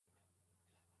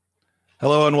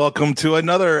Hello and welcome to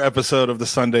another episode of the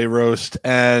Sunday Roast.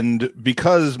 And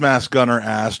because Mask Gunner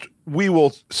asked, we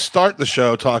will start the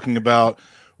show talking about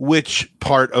which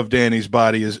part of Danny's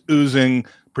body is oozing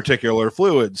particular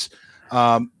fluids.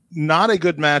 Not a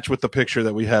good match with the picture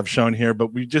that we have shown here,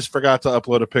 but we just forgot to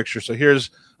upload a picture. So here's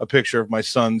a picture of my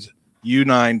son's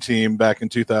U9 team back in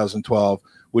 2012,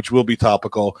 which will be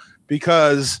topical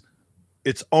because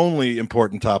it's only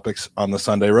important topics on the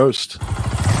Sunday Roast.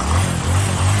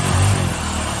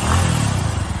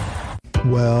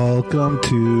 Welcome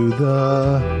to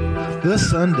the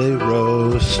Sunday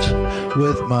Roast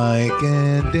with Mike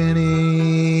and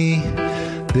Danny.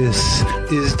 This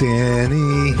is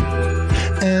Danny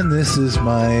and this is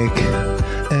Mike,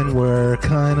 and we're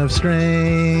kind of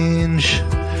strange.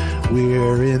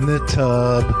 We're in the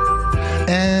tub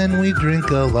and we drink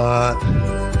a lot.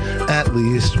 At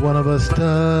least one of us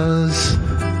does.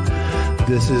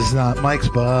 This is not Mike's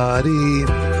body,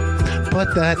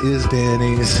 but that is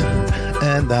Danny's,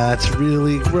 and that's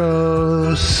really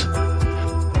gross.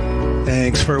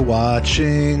 Thanks for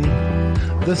watching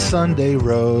the Sunday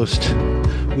Roast.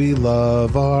 We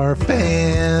love our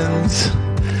fans.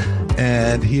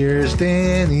 And here's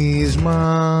Danny's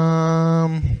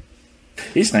mom.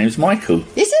 His name's Michael.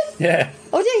 Is it? Yeah.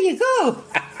 Oh, there you go.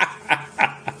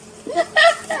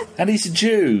 And he's a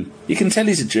Jew. You can tell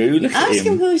he's a Jew. Look at Ask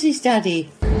him who's his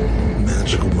daddy.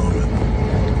 Magical moment.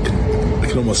 I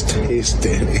can almost taste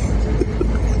Danny.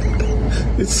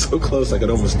 It's so close I can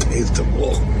almost taste him.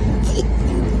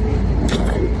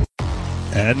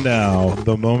 And now,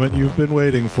 the moment you've been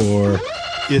waiting for.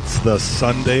 It's the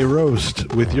Sunday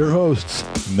Roast with your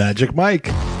hosts, Magic Mike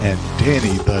and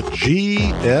Danny the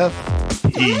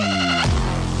GFP.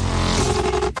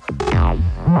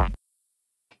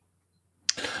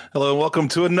 Hello and welcome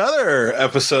to another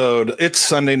episode. It's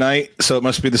Sunday night, so it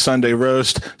must be the Sunday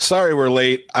Roast. Sorry we're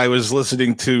late. I was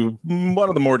listening to one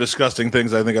of the more disgusting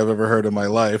things I think I've ever heard in my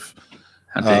life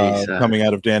coming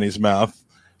out of Danny's mouth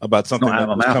about something that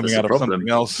was coming out of something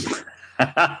else.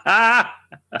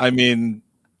 I mean,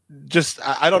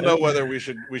 I don't know whether we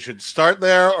should start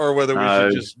there or whether we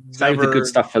should just save the good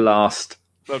stuff for last.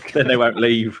 Okay. Then they won't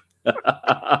leave.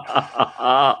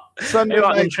 Sunday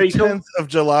night, 10th of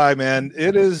July, man.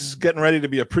 It is getting ready to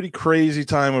be a pretty crazy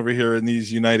time over here in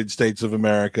these United States of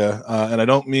America. And I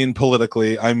don't mean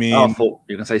politically. I mean... I thought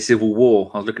you were going to say civil war.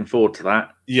 I was looking forward to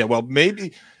that. Yeah, well,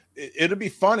 maybe it'd be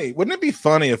funny. Wouldn't it be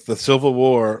funny if the Civil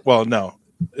War... Well, no,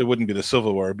 it wouldn't be the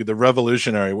Civil War. It'd be the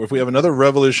Revolutionary War. If we have another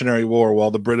Revolutionary War while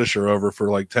the British are over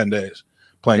for like 10 days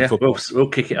playing football. We'll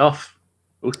kick it off.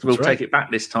 We'll take it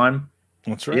back this time.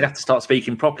 That's right. You'd have to start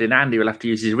speaking properly, and Andy will have to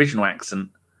use his original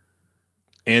accent.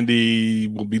 Andy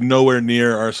will be nowhere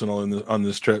near Arsenal on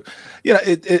this trip. Yeah,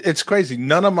 it's crazy.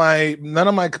 None of my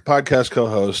podcast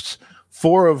co-hosts,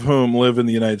 4 of whom live in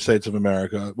the United States of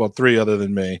America, well, 3 other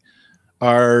than me,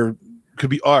 could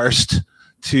be arsed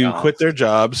to quit their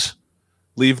jobs,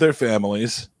 leave their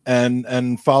families,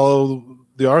 and follow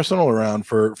the Arsenal around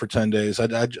for 10 days.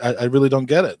 I really don't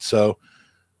get it. So,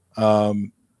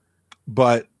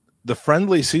 but the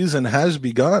friendly season has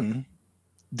begun.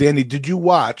 Danny, did you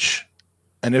watch?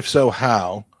 And if so,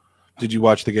 how did you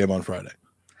watch the game on Friday?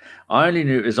 I only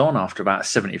knew it was on after about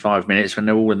 75 minutes when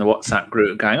they're all in the WhatsApp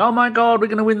group going, "Oh my God, we're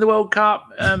going to win the World Cup."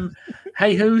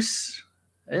 Hey, who's?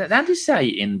 How do you say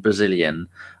in Brazilian?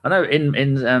 I know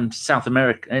in South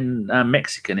America, in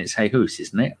Mexican, it's Jesus,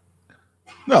 isn't it?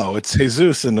 No, it's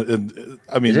Jesus. And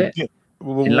I mean, is it?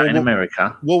 In Latin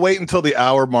America. We'll wait until the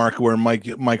hour mark where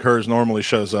Mike Hers normally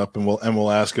shows up, and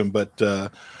we'll ask him. But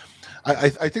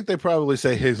I think they probably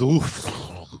say Jesus.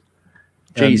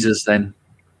 Jesus, then.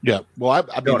 Yeah. Well, I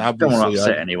mean, I don't want to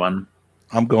upset anyone.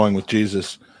 I'm going with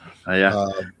Jesus. Yeah.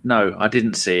 No, I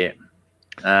didn't see it.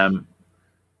 But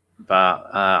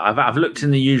I've looked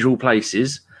in the usual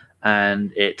places,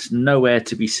 and it's nowhere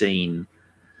to be seen.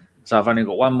 So I've only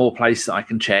got one more place that I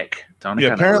can check.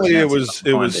 Apparently it was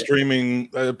streaming.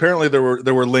 Apparently there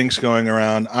were links going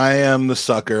around. I am the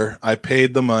sucker. I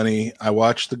paid the money. I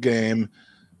watched the game.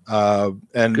 And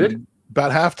good.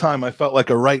 About halftime, I felt like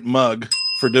a right mug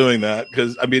for doing that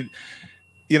because I mean,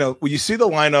 when you see the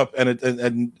lineup and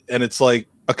it's like,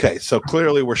 okay, so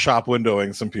clearly we're shop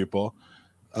windowing some people,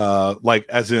 like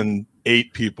as in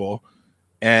 8 people,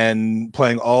 and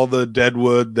playing all the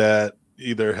deadwood that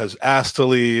either has asked to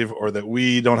leave or that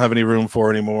we don't have any room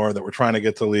for anymore that we're trying to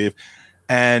get to leave.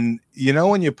 And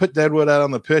when you put Deadwood out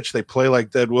on the pitch, they play like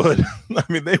Deadwood. I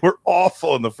mean, they were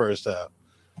awful in the first half.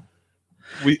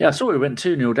 I saw we went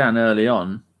 2-0 down early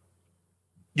on.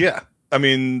 Yeah, I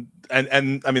mean,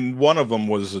 and I mean, one of them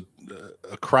was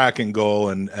a cracking goal,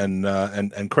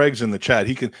 and Craig's in the chat.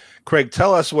 Craig,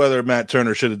 tell us whether Matt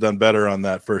Turner should have done better on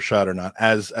that first shot or not.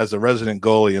 As a resident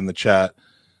goalie in the chat,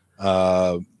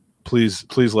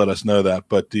 please let us know that.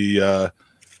 But it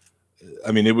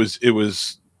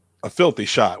was a filthy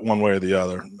shot one way or the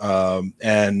other,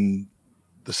 and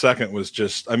the second was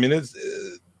just.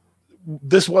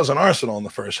 This wasn't Arsenal in the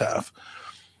first half.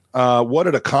 What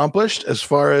it accomplished as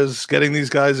far as getting these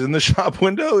guys in the shop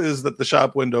window is that the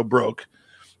shop window broke,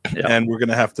 and we're going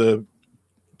to have to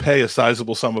pay a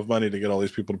sizable sum of money to get all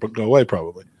these people to go away.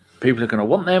 Probably people are going to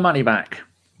want their money back.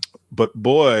 But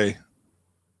boy,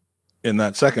 in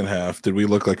that second half, did we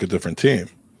look like a different team?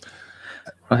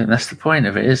 I think that's the point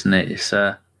of it, isn't it? It's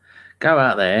go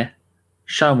out there,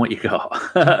 show them what you got.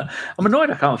 I'm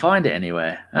annoyed I can't find it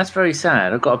anywhere. That's very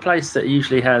sad. I've got a place that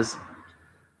usually has.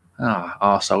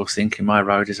 Arseholes thinking my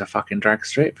road is a fucking drag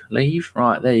strip. Leave.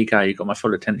 Right, there you go. You got my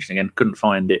full attention again. Couldn't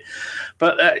find it.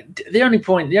 But the only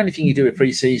thing you do at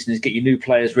pre-season is get your new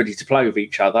players ready to play with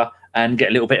each other and get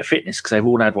a little bit of fitness because they've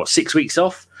all had, 6 weeks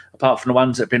off, apart from the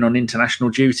ones that have been on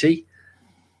international duty.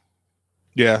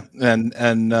 Yeah, and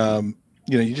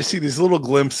you just see these little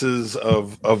glimpses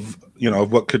of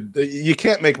what could. You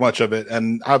can't make much of it,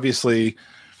 and obviously.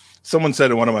 Someone said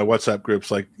in one of my WhatsApp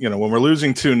groups, when we're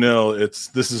losing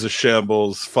 2-0, this is a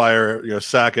shambles, fire,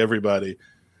 sack everybody.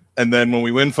 And then when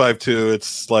we win 5-2,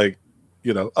 it's like,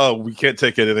 we can't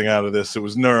take anything out of this. It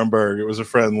was Nuremberg. It was a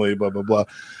friendly, blah, blah, blah.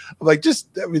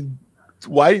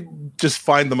 Why just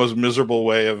find the most miserable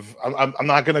way of, I'm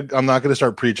not going to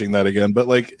start preaching that again, but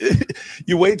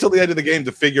you wait till the end of the game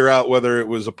to figure out whether it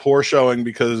was a poor showing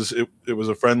because it was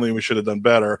a friendly and we should have done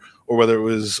better, or whether it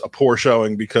was a poor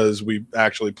showing because we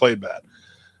actually played bad.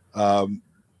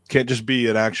 Can't just be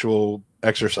an actual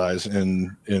exercise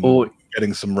in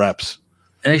getting some reps.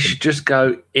 And they should just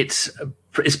go, it's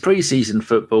preseason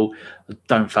football.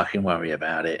 Don't fucking worry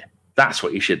about it. That's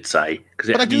what you should say.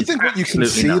 But I do think what you can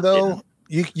see, though,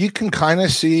 you can kind of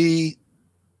see,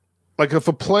 if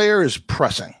a player is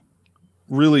pressing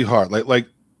really hard, like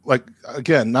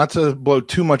again, not to blow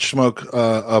too much smoke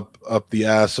up the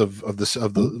ass of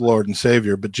the Lord and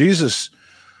Savior, but Jesus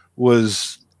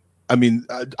was.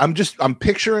 I'm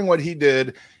picturing what he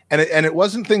did, and it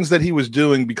wasn't things that he was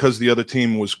doing because the other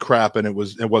team was crap and it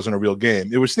wasn't a real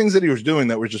game. It was things that he was doing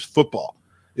that were just football.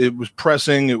 It was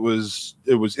pressing. It was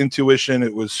intuition.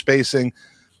 It was spacing.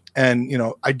 And,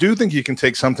 I do think you can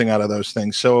take something out of those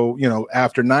things. So,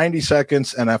 after 90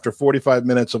 seconds and after 45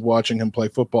 minutes of watching him play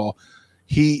football,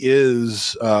 he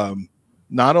is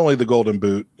not only the Golden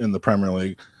Boot in the Premier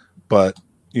League, but,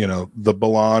 the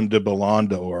Ballon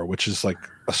d'Or, which is like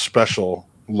a special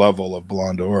level of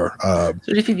Ballon d'Or. So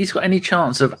do you think he's got any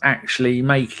chance of actually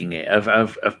making it,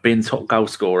 of being top goal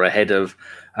scorer ahead of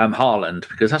Haaland?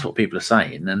 Because that's what people are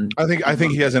saying. And I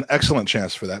think he has an excellent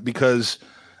chance for that because –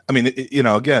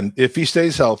 again, if he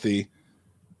stays healthy,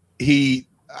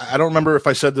 I don't remember if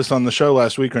I said this on the show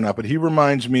last week or not, but he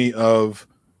reminds me of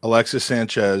Alexis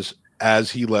Sanchez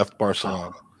as he left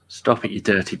Barcelona. Oh, stop it, you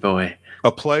dirty boy.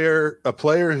 A player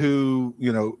who,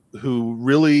 who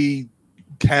really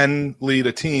can lead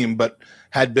a team, but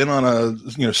had been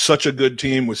on such a good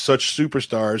team with such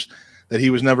superstars that he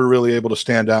was never really able to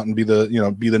stand out and be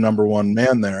the number one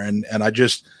man there. And I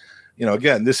just,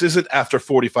 again, this isn't after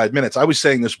 45 minutes. I was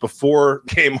saying this before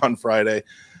game on Friday.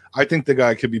 I think the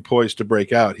guy could be poised to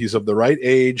break out. He's of the right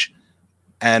age.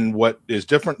 And what is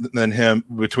different than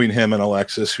between him and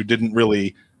Alexis, who didn't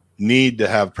really need to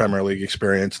have Premier League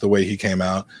experience the way he came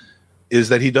out, is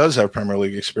that he does have Premier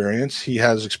League experience. He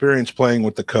has experience playing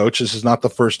with the coach. This is not the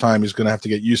first time he's going to have to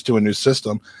get used to a new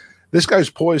system. This guy's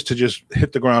poised to just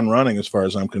hit the ground running as far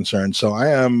as I'm concerned. So I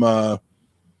am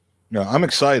I'm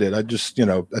excited. I just,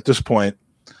 at this point,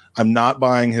 I'm not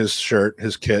buying his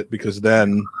kit, because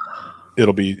then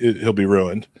he'll be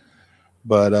ruined.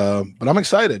 But I'm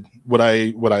excited. Would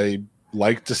I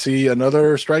like to see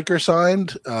another striker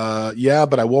signed? Yeah,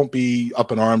 but I won't be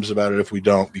up in arms about it if we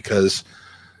don't, because,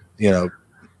 him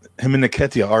and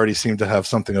Nketiah already seem to have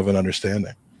something of an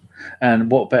understanding.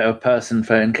 And what better person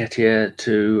for Nketiah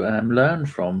to learn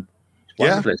from?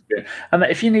 Yeah. And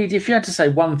if you had to say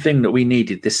one thing that we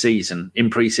needed this season in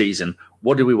pre-season,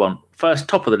 what do we want? First,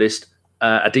 top of the list,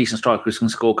 a decent striker who can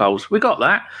score goals. We got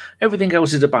that. Everything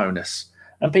else is a bonus.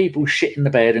 And people shit in the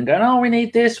bed and going, oh, we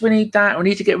need this, we need that, we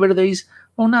need to get rid of these.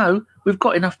 Well, no, we've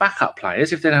got enough backup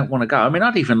players if they don't want to go.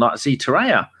 I'd even like to see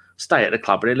Torreira stay at the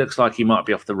club, but it looks like he might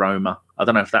be off the Roma. I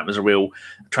don't know if that was a real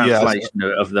translation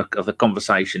of the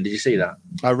conversation. Did you see that?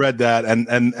 I read that, and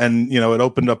it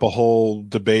opened up a whole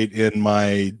debate in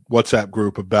my WhatsApp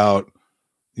group about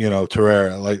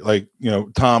Torreira, like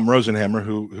Tom Rosenhammer,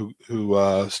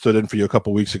 who stood in for you a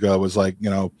couple weeks ago, was like,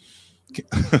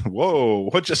 whoa,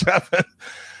 what just happened?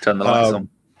 Turn the lights on.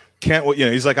 Can't wait.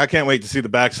 He's like, I can't wait to see the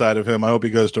backside of him. I hope he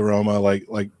goes to Roma. Like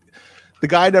the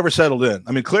guy never settled in.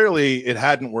 I mean, clearly it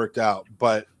hadn't worked out,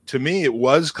 but to me, it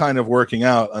was kind of working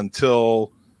out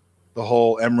until the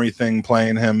whole Emery thing,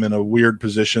 playing him in a weird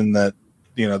position that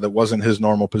wasn't his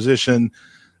normal position.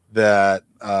 That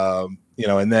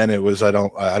and then it was I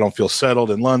don't feel settled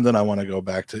in London. I want to go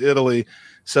back to Italy.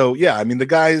 So yeah, I mean the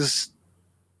guy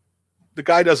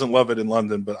doesn't love it in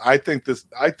London, but I think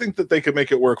that they could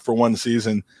make it work for one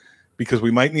season, because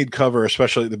we might need cover,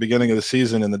 especially at the beginning of the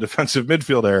season in the defensive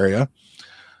midfield area.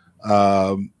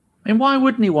 And why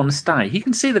wouldn't he want to stay? He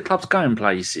can see the club's going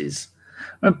places.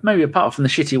 Maybe apart from the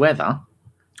shitty weather.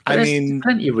 There's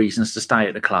plenty of reasons to stay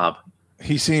at the club.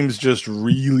 He seems just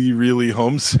really, really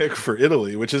homesick for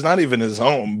Italy, which is not even his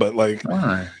home, but like,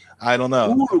 I don't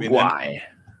know. Uruguay.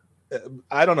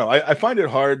 I don't know. I find it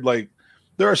hard. Like,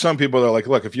 there are some people that are like,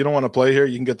 look, if you don't want to play here,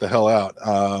 you can get the hell out.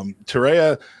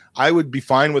 Torreira, I would be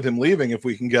fine with him leaving if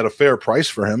we can get a fair price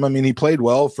for him. I mean, he played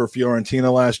well for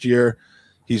Fiorentina last year.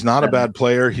 He's not a bad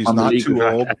player. He's not too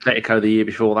old. Atletico the year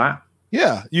before that.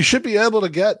 Yeah, you should be able to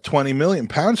get £20 million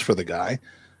for the guy.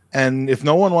 And if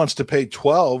no one wants to pay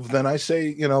 12, then I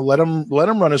say, let him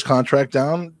run his contract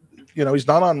down. He's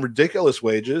not on ridiculous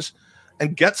wages,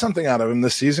 and get something out of him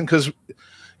this season. Because,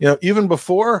 even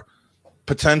before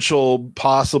potential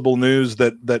possible news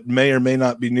that may or may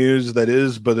not be news that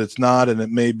is, but it's not, and it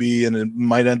may be, and it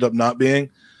might end up not being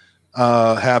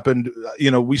happened.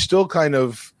 We still kind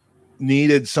of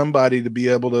needed somebody to be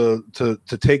able to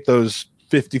take those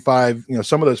 55,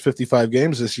 some of those 55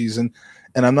 games this season.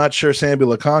 And I'm not sure Sambi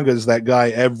Lokonga is that guy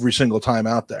every single time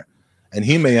out there. And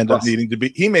he may end up need to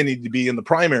be in the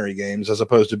primary games as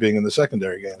opposed to being in the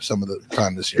secondary games some of the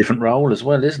time this year. Different role as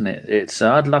well, isn't it? It's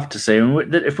I'd love to see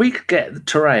him. If we could get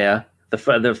Torreira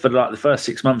for like the first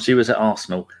 6 months he was at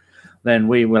Arsenal, then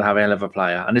we will have a hell of a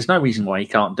player. And there's no reason why he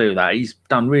can't do that. He's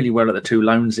done really well at the 2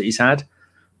 loans that he's had.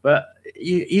 But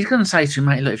he's going to say to him,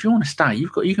 mate, look, if you want to stay,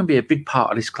 you can be a big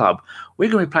part of this club. We're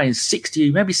going to be playing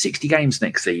 60 games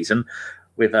next season,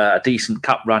 with a decent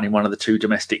cup run in one of the 2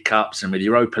 domestic cups, and with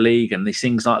Europa League and these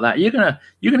things like that. You're gonna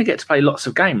get to play lots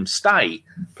of games. Stay,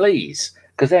 please,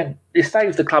 because then you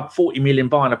save the club 40 million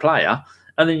buying a player,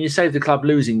 and then you save the club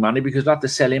losing money because we have to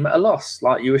sell him at a loss,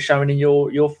 like you were showing in your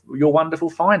wonderful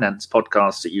finance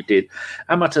podcast that you did.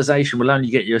 Amortization will only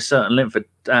get you a certain length of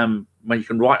when you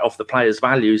can write off the players'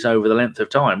 values over the length of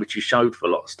time, which you showed for a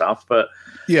lot of stuff. But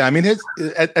yeah, I mean,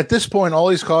 at this point, all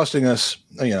he's costing us,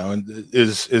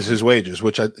 is his wages,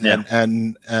 which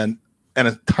and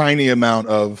a tiny amount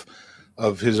of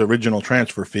his original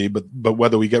transfer fee. But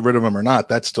whether we get rid of him or not,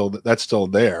 that's still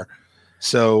there.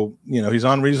 So he's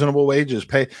on reasonable wages.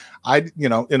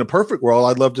 In a perfect world,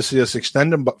 I'd love to see us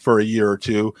extend him for a year or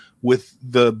two, with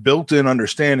the built-in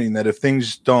understanding that if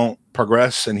things don't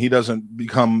progress and he doesn't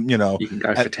become, you can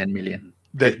go for 10 million.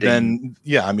 Then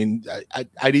I mean,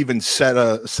 I'd even set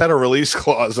a release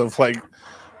clause of like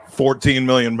 14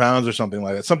 million pounds or something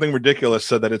like that, something ridiculous,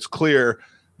 so that it's clear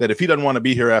that if he doesn't want to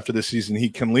be here after this season, he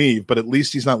can leave. But at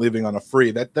least he's not leaving on a free.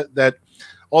 That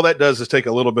all that does is take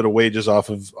a little bit of wages off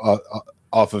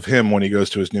of him when he goes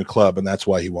to his new club, and that's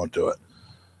why he won't do it.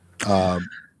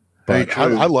 But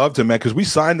I loved him, man, because we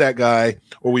signed that guy,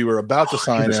 or we were about to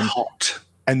sign him,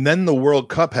 and then the World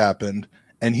Cup happened,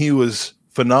 and he was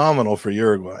phenomenal for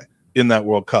Uruguay in that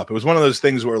World Cup. It was one of those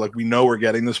things where, like, we know we're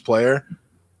getting this player,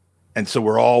 and so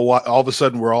we're all of a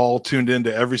sudden we're all tuned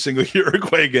into every single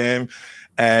Uruguay game.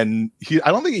 And I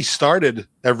don't think he started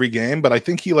every game, but I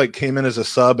think he came in as a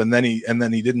sub, and then he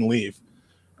didn't leave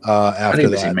after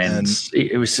that. Immense.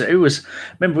 It was.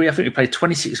 Remember, I think we played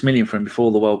 26 million for him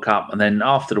before the World Cup, and then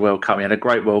after the World Cup, we had a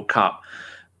great World Cup.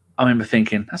 I remember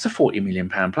thinking, that's a 40 million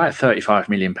pound player, 35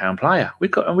 million pound player.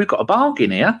 We've got a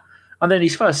bargain here. And then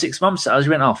his first 6 months, I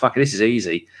went, oh fuck it, this is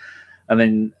easy. And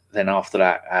then after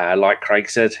that, like Craig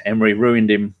said, Emery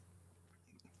ruined him.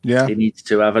 Yeah, he needs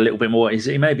to have a little bit more.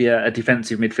 He may be a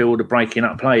defensive midfielder breaking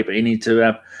up play, but he needs to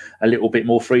have a little bit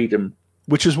more freedom.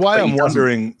 Which is why I'm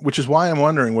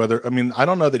wondering whether, I mean, I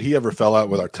don't know that he ever fell out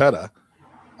with Arteta.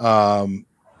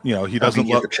 He doesn't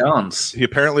love a chance. He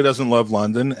apparently doesn't love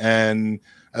London, and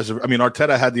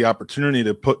Arteta had the opportunity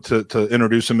to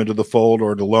introduce him into the fold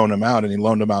or to loan him out, and he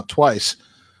loaned him out twice.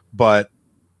 But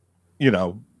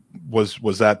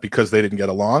was that because they didn't get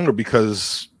along, or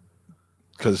because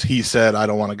he said, I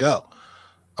don't want to go,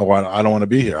 or I don't want to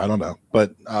be here? I don't know.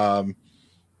 But,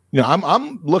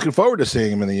 I'm looking forward to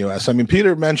seeing him in the U.S. I mean,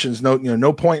 Peter mentions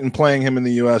no point in playing him in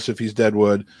the U.S. if he's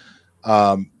deadwood.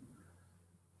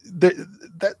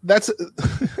 That's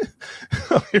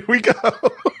here we go.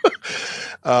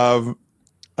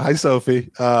 Hi,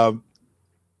 Sophie.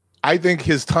 I think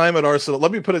his time at Arsenal.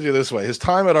 Let me put it to you this way: his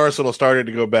time at Arsenal started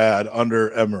to go bad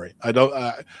under Emery.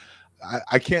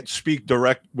 I can't speak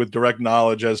with direct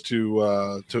knowledge as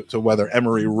to whether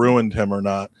Emery ruined him or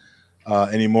not,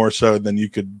 any more so than you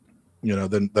could,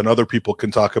 than other people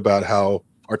can talk about how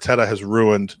Arteta has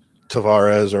ruined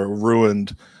Tavares or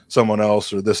ruined someone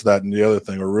else or this, that, and the other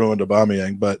thing, or ruined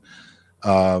Aubameyang. But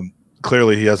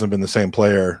clearly he hasn't been the same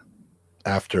player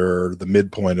after the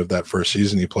midpoint of that first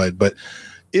season he played. But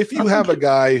if you have a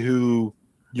guy who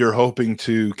you're hoping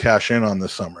to cash in on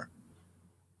this summer,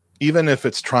 even if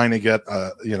it's trying to get,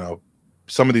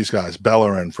 some of these guys,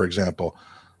 Bellerin, for example,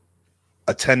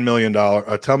 a $10 million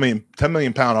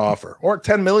offer, or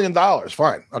 $10 million,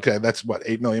 fine. Okay, that's what,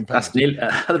 £8 million. That's nearly,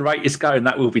 the rate is going.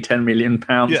 That will be £10 million.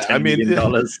 Yeah, $10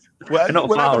 million. Well, not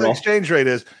whatever far the off. exchange rate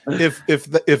is,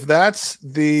 if that's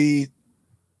the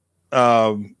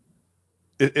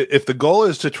if the goal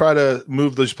is to try to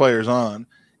move those players on,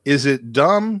 is it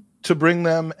dumb to bring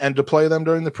them and to play them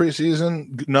during the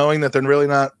preseason, knowing that they're really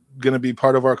not going to be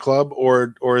part of our club,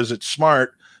 or is it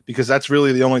smart because that's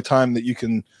really the only time that you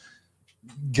can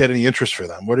get any interest for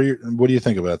them? What do you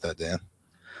think about that, Dan?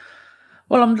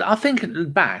 Well, I think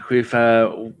back with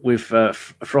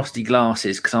frosty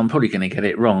glasses, because I'm probably going to get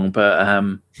it wrong, but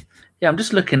I'm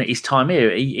just looking at his time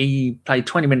here. He played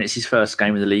 20 minutes his first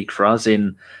game of the league for us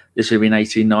this would have been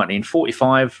 18-19,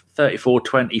 45, 34,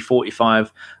 20,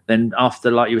 45. Then after,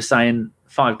 like you were saying,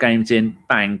 5 games in,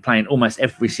 bang, playing almost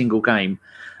every single game.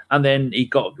 And then he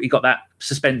got that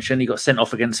suspension. He got sent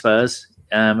off against Spurs.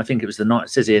 I think it was it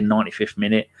says here 95th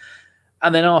minute.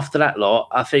 And then after that lot,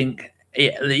 I think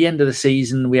at the end of the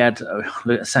season, we had,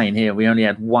 saying here, we only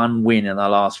had 1 win in our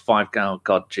last 5 games. Oh,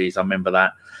 God, geez, I remember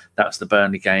that. That was the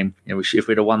Burnley game. If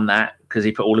we'd have won that, because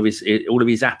he put all of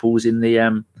his apples in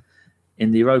the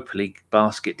Europa League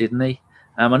basket, didn't he?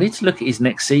 I need to look at his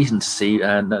next season to see.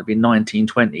 That'd be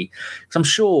 19-20. Because I'm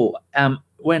sure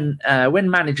when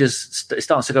managers it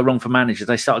starts to go wrong for managers,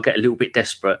 they start to get a little bit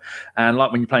desperate. And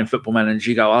like when you're playing Football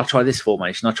Manager, you go, I'll try this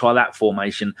formation, I'll try that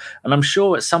formation. And I'm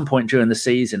sure at some point during the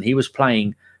season, he was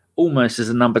playing almost as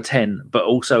a number 10, but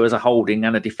also as a holding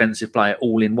and a defensive player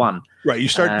all in one. Right. You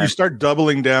start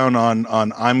doubling down on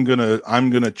I'm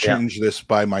gonna change this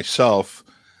by myself,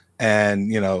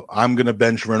 and I'm gonna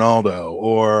bench Ronaldo,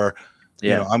 or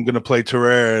I'm gonna play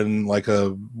Torreira in like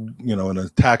an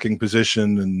attacking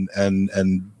position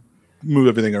and move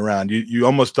everything around. You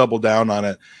almost double down on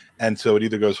it, and so it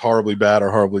either goes horribly bad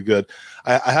or horribly good.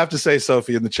 I have to say,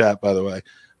 Sophie, in the chat, by the way,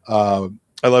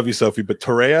 I love you, Sophie, but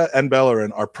Torreira and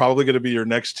Bellerin are probably going to be your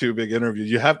next 2 big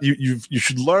interviews. You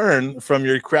should learn from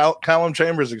your Callum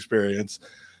Chambers experience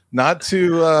not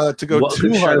to go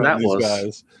too hard on these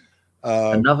guys.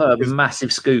 Another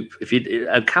massive scoop. If you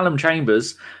Callum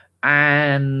Chambers,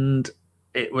 and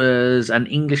it was an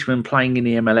Englishman playing in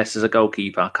the MLS as a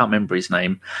goalkeeper. I can't remember his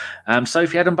name.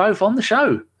 Sophie had them both on the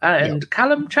show, and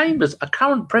Callum Chambers, a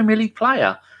current Premier League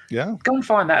player. Yeah, go and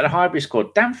find that at a hybrid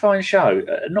squad. Damn fine show.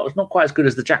 Not quite as good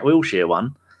as the Jack Wilshere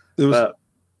one. It was,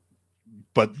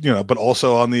 but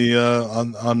also on the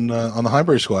on the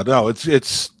hybrid squad. No,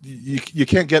 it's you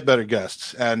can't get better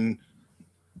guests, and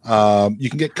you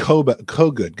can get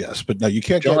good guests, but no, you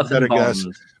can't get better guests,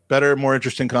 better, more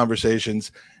interesting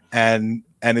conversations, and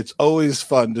it's always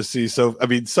fun to see. So I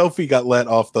mean, Sophie got let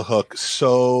off the hook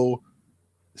so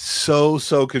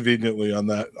conveniently on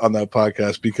that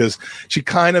podcast, because she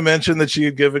kind of mentioned that she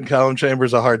had given Callum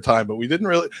Chambers a hard time, but she didn't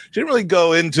really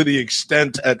go into the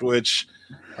extent at which.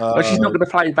 Well, she's not going to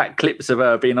play back clips of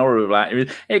her being horrible at him.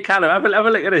 Hey, Callum, have a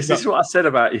look at this. This is what I said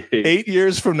about you. 8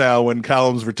 years from now, when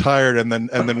Callum's retired, and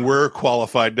then we're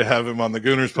qualified to have him on the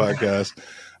Gooners podcast,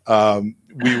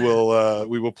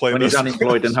 we will play when this he's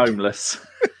unemployed and homeless.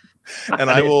 And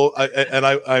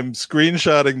I'm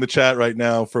screenshotting the chat right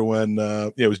now for when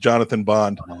it was Jonathan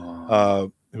Bond.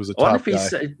 It was a top guy.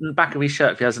 In the back of his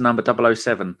shirt, if he has a number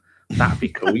 007, that'd be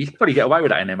cool. You'd probably get away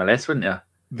with that in MLS, wouldn't you?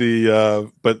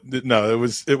 But no,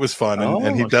 it was fun,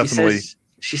 and he definitely.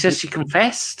 She says she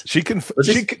confessed.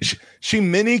 She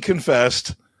mini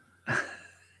confessed.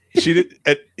 She did.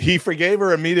 He forgave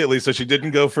her immediately, so she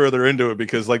didn't go further into it,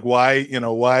 because, like, why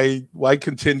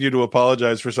continue to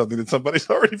apologize for something that somebody's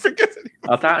already forgiven?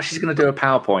 I thought she's going to do a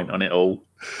PowerPoint on it all,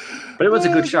 but it was a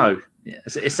good show. Yeah,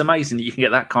 it's amazing that you can get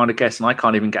that kind of guest, and I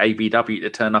can't even get ABW to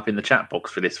turn up in the chat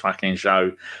box for this fucking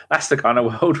show. That's the kind of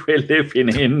world we're living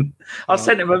in. I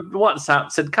sent him a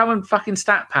WhatsApp, said, "Come and fucking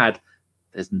stat pad."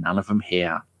 There's none of them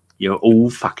here. You're all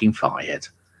fucking fired.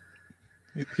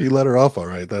 He let her off all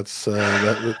right. That's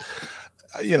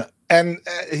and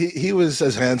he was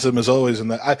as handsome as always.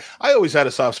 And I always had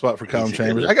a soft spot for Callum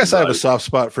Chambers. I guess I have a soft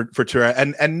spot for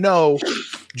Turan. And no,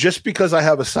 just because I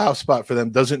have a soft spot for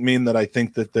them doesn't mean that I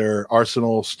think that they're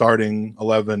Arsenal starting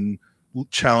 11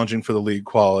 challenging for the league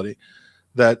quality.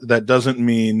 That doesn't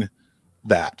mean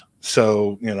that.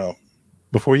 So,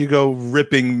 before you go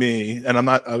ripping me, and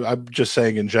I'm just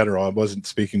saying in general, I wasn't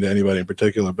speaking to anybody in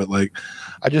particular, but like,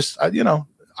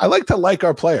 I like to like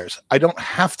our players. I don't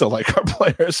have to like our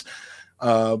players,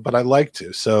 but I like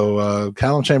to. So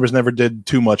Callum Chambers never did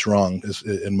too much wrong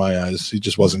in my eyes. He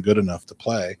just wasn't good enough to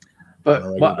play.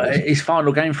 But his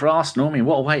final game for Arsenal, I mean,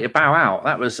 what a way to bow out.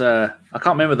 That was, I can't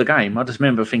remember the game. I just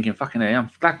remember thinking, fucking hell,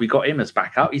 I'm glad we got him as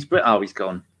backup. He's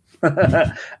gone.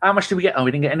 How much did we get? Oh,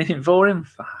 we didn't get anything for him?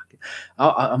 Fuck.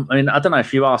 I mean, I don't know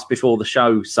if you asked before the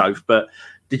show, Soph, but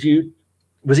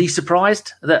was he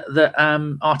surprised that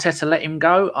Arteta let him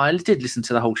go? I did listen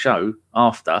to the whole show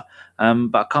after,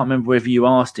 but I can't remember whether you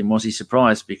asked him, was he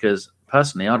surprised? Because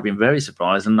personally, I'd have been very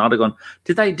surprised, and I'd have gone,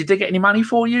 did they get any money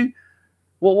for you?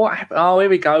 Well, what happened? Oh, here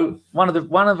we go. One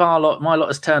of our lot, my lot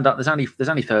has turned up. There's only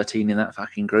 13 in that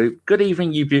fucking group. Good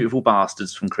evening, you beautiful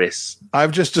bastards, from Chris.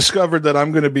 I've just discovered that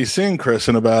I'm going to be seeing Chris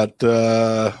in about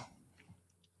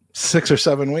 6 or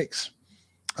 7 weeks.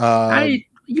 Hey,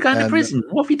 you going to prison?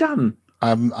 What have you done?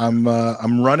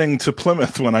 I'm running to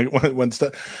Plymouth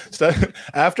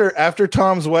after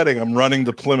Tom's wedding. I'm running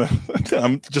to Plymouth.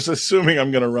 I'm just assuming I'm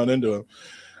going to run into him.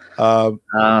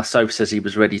 Soph says he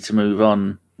was ready to move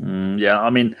on. Yeah,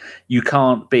 I mean, you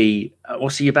can't be.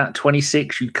 What's he about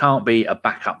 26? You can't be a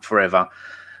backup forever,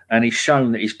 and he's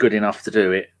shown that he's good enough to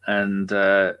do it. And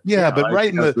but right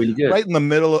in the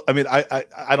middle. I mean,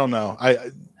 I don't know.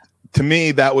 To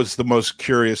me, that was the most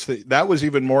curious thing. That was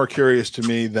even more curious to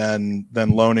me than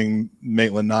loaning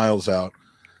Maitland-Niles out.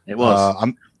 It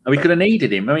was. We could have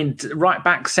needed him. I mean, right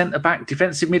back, centre back,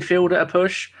 defensive midfielder at a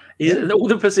push. All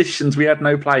the positions we had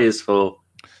no players for.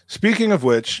 Speaking of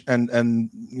which, and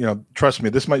trust me,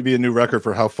 this might be a new record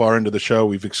for how far into the show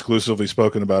we've exclusively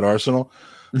spoken about Arsenal,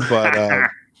 but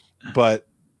but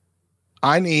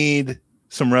I need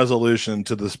some resolution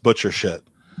to this butcher shit.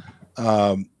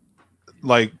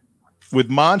 Like with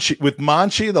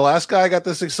Monchi, the last guy I got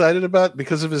this excited about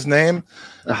because of his name.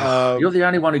 You're the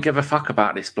only one who gave a fuck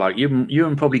about this bloke. You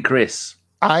and probably Chris.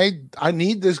 I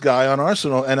need this guy on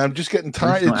Arsenal, and I'm just getting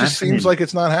tired. It just seems like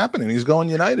it's not happening. He's going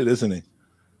United, isn't he?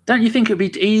 Don't you think it'd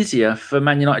be easier for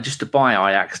Man United just to buy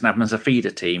Ajax and have them as a feeder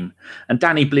team? And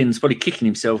Danny Blin's probably kicking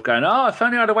himself going, if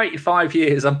only I'd have waited 5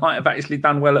 years, I might have actually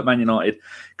done well at Man United.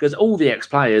 Because all the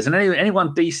ex-players and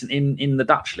anyone decent in the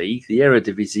Dutch league, the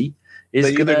Eredivisie,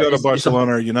 is going to go to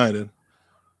Barcelona or United.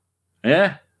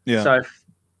 Yeah. Yeah. So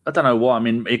I don't know why. I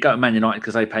mean, you go to Man United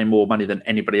because they pay more money than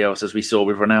anybody else, as we saw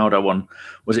with Ronaldo on,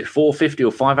 was it 450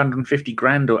 or 550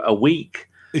 grand a week?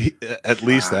 At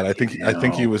least that. I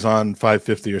think he was on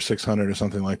 550 or 600 or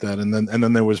something like that. And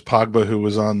then there was Pogba, who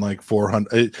was on like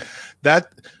 400.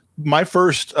 My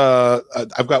first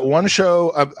I've got one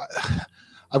show.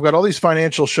 I've got all these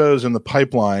financial shows in the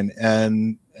pipeline,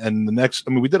 and the next,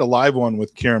 I mean, we did a live one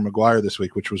with Kieran Maguire this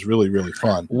week, which was really, really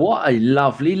fun. What a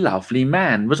lovely, lovely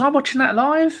man. Was I watching that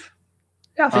live?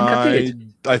 Yeah, I think I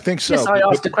did. I think so. Yes, I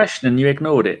asked a question and you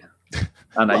ignored it.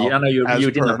 I know. I know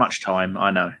you didn't have much time.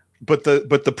 I know. But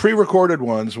the pre-recorded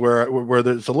ones where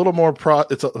there's a little more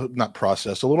not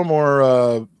processed, a little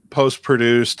more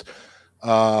post-produced,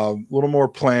 a little more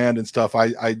planned and stuff.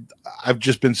 I've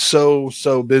just been so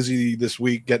busy this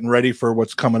week getting ready for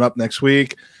what's coming up next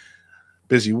week.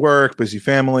 Busy work, busy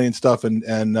family and stuff,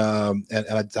 and I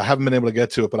haven't been able to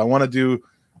get to it. But I want to do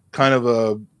kind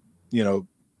of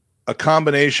a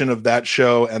combination of that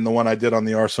show and the one I did on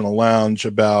the Arsenal Lounge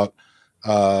about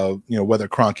whether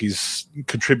Kroenke's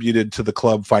contributed to the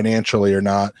club financially or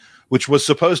not, which was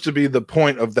supposed to be the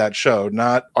point of that show.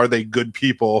 Not are they good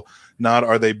people, not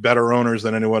are they better owners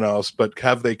than anyone else, but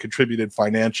have they contributed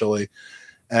financially,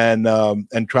 and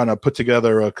trying to put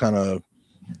together a kind of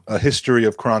a history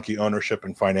of Kroenke ownership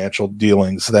and financial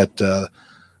dealings that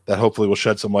hopefully will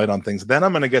shed some light on things. Then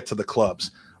I'm going to get to the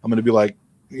clubs. I'm going to be like,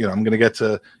 I'm going to get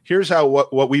to here's how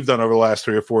what we've done over the last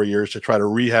 3 or 4 years to try to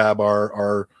rehab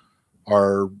our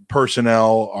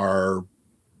personnel, our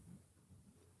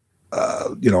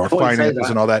our finances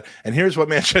and all that. And here's what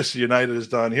Manchester United has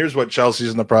done. Here's what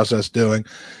Chelsea's in the process doing,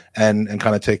 and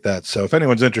kind of take that. So if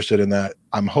anyone's interested in that,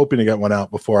 I'm hoping to get one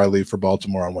out before I leave for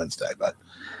Baltimore on Wednesday. But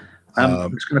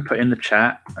I'm just going to put in the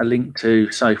chat a link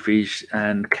to Sophie's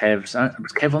and Kev's.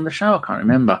 Was Kev on the show? I can't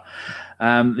remember.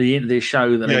 The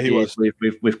show that they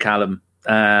did with Callum.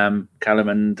 Callum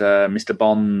and Mr.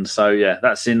 Bond. So yeah,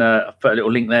 that's in. I've put a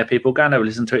little link there. People go and have a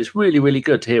listen to it. It's really, really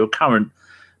good to hear a current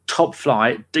top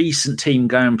flight, decent team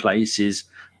going places,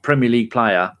 Premier League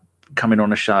player coming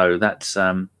on a show. That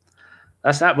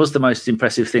was the most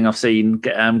impressive thing I've seen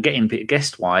getting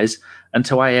guest wise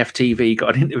until AFTV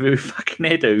got an interview with fucking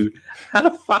Edu. How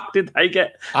the fuck did they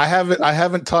get? I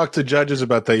haven't talked to judges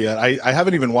about that yet. I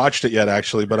haven't even watched it yet,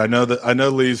 actually, but I know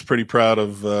Lee's pretty proud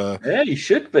of. Yeah, he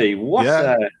should be. What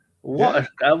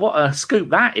a scoop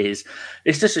that is.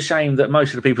 It's just a shame that most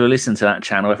of the people who listen to that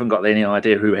channel haven't got any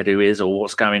idea who Edu is or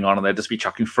what's going on, and they'll just be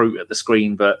chucking fruit at the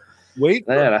screen. But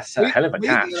that's a hell of a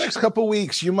catch. The next couple of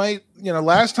weeks, you might,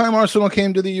 last time Arsenal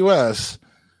came to the US,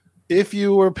 if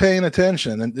you were paying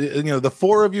attention, and the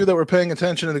four of you that were paying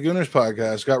attention to the Gooners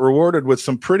podcast got rewarded with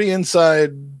some pretty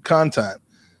inside content,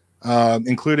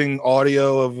 including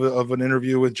audio of an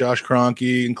interview with Josh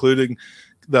Kroenke, including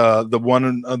the one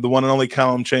and only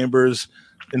Callum Chambers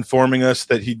informing us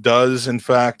that he does in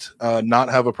fact not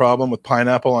have a problem with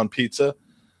pineapple on pizza.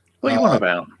 What are you on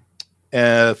about?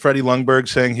 Freddie Lundberg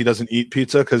saying he doesn't eat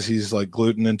pizza because he's like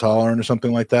gluten intolerant or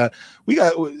something like that. We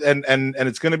got and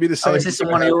it's going to be the same. Oh, is this in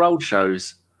one of your old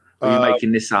shows? Are you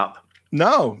making this up?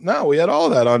 No, we had all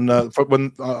that on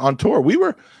on tour. We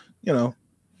were,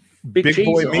 big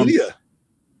boy media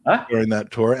during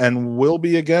that tour, and will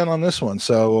be again on this one.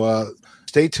 So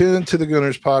stay tuned to the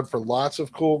Gooners Pod for lots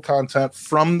of cool content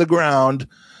from the ground,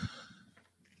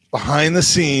 behind the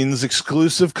scenes,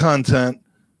 exclusive premium.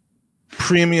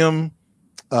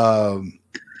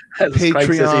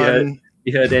 Patreon.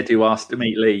 He heard Edu ask to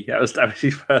meet Lee. That was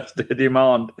his first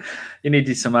demand. He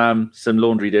needed some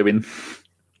laundry doing.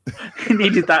 He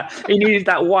needed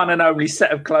that one and only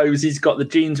set of clothes. He's got the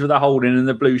jeans with a hole in and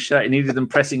the blue shirt. He needed them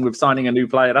pressing with signing a new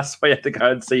player. That's why he had to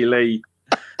go and see Lee.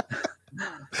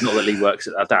 Not that Lee works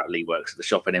I doubt Lee works at the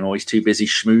shop anymore. He's too busy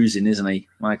schmoozing, isn't he?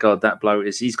 My God, that bloke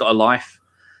he's got a life.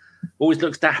 Always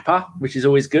looks dapper, which is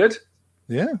always good.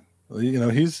 Yeah.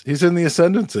 He's in the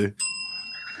ascendancy.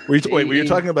 Were you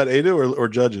talking about Edu or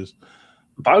judges?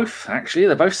 Both, actually.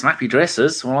 They're both snappy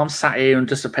dressers. Well, I'm sat here in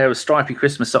just a pair of stripy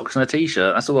Christmas socks and a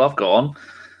T-shirt. That's all I've got on.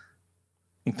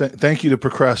 Thank you to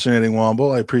Procrastinating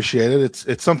Womble. I appreciate it.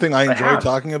 It's something I enjoy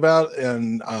talking about,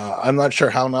 and I'm not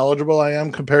sure how knowledgeable I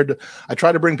am compared to. I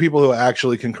try to bring people who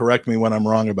actually can correct me when I'm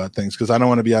wrong about things, because I don't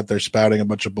want to be out there spouting a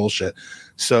bunch of bullshit.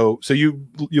 So you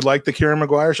like the Kieran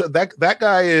Maguire show? That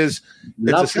guy is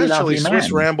essentially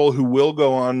Swiss Ramble, who will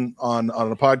go on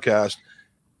a podcast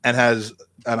and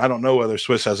I don't know whether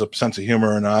Swiss has a sense of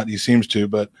humor or not. He seems to,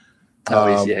 but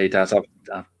he does.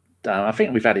 I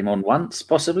think we've had him on once,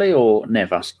 possibly, or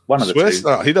never. One of the Swiss? two.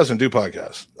 No, he doesn't do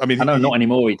podcasts. I mean, not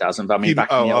anymore. He doesn't. But I mean,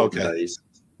 back in the old days.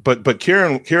 But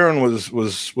Kieran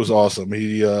was awesome.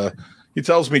 He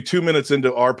tells me 2 minutes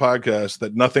into our podcast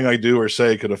that nothing I do or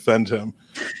say could offend him.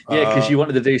 Yeah, because you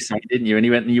wanted to do something, didn't you? And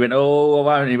you went, oh, I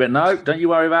won't. And he went, no, don't you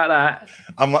worry about that.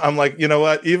 I'm like, you know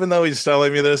what? Even though he's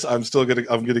telling me this, I'm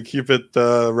gonna keep it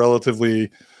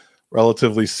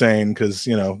relatively sane, because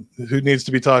who needs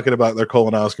to be talking about their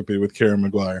colonoscopy with Kieran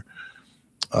Maguire?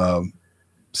 Yeah,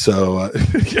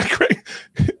 great.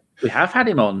 We have had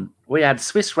him on. We had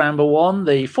Swiss Ramble on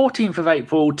the 14th of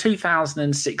April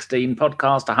 2016,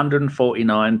 podcast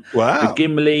 149. Wow. With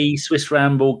Gimli, Swiss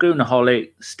Ramble,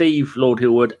 Goonaholic, Steve Lord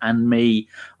Hillwood, and me.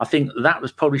 I think that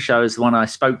was probably shows the one I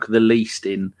spoke the least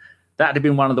in. That'd have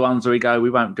been one of the ones where we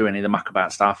won't do any of the muck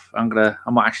about stuff. I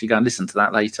might actually go and listen to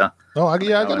that later. Oh, I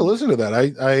got to listen to that.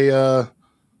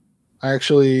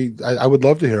 I would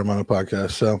love to hear him on a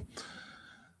podcast. So,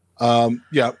 I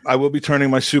will be turning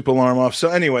my soup alarm off. So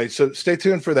anyway, so stay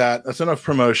tuned for that. That's enough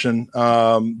promotion.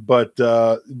 But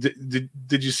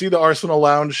did you see the Arsenal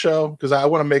Lounge show? Because I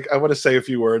want to say a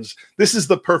few words. This is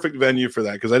the perfect venue for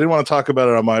that, because I didn't want to talk about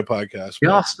it on my podcast.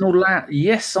 The Arsenal Lounge,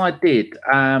 yes, I did.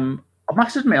 I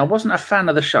must admit, I wasn't a fan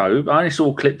of the show. I only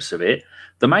saw clips of it.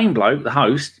 The main bloke, the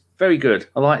host, very good.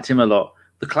 I liked him a lot.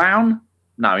 The clown,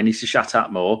 no, he needs to shut up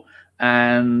more.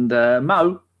 And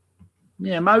Mo,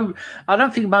 I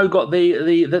don't think Mo got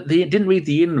the didn't read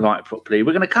the invite properly.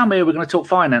 We're going to come here, we're going to talk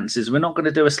finances. We're not going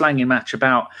to do a slanging match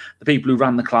about the people who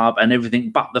run the club and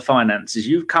everything but the finances.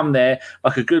 You've come there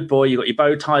like a good boy, you've got your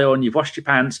bow tie on, you've washed your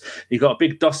pants, you've got a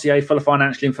big dossier full of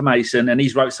financial information, and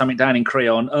he's wrote something down in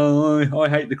crayon. Oh, I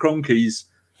hate the Cronkies.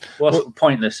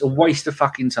 Pointless, a waste of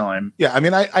fucking time. Yeah, I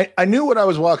mean, I knew what I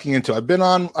was walking into. I've been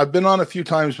on a few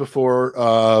times before,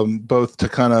 both to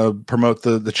kind of promote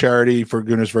the charity for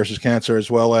Gooners versus Cancer,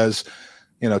 as well as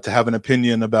to have an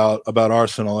opinion about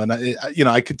Arsenal. And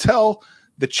I could tell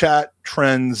the chat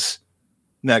trends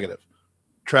negative.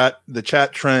 The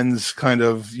chat trends kind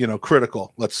of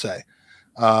critical, let's say.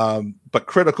 but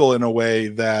critical in a way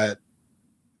that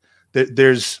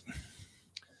there's,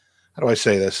 how do I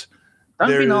say this? Don't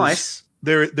be nice.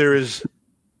 There is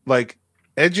like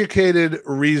educated,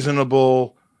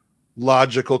 reasonable,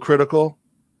 logical, critical,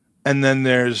 and then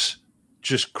there's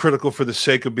just critical for the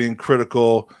sake of being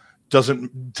critical.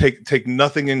 Doesn't take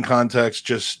nothing in context.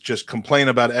 Just complain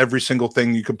about every single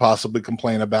thing you could possibly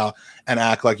complain about and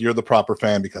act like you're the proper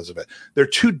fan because of it. They're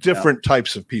two different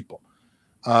types of people.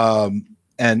 And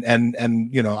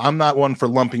I'm not one for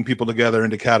lumping people together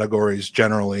into categories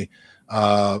generally.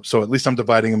 So at least I'm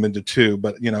dividing them into two.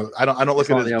 But I don't look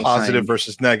at it as positive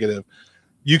versus negative.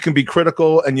 You can be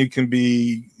critical, and you can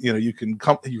be you can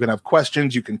have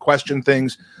questions. You can question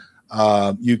things.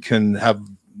 You can have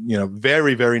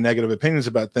very, very negative opinions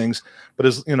about things. But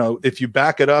if you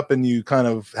back it up and you kind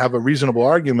of have a reasonable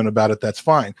argument about it, that's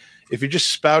fine. If you're just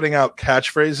spouting out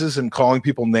catchphrases and calling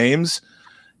people names,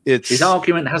 his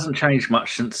argument hasn't changed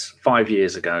much since 5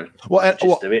 years ago. Let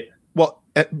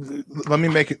me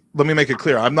make it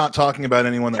clear. I'm not talking about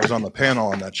anyone that was on the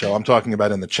panel on that show. I'm talking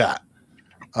about in the chat.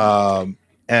 And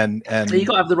you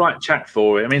got to have the right chat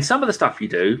for it. I mean, some of the stuff you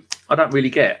do, I don't really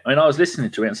get. I mean, I was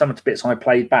listening to it, and some of the bits I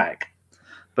played back,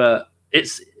 but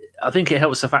I think it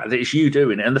helps the fact that it's you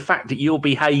doing it, and the fact that you're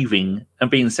behaving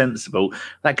and being sensible.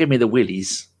 That gave me the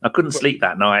willies. I couldn't sleep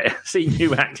that night, seeing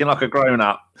you acting like a grown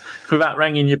up without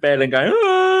ringing your bell and going,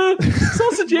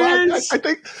 sausages. Well,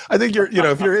 I think you're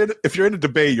if you're in a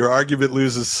debate, your argument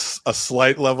loses a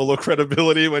slight level of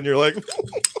credibility when you're like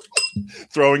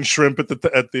throwing shrimp at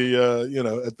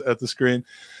the screen.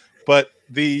 But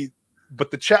the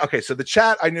chat. Okay, so the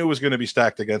chat I knew was going to be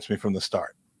stacked against me from the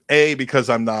start. Because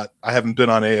I haven't been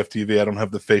on AFTV. I don't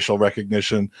have the facial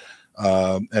recognition.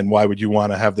 And why would you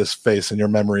want to have this face in your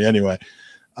memory anyway?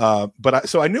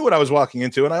 So I knew what I was walking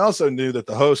into. And I also knew that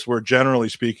the hosts were generally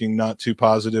speaking not too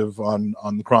positive on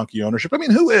the Kroenke ownership. I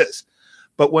mean, who is?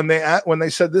 But when they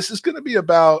said this is going to be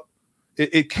about,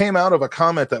 it came out of a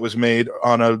comment that was made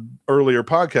on a earlier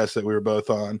podcast that we were both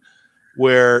on,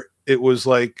 where it was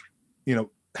like,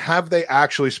 have they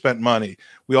actually spent money?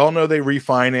 We all know they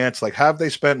refinance. Like, have they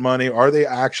spent money? Are they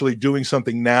actually doing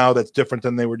something now that's different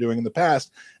than they were doing in the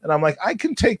past? And I'm like, I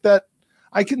can take that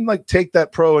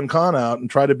pro and con out and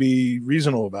try to be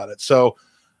reasonable about it. So,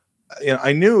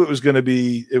 I knew it was going to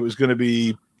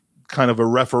be kind of a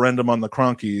referendum on the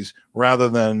Kroenkes rather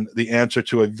than the answer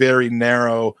to a very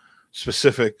narrow,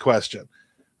 specific question.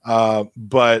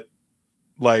 But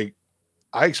like,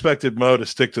 I expected Mo to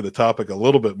stick to the topic a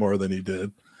little bit more than he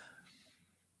did.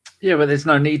 Yeah, but there's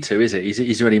no need to, is it?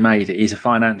 He's already made it. He's a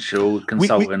financial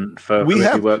consultant for who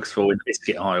he works for in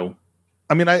Biscuit Isle.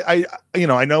 I mean, I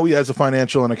know he has a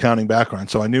financial and accounting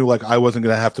background, so I knew like I wasn't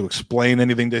going to have to explain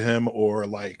anything to him or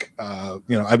like,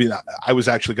 I was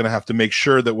actually going to have to make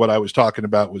sure that what I was talking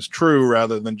about was true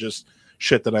rather than just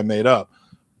shit that I made up.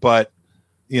 But,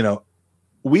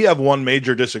 we have one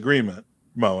major disagreement,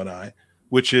 Mo and I,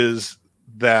 which is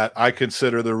that I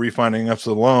consider the refinancing of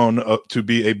the loan to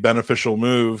be a beneficial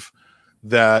move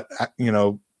that,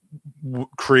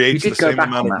 creates the same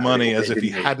amount of money as if he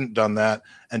hadn't done that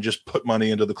and just put money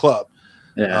into the club,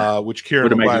 which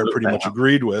Kieran Maguire pretty much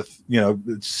agreed with.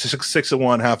 It's 6 of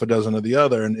one, half a dozen of the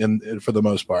other, and for the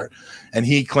most part. And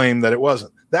he claimed that it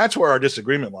wasn't. That's where our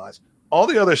disagreement lies. All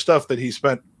the other stuff that he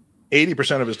spent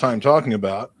 80% of his time talking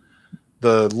about,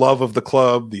 the love of the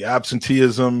club, the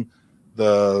absenteeism,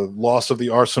 the loss of the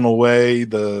Arsenal way,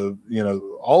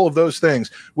 all of those things,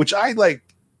 which I like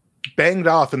banged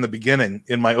off in the beginning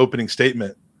in my opening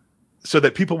statement so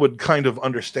that people would kind of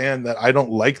understand that I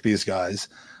don't like these guys.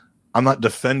 I'm not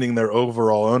defending their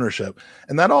overall ownership.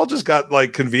 And that all just got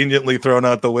like conveniently thrown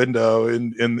out the window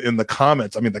in the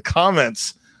comments. I mean, the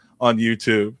comments on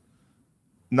YouTube,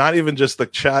 not even just the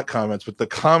chat comments, but the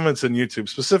comments in YouTube,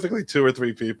 specifically 2 or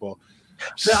 3 people.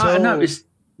 I know it's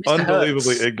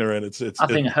unbelievably Hertz. Ignorant. I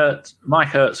think Mike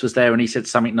Hertz was there and he said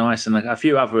something nice, and a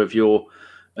few other of your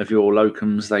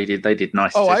locums they did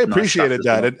nice. Oh, I appreciated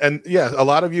that, well. and yeah, a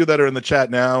lot of you that are in the chat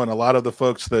now, and a lot of the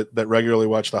folks that regularly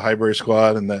watch the Highbury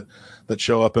Squad and that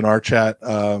show up in our chat.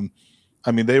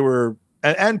 I mean, they were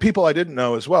and people I didn't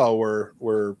know as well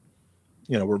were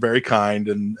very kind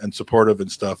and supportive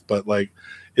and stuff. But like,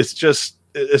 it's just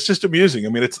amusing. I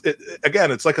mean, it's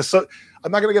like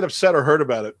I'm not going to get upset or hurt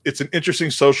about it. It's an interesting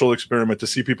social experiment to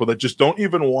see people that just don't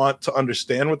even want to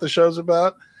understand what the show's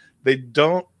about. They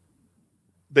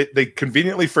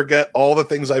conveniently forget all the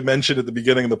things I mentioned at the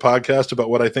beginning of the podcast about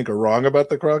what I think are wrong about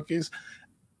the Kroenkes.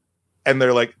 And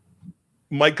they're like,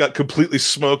 Mike got completely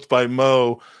smoked by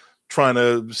Mo trying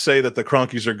to say that the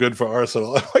Kroenkes are good for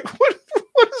Arsenal. I'm like, what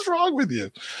is wrong with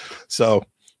you? So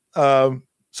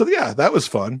So yeah, that was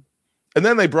fun. And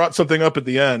then they brought something up at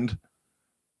the end,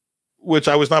 which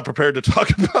I was not prepared to talk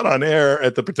about on air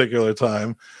at the particular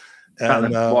time.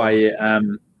 And why a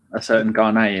certain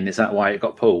Ghanaian, is that why it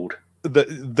got pulled?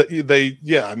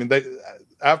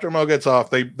 After Mo gets off,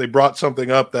 they brought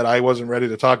something up that I wasn't ready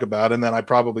to talk about, and then I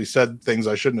probably said things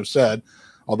I shouldn't have said,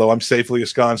 although I'm safely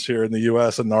ensconced here in the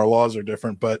U.S. and our laws are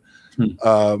different. But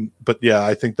yeah,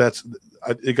 I think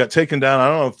it got taken down. I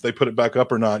don't know if they put it back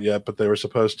up or not yet, but they were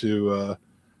supposed to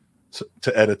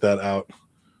edit that out.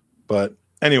 But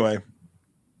anyway,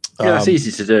 yeah, that's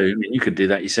easy to do. I mean, you could do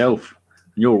that yourself.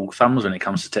 You're all thumbs when it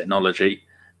comes to technology.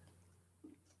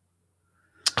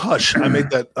 Hush! I made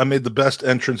the best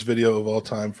entrance video of all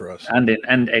time for us,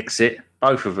 and exit,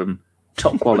 both of them,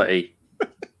 top quality,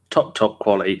 top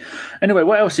quality. Anyway,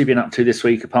 what else have you been up to this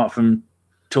week apart from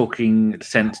talking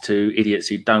sense to idiots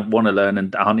who don't want to learn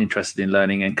and aren't interested in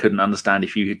learning and couldn't understand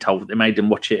if you told they made them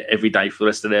watch it every day for the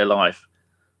rest of their life?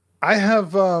 I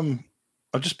have.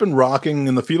 I've just been rocking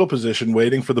in the fetal position,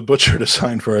 waiting for the butcher to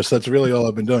sign for us. That's really all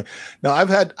I've been doing. Now, I've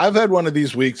had one of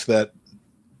these weeks that,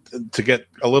 to get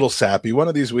a little sappy, one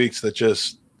of these weeks that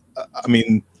just, I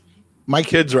mean, my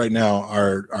kids right now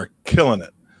are killing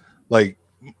it. Like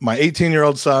my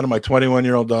 18-year-old son and my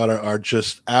 21-year-old daughter are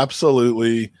just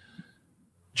absolutely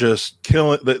just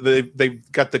killing.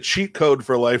 They've got the cheat code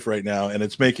for life right now, and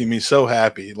it's making me so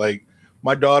happy. Like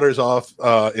my daughter's off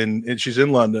and she's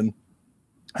in London,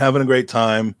 having a great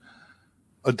time,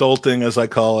 adulting as I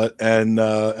call it, and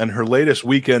her latest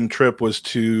weekend trip was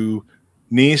to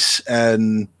Nice,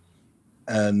 and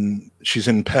she's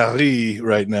in Paris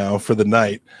right now for the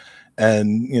night.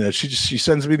 And she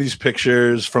sends me these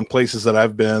pictures from places that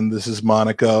I've been. This is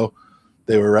Monaco.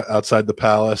 They were outside the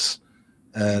palace,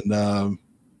 and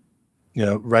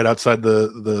right outside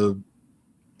the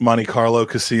Monte Carlo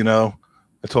casino.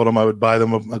 I told them I would buy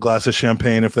them a glass of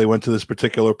champagne if they went to this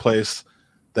particular place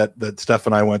that Steph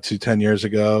and I went to 10 years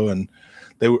ago. And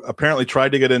they apparently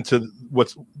tried to get into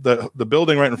what's the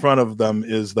building right in front of them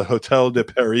is the Hotel de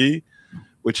Paris,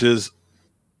 which is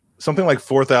something like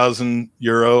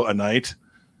 €4,000 a night.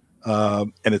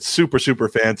 And it's super, super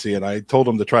fancy. And I told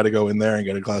them to try to go in there and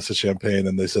get a glass of champagne,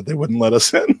 and they said they wouldn't let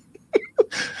us in.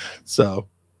 So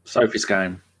Sophie's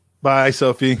game. Bye,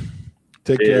 Sophie.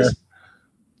 Take care.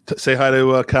 Say hi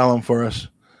to Callum for us.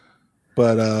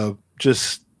 But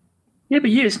just... Yeah, but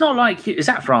it's not like... Is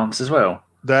that France as well?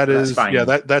 That is... Yeah,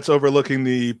 that's overlooking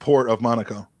the port of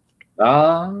Monaco.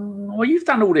 Well, you've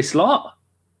done all this lot.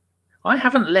 I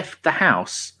haven't left the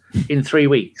house in 3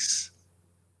 weeks.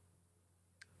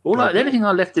 The only thing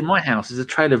I left in my house is a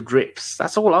trail of drips.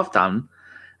 That's all I've done.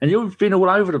 And you've been all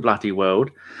over the bloody world.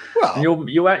 Well, and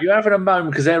you're having a moan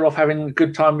because they're off having a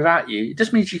good time without you. It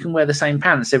just means you can wear the same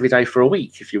pants every day for a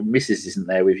week if your missus isn't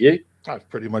there with you. I've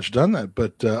pretty much done that.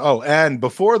 But and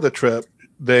before the trip,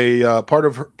 they part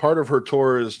of her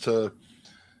tour is to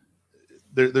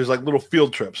there's like little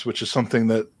field trips, which is something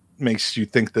that makes you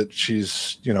think that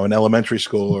she's in elementary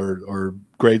school or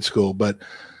grade school. But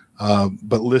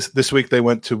this week they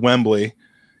went to Wembley,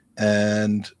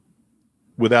 and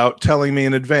without telling me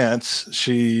in advance,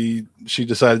 she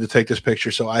decided to take this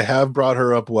picture. So I have brought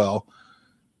her up well.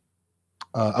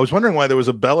 I was wondering why there was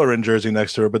a Bellerin jersey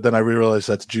next to her, but then I realized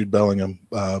that's Jude Bellingham.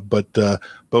 But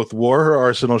both wore her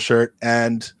Arsenal shirt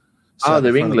and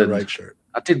they're England right shirt.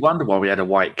 I did wonder why we had a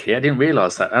white kit. I didn't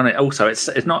realise that. And also, it's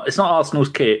not Arsenal's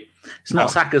kit. It's not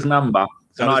Saka's number.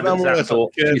 And I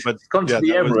thought it's gone to the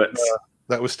Emirates.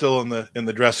 That was still in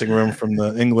the dressing room from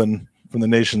the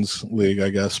Nations League, I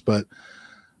guess. But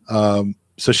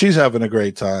so she's having a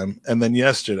great time. And then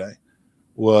yesterday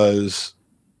was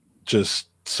just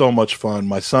so much fun.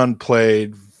 My son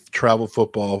played travel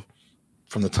football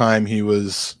from the time he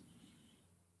was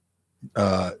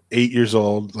 8 years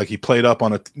old. Like he played up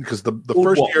on it because the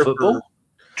first year football?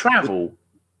 Travel.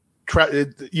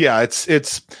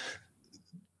 It's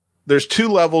there's two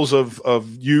levels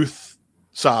of youth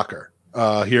soccer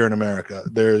here in America.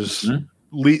 There's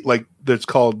that's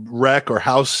called rec or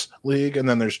house league, and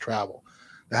then there's travel.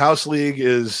 The house league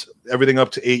is everything up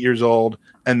to 8 years old,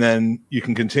 and then you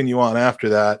can continue on after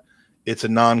that. It's a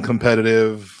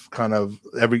non-competitive kind of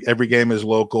every game is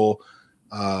local.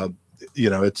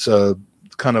 It's a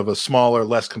kind of a smaller,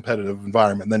 less competitive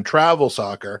environment. And then travel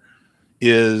soccer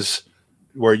is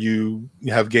where you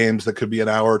have games that could be an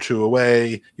hour or two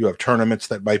away. You have tournaments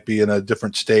that might be in a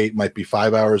different state, might be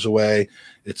 5 hours away.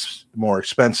 It's more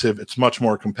expensive. It's much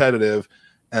more competitive.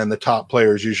 And the top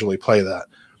players usually play that.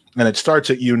 And it starts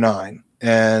at U9.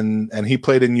 And he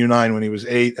played in U9 when he was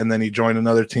 8. And then he joined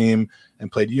another team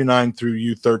and played U9 through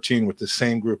U13 with the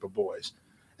same group of boys.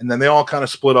 And then they all kind of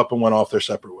split up and went off their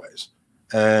separate ways.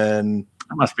 And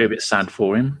that must be a bit sad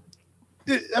for him.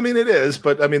 I mean, it is,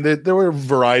 but I mean, there were a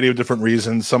variety of different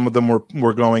reasons. Some of them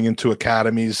were going into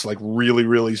academies, like really,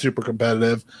 really super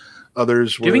competitive.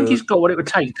 Others were. Do you think he's got what it would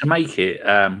take to make it,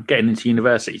 getting into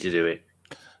university to do it?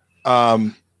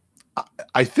 I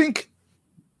think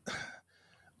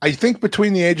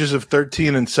between the ages of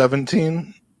 13 and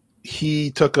 17, he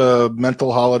took a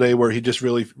mental holiday where he just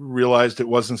really realized it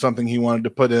wasn't something he wanted to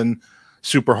put in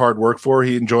super hard work for.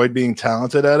 He enjoyed being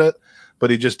talented at it, but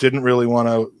he just didn't really want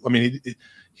to. I mean,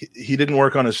 he didn't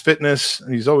work on his fitness,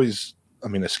 and he's always, I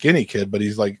mean, a skinny kid, but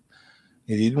he's like,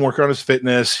 he didn't work on his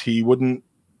fitness. He wasn't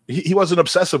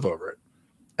obsessive over it,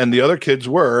 and the other kids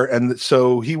were, and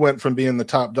so he went from being the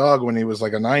top dog when he was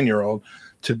like a 9-year-old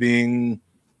to being,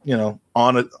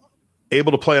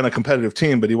 able to play on a competitive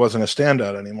team, but he wasn't a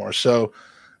standout anymore. So,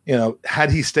 had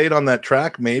he stayed on that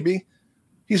track, maybe.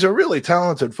 He's a really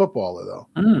talented footballer, though.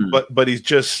 But he's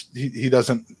just he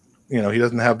doesn't he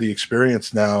doesn't have the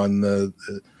experience now, and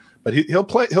but he'll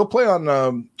play on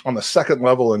the second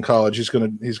level in college. He's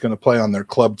gonna play on their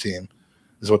club team,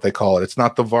 is what they call it. It's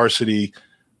not the varsity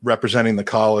representing the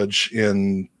college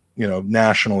in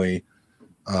nationally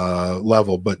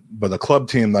level, but a club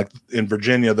team like in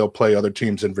Virginia, they'll play other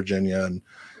teams in Virginia, and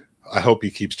I hope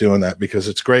he keeps doing that because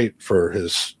it's great for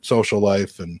his social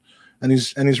life, and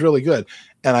he's really good.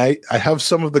 And I have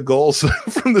some of the goals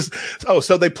from this. Oh,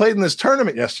 so they played in this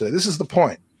tournament yesterday. This is the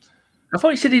point. I thought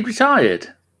you said he'd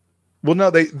retired. Well,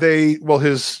 no,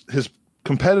 his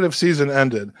competitive season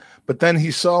ended, but then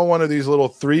he saw one of these little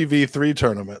 3v3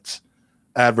 tournaments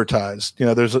advertised.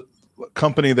 There's a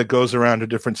company that goes around to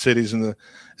different cities and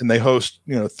they host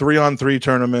 3-on-3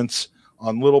 tournaments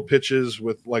on little pitches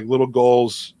with like little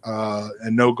goals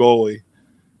and no goalie,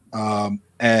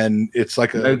 and it's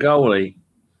like no goalie.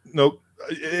 No,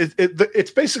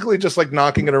 it's basically just like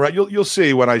knocking it around. You'll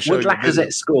see when I show you. Would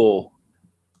Lacazette score?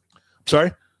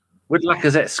 Sorry, would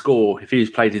Lacazette score if he was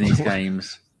played in these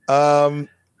games?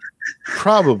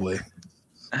 Probably.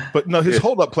 But no, his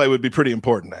hold-up play would be pretty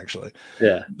important, actually.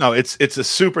 Yeah. No, it's a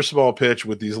super small pitch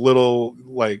with these little,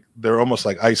 like, they're almost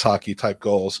like ice hockey type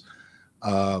goals,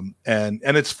 and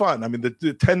it's fun. I mean, the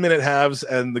 10-minute halves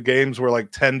and the games were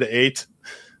like 10-8,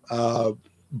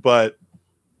 but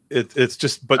it's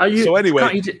just. But so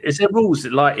anyway, is there rules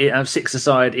that like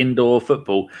 6-a-side indoor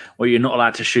football where you're not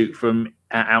allowed to shoot from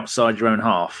outside your own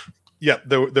half? Yeah,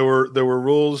 there were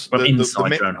rules from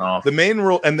inside your own half. The main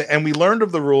rule, and we learned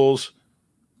of the rules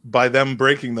by them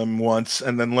breaking them once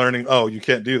and then learning, you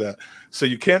can't do that. So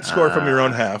you can't score from your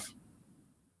own half.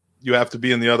 You have to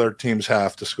be in the other team's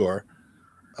half to score,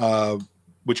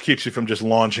 which keeps you from just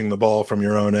launching the ball from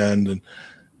your own end. And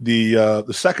the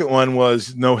second one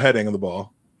was no heading of the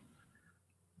ball.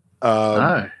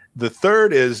 The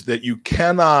third is that you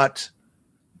cannot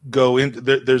go into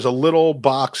there's a little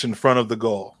box in front of the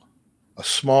goal, a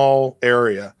small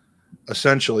area,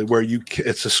 essentially, where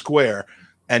it's a square.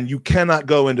 And you cannot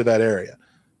go into that area.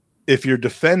 If you're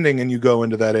defending and you go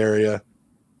into that area,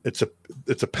 it's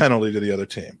a penalty to the other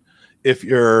team. If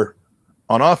you're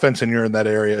on offense and you're in that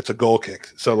area, it's a goal kick.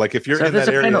 So, like, if you're in that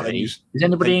area, is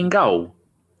anybody in goal?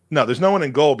 No, there's no one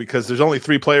in goal because there's only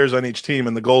 3 players on each team,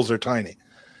 and the goals are tiny.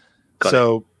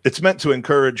 So it's meant to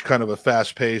encourage kind of a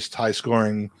fast-paced,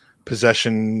 high-scoring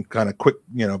possession, kind of quick,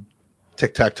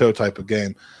 tic-tac-toe type of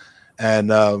game,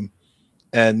 and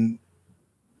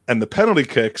the penalty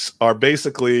kicks are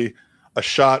basically a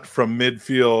shot from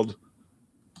midfield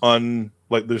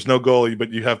like there's no goalie, but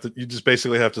you just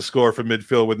basically have to score from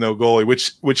midfield with no goalie,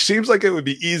 which seems like it would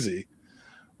be easy,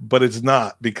 but it's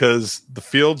not because the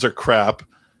fields are crap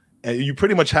and you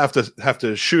pretty much have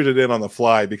to shoot it in on the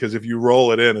fly because if you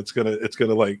roll it in, it's gonna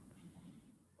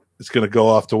go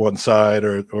off to one side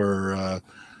or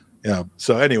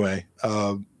So anyway,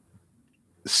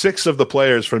 6 of the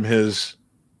players from his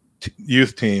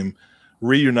youth team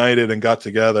reunited and got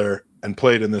together and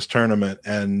played in this tournament,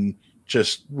 and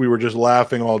we were just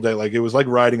laughing all day. Like it was like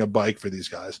riding a bike for these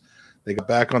guys. They got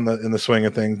back in the swing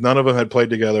of things. None of them had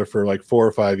played together for like 4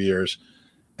 or 5 years,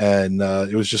 and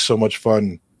it was just so much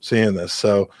fun seeing this.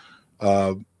 So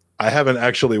I haven't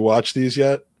actually watched these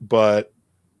yet, but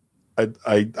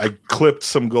I clipped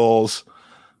some goals.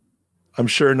 I'm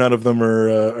sure none of them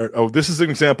are. This is an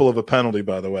example of a penalty,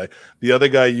 by the way. The other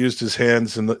guy used his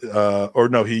hands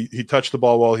he touched the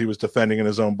ball while he was defending in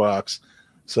his own box.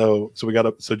 So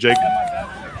Jake.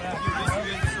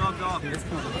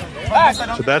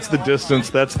 So that's the distance.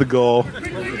 That's the goal.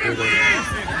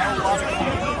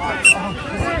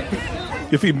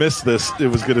 If he missed this, it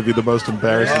was going to be the most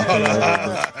embarrassing thing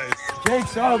ever.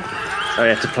 Jake's up. So you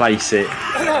have to place it.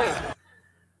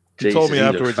 He told me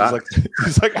afterwards,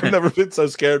 he's like, I've never been so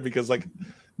scared because like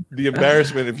the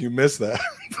embarrassment if you miss that.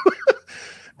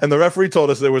 And the referee told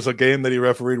us there was a game that he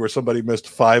refereed where somebody missed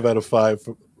 5 out of 5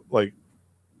 like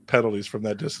penalties from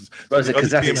that distance.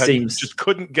 Because that seems just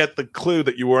couldn't get the clue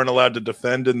that you weren't allowed to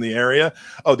defend in the area.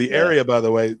 Oh, the area, by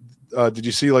the way, did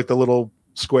you see like the little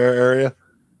square area?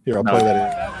 Here, I'll play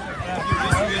that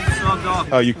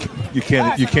in. Oh, you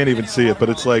can't even see it, but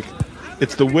it's like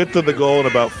it's the width of the goal and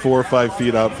about 4 or 5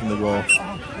 feet out from the goal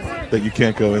that you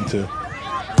can't go into.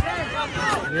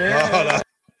 Yeah. Oh, no.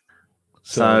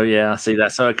 So I see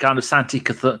that. So it kind of Santi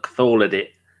Cthulhu'd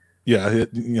it. Yeah,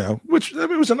 which I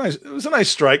mean, it was a nice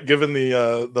strike given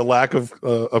the lack of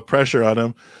pressure on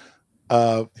him.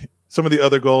 Some of the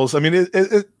other goals, I mean,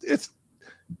 it's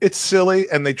silly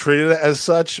and they treated it as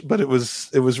such, but it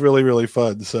was really, really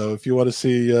fun. So if you want to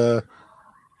see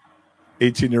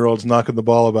 18-year-olds knocking the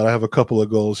ball about, I have a couple of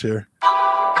goals here.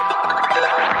 I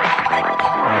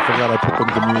forgot I put them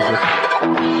to music.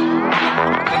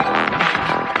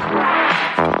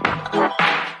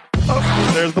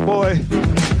 Oh, there's the boy.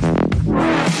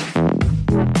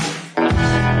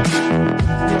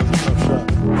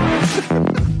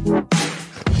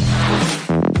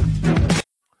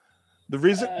 The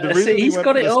reason he's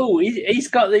got it all. He's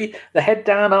got the head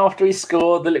down after he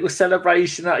scored, the little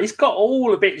celebration. He's got all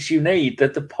the bits you need. The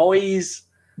poise.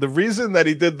 The reason that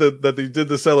he did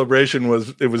the celebration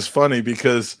was funny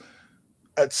because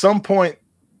at some point,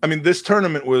 I mean, this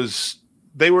tournament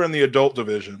they were in the adult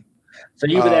division. So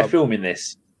you were there filming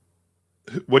this.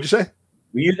 What'd you say?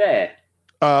 Were you there?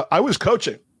 I was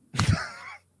coaching,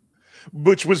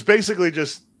 which was basically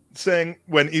just saying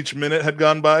when each minute had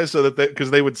gone by, so that because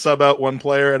they would sub out one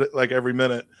player at like every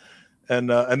minute, and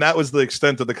that was the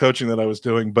extent of the coaching that I was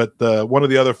doing. But one of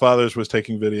the other fathers was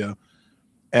taking video,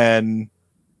 and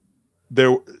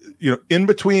there, in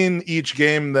between each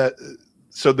game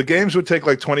so the games would take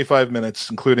like 25 minutes,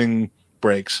 including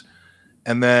breaks,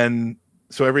 and then.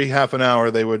 So every half an hour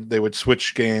they would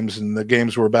switch games, and the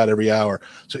games were about every hour.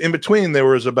 So in between there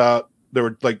were like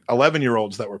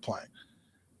 11-year-olds that were playing,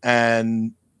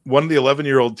 and one of the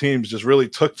 11-year-old teams just really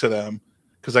took to them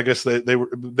because I guess they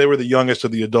were the youngest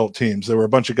of the adult teams. There were a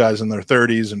bunch of guys in their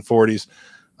 30s and 40s,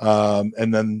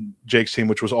 and then Jake's team,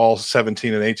 which was all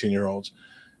 17 and 18-year-olds,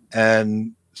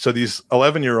 and so these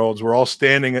 11-year-olds were all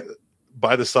standing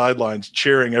by the sidelines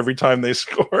cheering every time they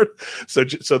scored. So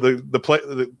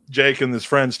the Jake and his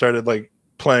friends started like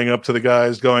playing up to the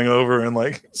guys, going over and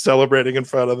like celebrating in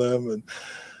front of them, and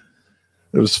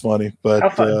it was funny.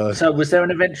 But so was there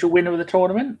an eventual winner of the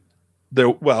tournament?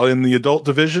 In the adult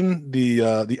division,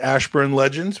 the Ashburn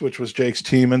Legends, which was Jake's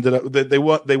team, ended up they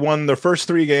won their first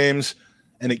 3 games,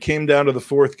 and it came down to the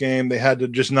 4th game. They had to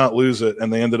just not lose it,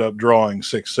 and they ended up drawing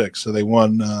 6-6. So they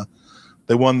won.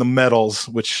 They won the medals,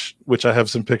 which I have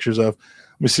some pictures of.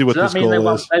 Let me see what this goal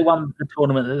is. They won the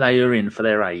tournament that they were in for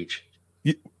their age.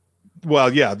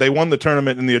 Well, yeah, they won the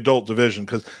tournament in the adult division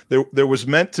because there was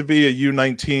meant to be a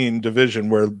U19 division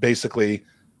where basically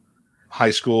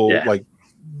high school, like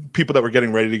people that were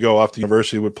getting ready to go off to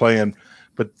university would play in,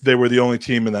 but they were the only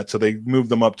team in that, so they moved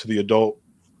them up to the adult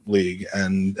league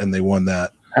and they won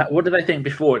that. What did they think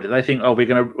before? Did they think, we're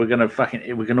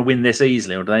gonna win this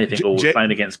easily, or do they think, we're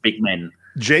playing against big men?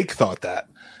 Jake thought that,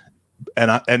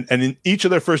 and in each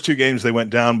of their first 2 games, they went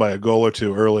down by a goal or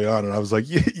 2 early on, and I was like,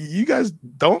 you guys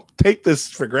don't take this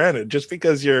for granted just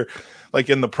because you're like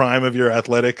in the prime of your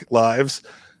athletic lives.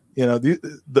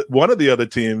 One of the other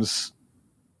teams,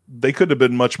 they could have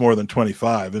been much more than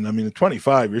 25, and I mean, at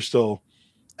 25, you're still,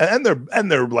 and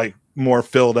they're like more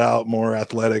filled out, more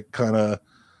athletic kind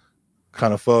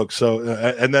of folks. So,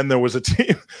 and then there was a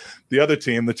team,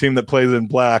 the team that plays in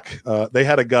black. They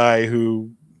had a guy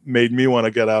who made me want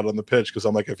to get out on the pitch because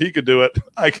I'm like, if he could do it,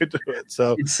 I could do it.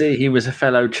 So you'd see he was a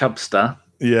fellow chubster.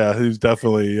 Yeah, he was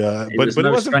definitely. But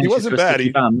he wasn't bad.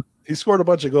 He scored a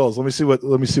bunch of goals. Let me see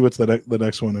what's the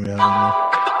next one we have.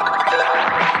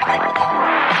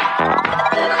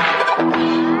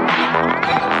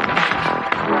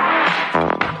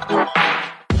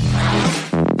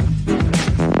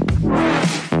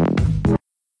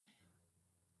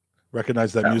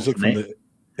 Recognize that music from the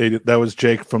 80, that was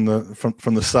Jake from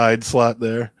the side slot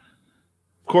there.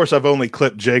 Of course, I've only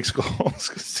clipped Jake's goals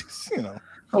because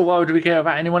Oh, why would we care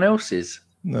about anyone else's?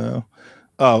 No.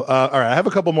 Oh, all right. I have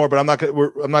a couple more, but I'm not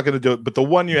going to do it. But the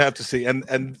one you have to see, and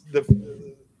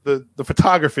the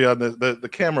photography on the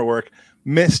camera work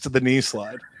missed the knee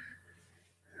slide.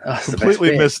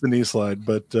 Completely missed the knee slide.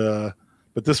 But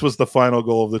this was the final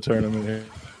goal of the tournament here.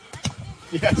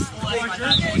 Yes.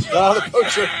 The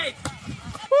poacher.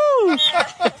 Woo!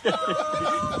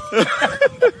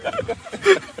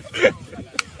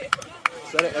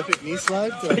 that an epic knee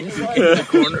slide? Did I knee slide in the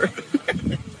corner?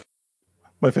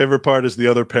 My favorite part is the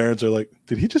other parents are like,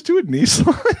 "Did he just do a knee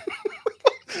slide?"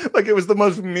 Like it was the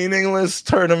most meaningless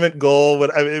tournament goal.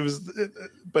 But I mean, it was,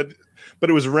 but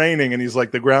it was raining, and he's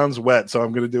like, "The ground's wet, so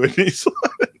I'm going to do a knee slide."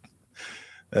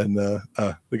 And the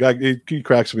guy he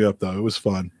cracks me up though. It was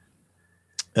fun,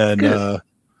 and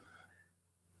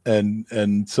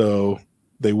and so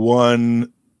they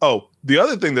won. Oh, the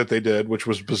other thing that they did, which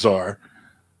was bizarre,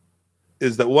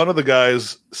 is that one of the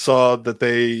guys saw that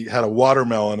they had a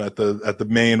watermelon at the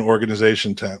main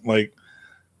organization tent.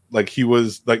 Like he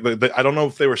was like, I don't know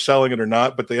if they were selling it or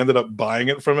not, but they ended up buying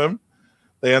it from him.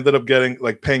 They ended up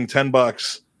paying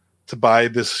 $10 to buy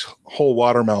this whole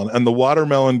watermelon, and the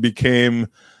watermelon became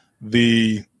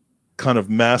the kind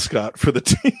of mascot for the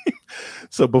team.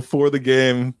 So before the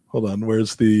game, hold on,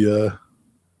 where's the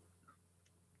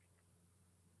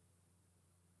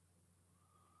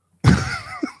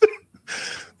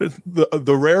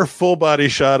the rare full body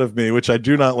shot of me, which I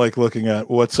do not like looking at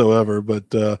whatsoever, but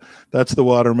that's the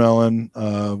watermelon.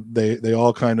 They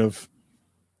all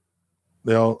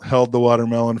held the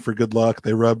watermelon for good luck.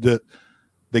 They rubbed it.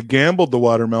 They gambled the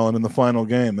watermelon in the final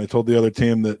game. They told the other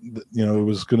team that it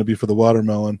was going to be for the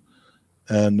watermelon,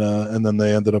 and then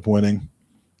they ended up winning.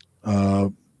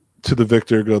 To the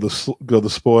victor go the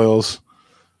spoils,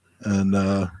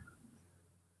 and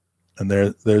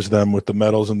there's them with the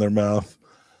medals in their mouth.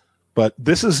 But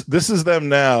this is them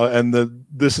now, and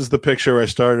this is the picture I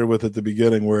started with at the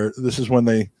beginning, where this is when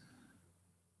the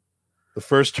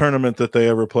first tournament that they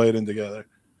ever played in together.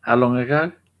 How long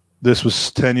ago? This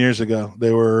was 10 years ago.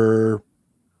 They were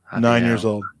 9 years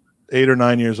old, 8 or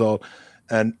 9 years old.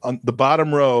 And on the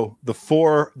bottom row, the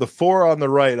four on the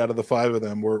right out of the five of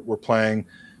them were playing,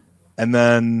 and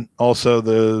then also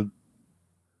the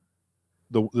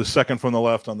second from the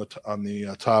left on the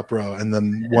top row, and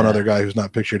then one other guy who's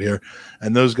not pictured here.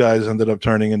 And those guys ended up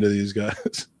turning into these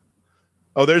guys.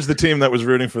 Oh, there's the team that was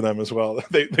rooting for them as well.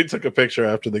 They took a picture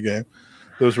after the game.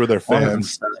 Those were their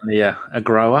fans. Yeah, a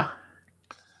grower.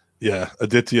 Yeah,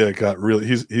 Aditya got really.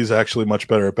 He's actually much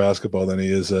better at basketball than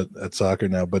he is at soccer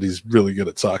now, but he's really good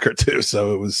at soccer too.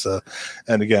 So it was,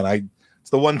 and again, it's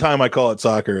the one time I call it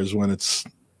soccer is when it's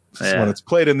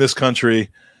played in this country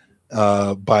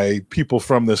by people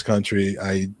from this country.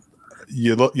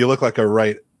 You look like a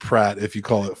right prat if you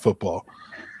call it football,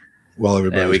 while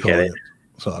everybody's calling it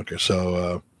soccer.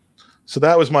 So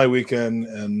that was my weekend,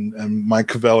 and my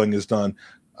cavelling is done.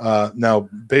 Now,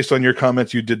 based on your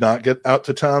comments, you did not get out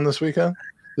to town this week?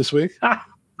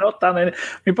 Not done any.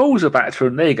 My balls are back to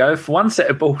there you go. From one set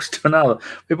of balls to another.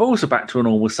 My balls are back to a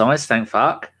normal size, thank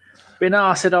fuck. But no,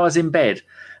 I said I was in bed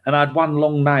and I had one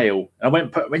long nail. I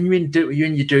went, when you're in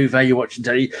your duvet, you're watching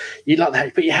telly, you like that,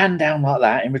 you put your hand down like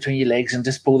that in between your legs and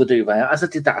just pull the duvet out. As I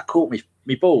did that, I caught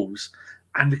me balls.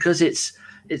 And because it's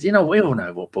we all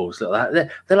know what balls look like.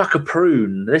 They're like a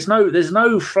prune. There's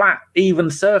no flat,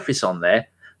 even surface on there.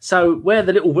 So where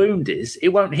the little wound is, it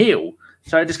won't heal.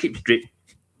 So it just keeps drip,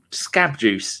 scab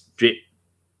juice, drip,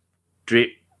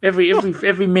 drip,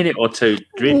 every minute or two,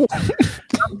 drip.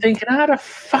 I'm thinking, how the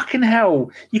fucking hell?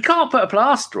 You can't put a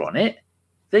plaster on it.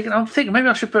 I'm thinking maybe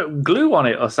I should put glue on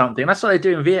it or something. That's what they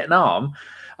do in Vietnam.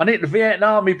 I need the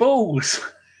Vietnamese balls.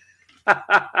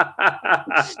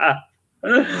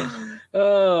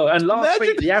 Oh, and last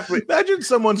week the average. Imagine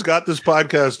someone's got this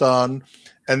podcast on.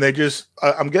 And they just,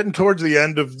 I'm getting towards the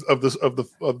end of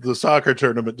the soccer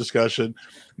tournament discussion. And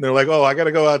they're like, "Oh, I got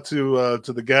to go out to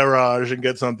the garage and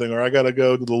get something, or I got to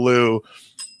go to the loo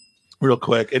real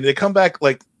quick." And they come back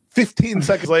like 15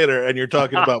 seconds later, and you're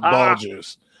talking about ball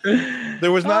juice.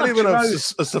 There was not even a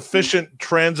sufficient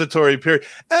transitory period,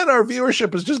 and our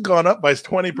viewership has just gone up by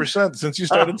 20% since you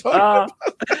started talking about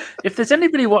that. If there's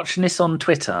anybody watching this on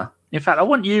Twitter, in fact, I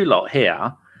want you lot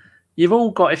here. You've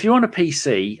all got, if you're on a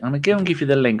PC, I'm going to give you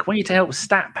the link. I want you to help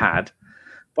StatPad,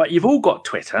 but you've all got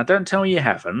Twitter. Don't tell me you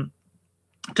haven't.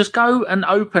 Just go and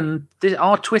open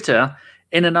our Twitter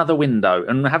in another window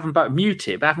and have them both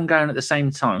muted, but have them going at the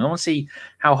same time. I want to see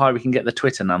how high we can get the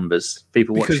Twitter numbers.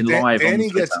 People watching live on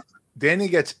Twitter. Danny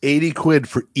gets 80 quid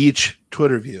for each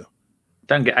Twitter view.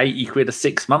 Don't get 80 quid or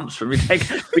 6 months from it.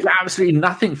 We get absolutely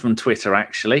nothing from Twitter,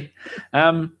 actually.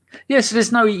 So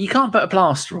there's you can't put a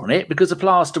plaster on it because the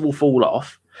plaster will fall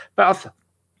off. But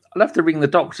I'll have to ring the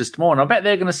doctors tomorrow, and I bet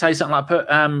they're going to say something like put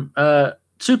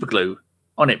super glue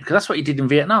on it, because that's what you did in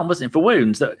Vietnam, wasn't it? For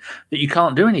wounds that you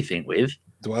can't do anything with.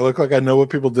 Do I look like I know what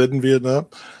people did in Vietnam?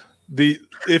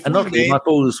 And luckily, my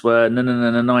balls were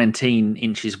 19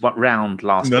 inches round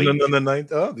last week.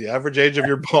 The average age of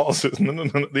your balls is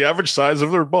the average size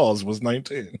of their balls was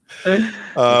 19. It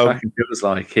fucking feels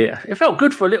like it. It felt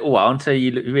good for a little while until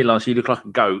you realise you look like a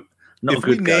goat. Not if a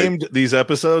good we goat. named these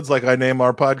episodes like I name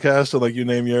our podcast and like you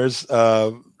name yours,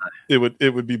 it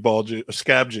would be ball juice,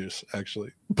 scab juice,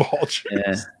 actually. Ball juice.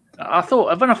 Yeah. I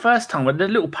thought when I first time when the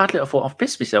little padlet, I thought I've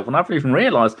pissed myself, and I haven't even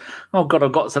realised. Oh God,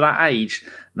 I've got to that age.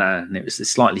 No, and it was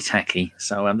slightly tacky.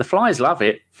 So the flies love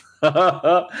it.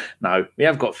 No, we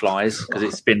have got flies because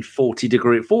it's been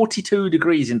 42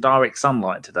 degrees in direct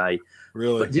sunlight today.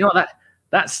 Really? But do you know what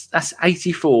that's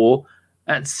 84.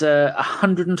 That's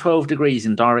 112 degrees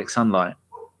in direct sunlight.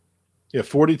 Yeah,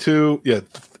 42. Yeah,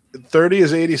 30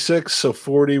 is 86, so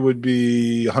 40 would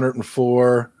be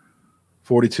 104.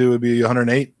 42 would be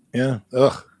 108. Yeah.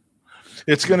 Ugh.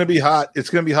 It's going to be hot. It's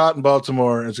going to be hot in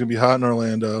Baltimore. It's going to be hot in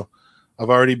Orlando. I've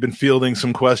already been fielding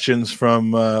some questions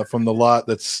from the lot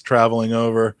that's traveling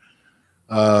over.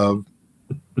 Like,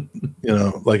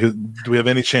 do we have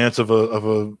any chance of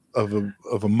a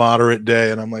moderate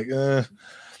day? And I'm like,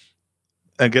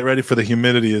 and get ready for the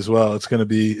humidity as well. It's going to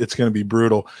be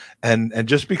brutal. And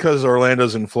just because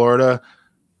Orlando's in Florida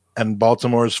and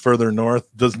Baltimore is further north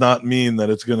does not mean that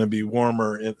it's going to be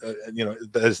warmer.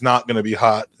 That it's not going to be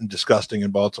hot and disgusting in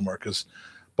Baltimore, because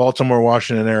Baltimore,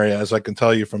 Washington area, as I can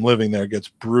tell you from living there, gets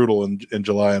brutal in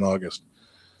July and August.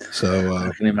 So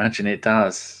I can imagine it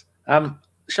does.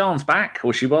 Sean's back,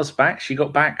 or she was back. She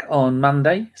got back on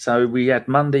Monday. So we had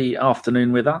Monday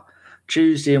afternoon with her.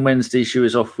 Tuesday and Wednesday she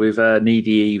was off with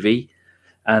Needy Evie.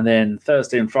 And then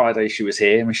Thursday and Friday she was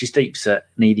here. I mean, she sleeps at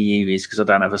Needy Evie's because I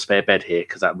don't have a spare bed here,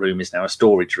 because that room is now a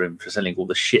storage room for selling all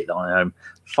the shit that I own.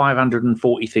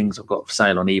 540 things I've got for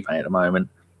sale on eBay at the moment.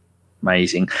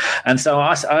 Amazing. And so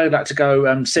I like to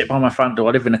go sit by my front door.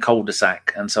 I live in a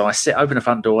cul-de-sac. And so I open the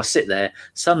front door, I sit there,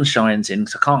 sun shines in,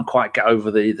 so I can't quite get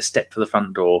over the step to the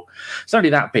front door. It's only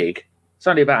that big. It's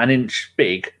only about an inch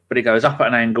big, but it goes up at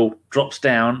an angle, drops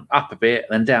down, up a bit,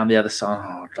 and then down the other side.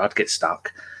 Oh, I'd get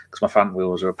stuck because my front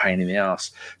wheels are a pain in the ass.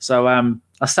 So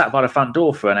I sat by the front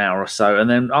door for an hour or so, and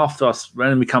then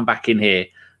when we come back in here,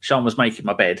 Sean was making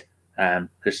my bed.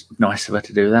 It's nice of her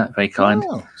to do that. Very kind.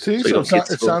 Oh, see, so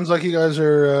it sounds like you guys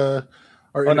are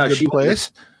in a good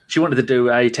place. She wanted to do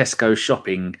a Tesco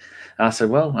shopping. And I said,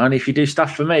 well, only if you do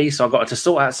stuff for me. So I got her to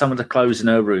sort out some of the clothes in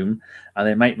her room and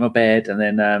then make my bed and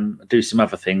then do some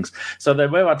other things. So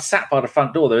then where I'd sat by the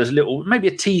front door, there was maybe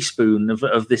a teaspoon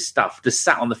of this stuff just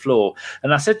sat on the floor.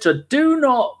 And I said to her, do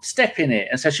not step in it.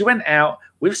 And so she went out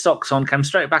with socks on, came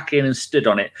straight back in and stood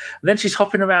on it. And then she's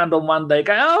hopping around on one day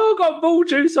going, oh, I've got ball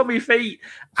juice on my feet.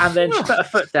 And then she put her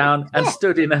foot down and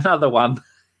stood in another one.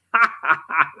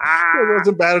 It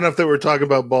wasn't bad enough that we're talking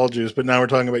about ball juice, but now we're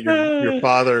talking about your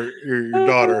father, your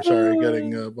daughter,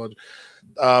 getting ball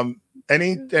juice.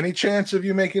 Any chance of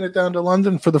you making it down to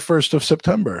London for the 1st of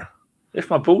September? If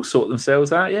my balls sort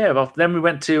themselves out, yeah. Well, then we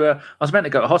went to. I was meant to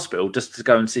go to hospital just to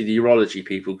go and see the urology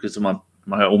people because of my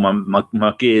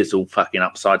gears all fucking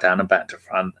upside down and back to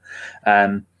front.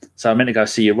 So I meant to go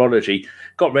see urology.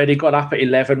 Got ready, got up at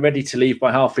 11, ready to leave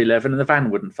by 11:30, and the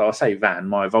van wouldn't fire. I say van,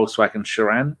 my Volkswagen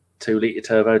Charan, 2-litre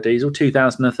turbo diesel,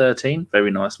 2013,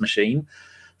 very nice machine,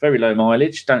 very low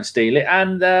mileage. Don't steal it.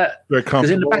 And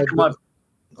because in the back of my,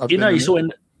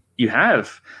 you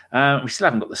have. We still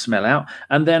haven't got the smell out.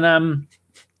 And then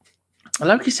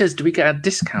Loki says, do we get a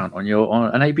discount on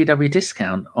an ABW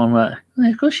discount? Yeah,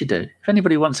 of course you do. If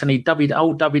anybody wants any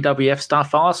old WWF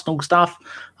stuff, Arsenal stuff,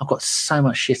 I've got so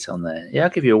much shit on there. Yeah, I'll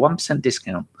give you a 1%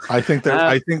 discount. I think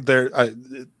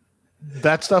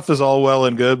that stuff is all well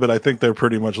and good, but I think they're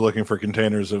pretty much looking for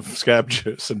containers of scab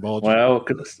juice and ball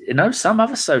juice. Well, some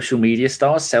other social media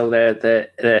stars sell their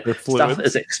stuff that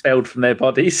is expelled from their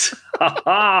bodies. So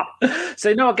I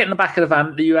get in the back of the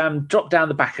van. You drop down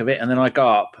the back of it, and then I go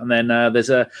up, and then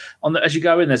there's as you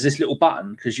go in, there's this little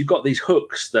button because you've got these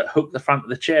hooks that hook the front of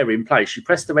the chair in place. You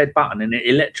press the red button, and it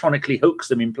electronically hooks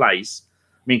them in place.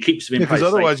 I mean, keeps them in place.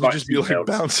 Because otherwise, you just be like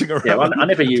bouncing around. Yeah, I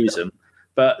never use them.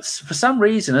 But for some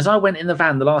reason, as I went in the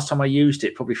van the last time I used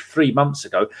it, probably 3 months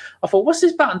ago, I thought, what's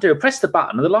this button do? I pressed the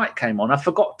button and the light came on. I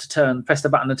forgot to press the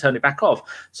button and turn it back off.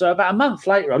 So about a month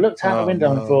later, I looked out the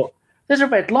window and thought, there's a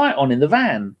red light on in the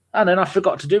van. And then I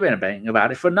forgot to do anything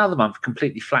about it for another month,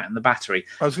 completely flattened the battery.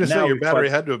 I was going to say, your battery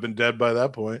had to have been dead by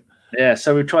that point. Yeah,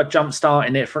 so we tried jump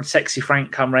starting it for Sexy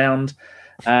Frank come round.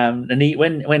 And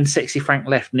when Sexy Frank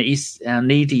left,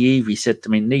 Needy Evie said to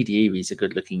me, Needy Evie's a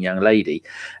good-looking young lady,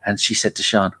 and she said to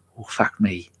Sean, "Oh fuck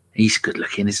me, he's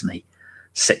good-looking, isn't he?"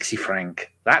 Sexy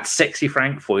Frank. That's Sexy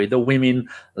Frank for you. The women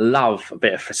love a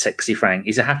bit of Sexy Frank.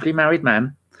 He's a happily married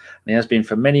man. and he has been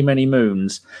for many, many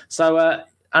moons. So,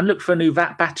 and look for a new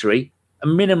VAT battery, a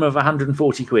minimum of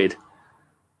 140 quid.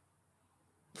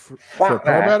 For a car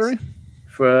battery?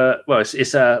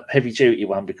 It's a heavy duty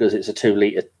one because it's a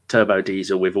 2-litre turbo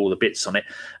diesel with all the bits on it,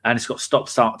 and it's got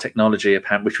stop-start technology,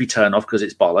 apparently, which we turn off because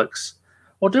it's bollocks.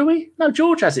 Or do we? No,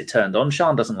 George has it turned on.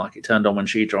 Sian doesn't like it turned on when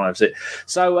she drives it.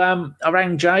 So I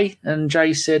rang Jay, and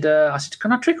Jay said, I said,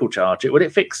 can I trickle charge it? Will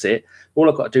it fix it? All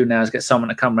I've got to do now is get someone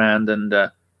to come round and I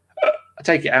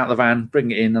take it out of the van, bring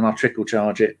it in, and I'll trickle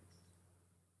charge it.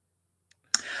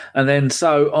 And then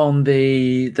so on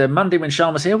the Monday when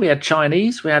Sian was here, we had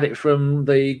Chinese. We had it from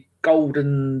the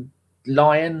Golden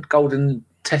Lion, Golden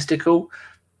Testicle,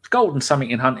 Golden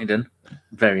something in Huntingdon.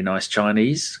 Very nice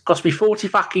Chinese. Cost me 40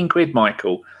 fucking quid,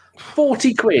 Michael.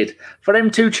 40 quid for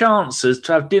them 2 chancers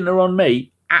to have dinner on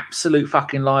me. Absolute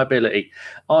fucking liability.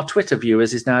 Our Twitter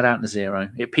viewers is now down to 0.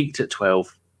 It peaked at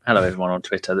 12. Hello, everyone on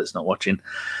Twitter that's not watching.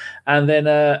 And then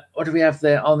what do we have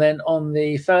there? And then on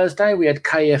the Thursday, we had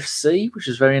KFC, which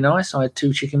was very nice. I had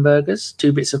 2 chicken burgers,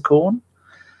 2 bits of corn.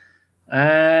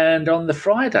 And on the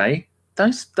Friday,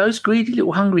 those greedy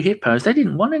little hungry hippos, they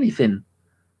didn't want anything.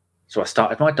 So I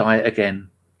started my diet again.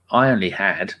 I only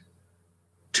had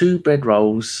 2 bread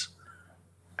rolls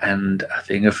and a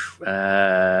thing of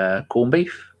corned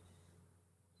beef.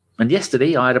 And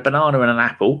yesterday I had a banana and an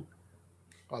apple.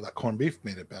 Oh, that corned beef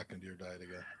made it back into your diet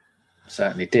again.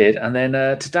 Certainly did. And then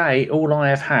today all I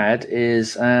have had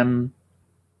is I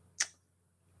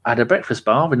had a breakfast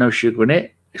bar with no sugar in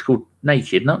it. It's called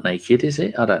Naked, not Naked, is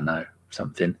it? I don't know.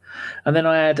 Something. And then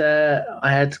I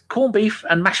had corned beef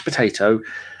and mashed potato.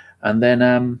 And then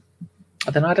I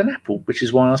had an apple, which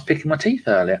is why I was picking my teeth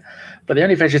earlier. But the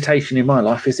only vegetation in my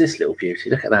life is this little beauty.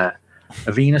 Look at that.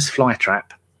 A Venus flytrap.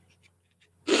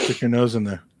 Stick your nose in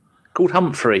there. Called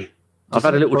Humphrey. I've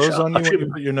had a little close on you when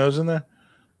you put your nose in there?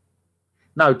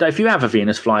 No, if you have a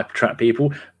Venus flytrap,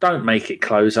 people, don't make it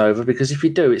close over, because if you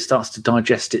do, it starts to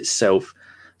digest itself.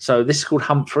 So this is called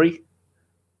Humphrey.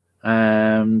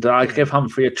 And I gave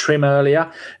Humphrey a trim earlier,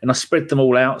 and I spread them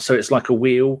all out so it's like a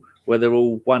wheel, where they're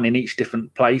all one in each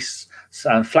different place,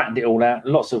 and flattened it all out.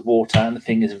 Lots of water, and the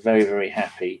thing is very, very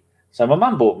happy. So my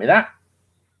mum bought me that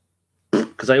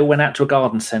because they all went out to a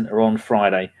garden centre on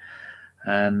Friday,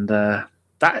 and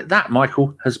that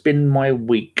Michael has been my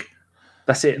week.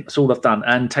 That's it. That's all I've done,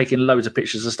 and taking loads of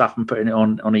pictures of stuff and putting it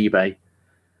on eBay.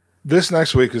 This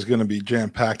next week is going to be jam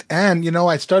packed, and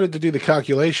I started to do the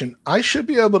calculation. I should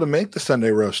be able to make the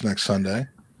Sunday roast next Sunday.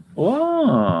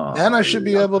 Wow. And I should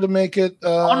be able to make it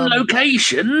on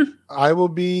location. I will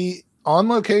be on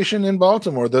location in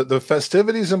Baltimore. The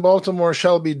festivities in Baltimore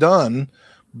shall be done,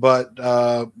 but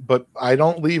I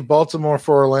don't leave Baltimore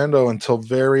for Orlando until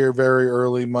very, very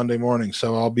early Monday morning.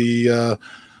 So I'll be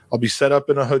set up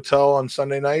in a hotel on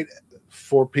Sunday night.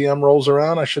 4 p.m. rolls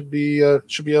around. I should be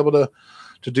able to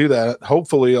do that.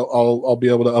 Hopefully, I'll be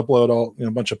able to upload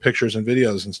a bunch of pictures and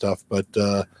videos and stuff.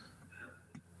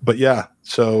 But yeah,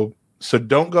 so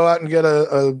don't go out and get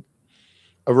a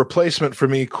replacement for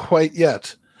me quite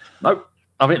yet. Nope.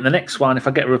 I think the next one, if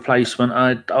I get a replacement,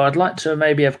 I'd like to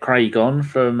maybe have Craig on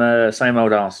from Same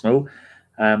Old Arsenal.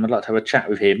 I'd like to have a chat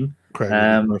with him.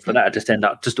 Craig, but that would just end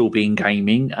up just all being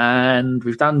gaming. And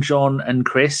we've done John and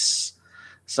Chris.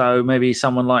 So maybe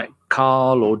someone like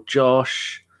Carl or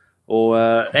Josh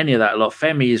or any of that lot.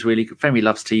 Femi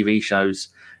loves TV shows.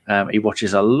 He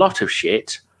watches a lot of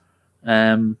shit.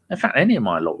 In fact, any of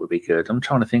my lot would be good. I'm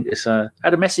trying to think. I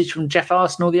had a message from Jeff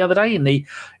Arsenal the other day in the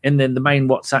main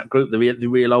WhatsApp group, the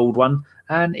real old one,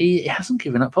 and he hasn't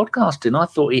given up podcasting. I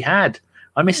thought he had.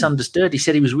 I misunderstood. He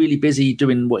said he was really busy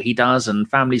doing what he does and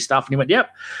family stuff, and he went, "Yep,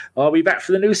 I'll be back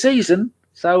for the new season."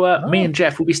 So me and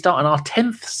Jeff will be starting our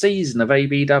 10th season of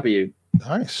ABW.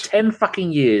 Nice. 10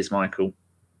 fucking years, Michael.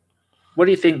 What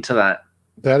do you think to that?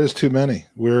 That is too many.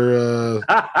 We're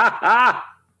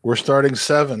starting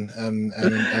 7, and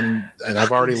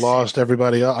I've already lost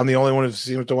everybody else. I'm the only one who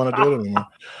seems to want to do it anymore.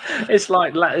 It's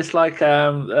like what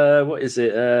is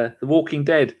it? The Walking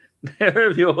Dead.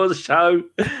 Your show.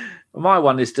 My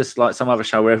one is just like some other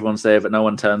show where everyone's there but no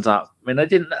one turns up. I mean,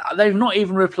 they've not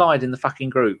even replied in the fucking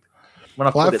group. When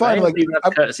I put it, they don't even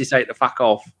have courtesy say to fuck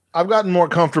off. I've gotten more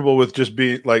comfortable with just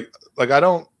being like I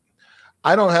don't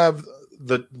have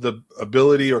the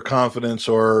ability or confidence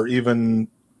or even.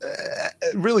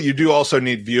 Really, you do also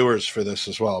need viewers for this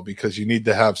as well, because you need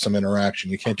to have some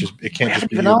interaction. It can't just be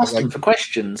even asking for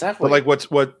questions, have we? But like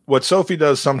what Sophie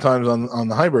does sometimes on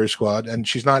the Highbury Squad, and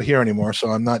she's not here anymore, so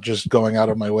I'm not just going out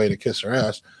of my way to kiss her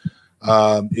ass.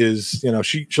 Is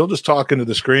she'll just talk into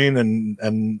the screen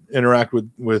and interact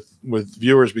with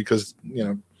viewers, because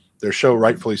their show,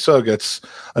 rightfully so, gets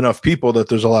enough people that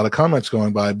there's a lot of comments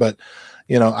going by. But,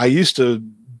 I used to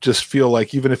just feel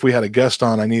like even if we had a guest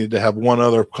on, I needed to have one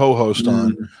other co-host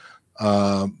on.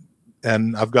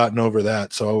 And I've gotten over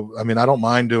that. So, I don't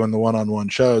mind doing the one-on-one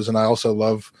shows. And I also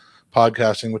love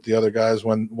podcasting with the other guys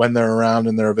when they're around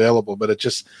and they're available. But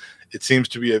it seems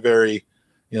to be a very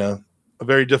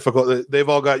difficult, they've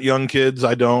all got young kids.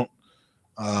 I don't,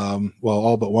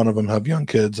 all but one of them have young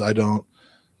kids. I don't,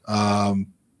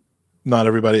 not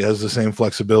everybody has the same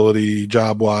flexibility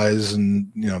job wise,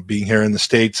 and, being here in the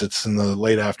States, it's in the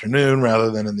late afternoon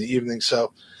rather than in the evening.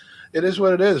 So it is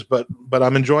what it is, but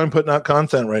I'm enjoying putting out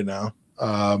content right now.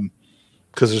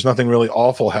 Cause there's nothing really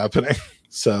awful happening.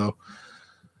 So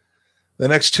the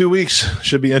next 2 weeks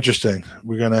should be interesting.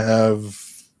 We're going to have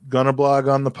Gunner Blog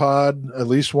on the pod at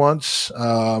least once.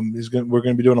 We're going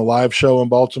to be doing a live show in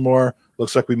Baltimore.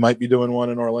 Looks like we might be doing one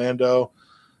in Orlando.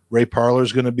 Ray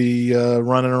Parler's going to be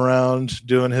running around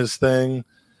doing his thing.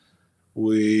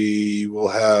 We will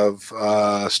have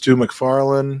Stu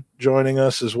McFarlane joining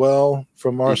us as well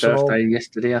from Arsenal. His birthday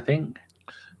yesterday, I think.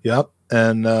 Yep,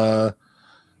 and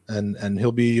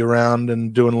he'll be around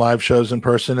and doing live shows in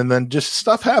person. And then just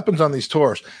stuff happens on these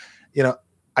tours.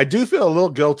 I do feel a little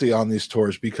guilty on these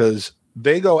tours because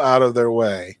they go out of their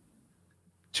way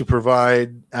to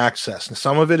provide access. And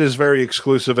some of it is very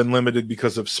exclusive and limited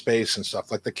because of space and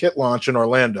stuff. Like the kit launch in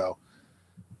Orlando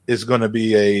is going to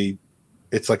be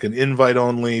it's like an invite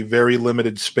only, very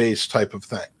limited space type of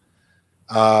thing,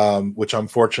 which I'm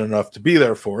fortunate enough to be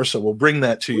there for. So we'll bring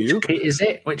that to you. Which kit is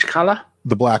it? Which color?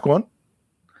 The black one.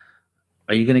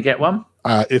 Are you going to get one?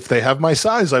 If they have my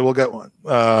size, I will get one.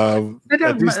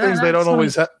 At these things, they don't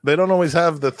always have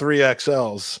the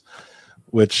 3XLs,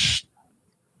 which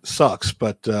sucks.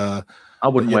 But I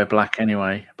wouldn't wear black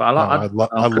anyway. But I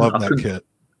love that kit.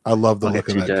 I love the look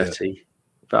of that dirty. kit.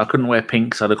 But I couldn't wear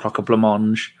pink, so I look like a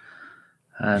blancmange.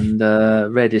 And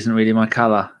red isn't really my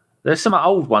color. There's some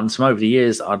old ones from over the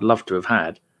years I'd love to have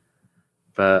had.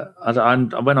 But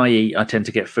when I eat, I tend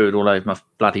to get food all over my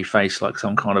bloody face like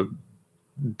some kind of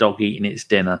dog eating its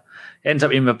dinner. It ends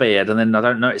up in my beard, and then I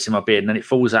don't notice in my beard, and then it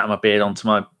falls out of my beard onto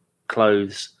my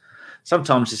clothes.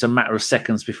 Sometimes it's a matter of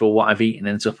seconds before what I've eaten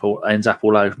ends up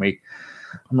all over me.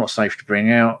 I'm not safe to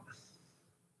bring out.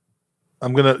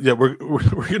 We're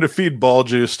gonna feed ball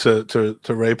juice to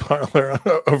Ray Parler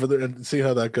over there and see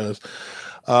how that goes.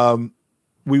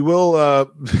 We will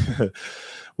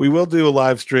do a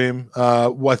live stream.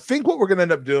 I think what we're gonna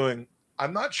end up doing,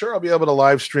 I'm not sure I'll be able to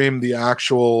live stream the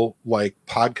actual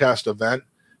podcast event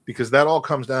because that all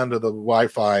comes down to the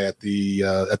Wi-Fi at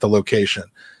the location.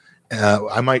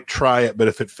 I might try it, but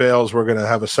if it fails, we're going to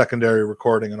have a secondary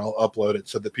recording and I'll upload it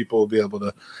so that people will be able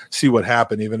to see what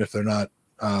happened, even if they're not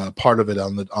part of it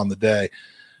on the day.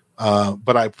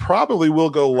 But I probably will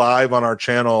go live on our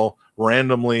channel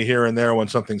randomly here and there when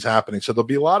something's happening. So there'll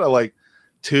be a lot of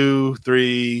 2,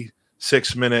 3,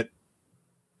 6 minute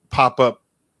pop-up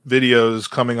videos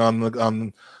coming on the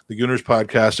Gooners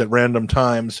podcast at random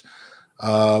times.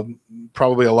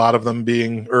 Probably a lot of them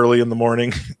being early in the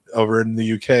morning over in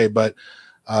the UK. But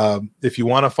if you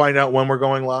want to find out when we're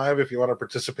going live, if you want to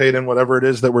participate in whatever it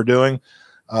is that we're doing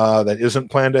that isn't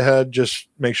planned ahead, just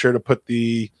make sure to put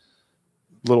the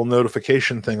little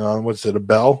notification thing on. What's it, a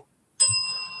bell?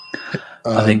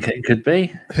 I think it could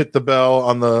be. Hit the bell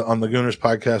on the Gooners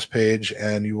podcast page,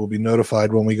 and you will be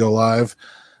notified when we go live,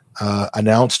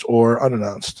 announced or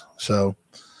unannounced. So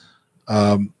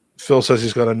Phil says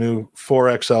he's got a new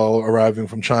 4XL arriving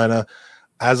from China.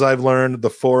 As I've learned, the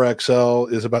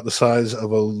 4XL is about the size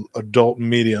of an adult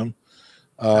medium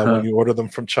when you order them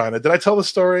from China. Did I tell the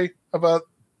story about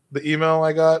the email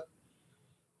I got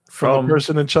from a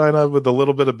person in China with a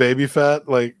little bit of baby fat?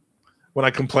 When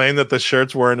I complained that the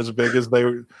shirts weren't as big as they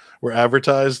were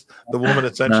advertised, the woman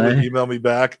essentially emailed me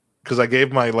back because I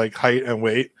gave my height and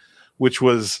weight, which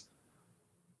was,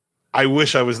 I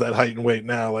wish I was that height and weight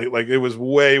now. It was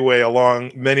way, way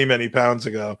along many, many pounds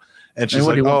ago. And she's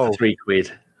like, "Oh,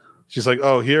 £3." She's like,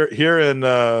 "Oh, here in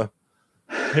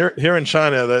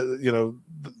China,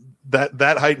 that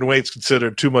that height and weight's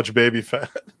considered too much baby fat."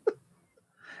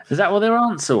 Is that what their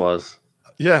answer was?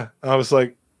 Yeah, I was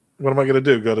like, "What am I going to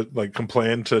do? Go to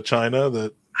complain to China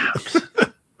that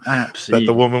absolutely that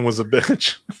the woman was a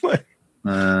bitch?"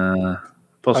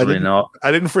 Possibly not.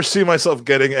 I didn't foresee myself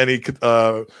getting any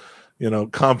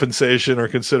compensation or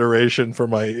consideration for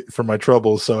my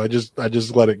troubles, so I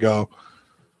just let it go.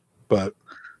 But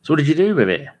so what did you do with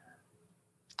it?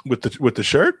 With the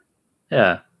shirt?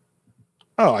 Yeah.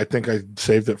 Oh, I think I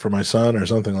saved it for my son or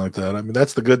something like that. I mean,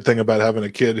 that's the good thing about having a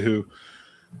kid who,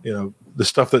 the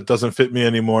stuff that doesn't fit me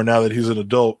anymore now that he's an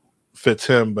adult, fits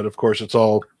him, but of course it's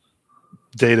all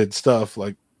dated stuff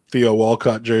like Theo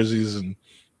Walcott jerseys and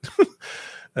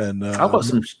I've got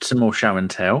some more show and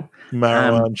tell.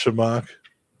 Marwan Shamak.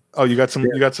 Oh, you got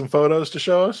some photos to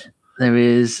show us? There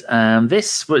is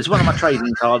this. Well, it's one of my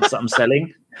trading cards that I'm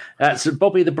selling. It's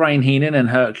Bobby the Brain Heenan and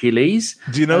Hercules.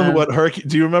 Do you know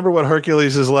do you remember what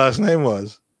Hercules' last name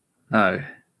was? No.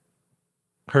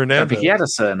 Hernandez. I don't think he had a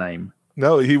surname.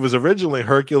 No, he was originally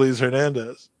Hercules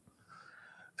Hernandez.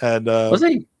 And was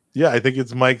he? Yeah, I think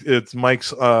it's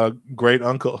Mike's great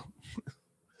uncle.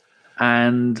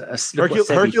 And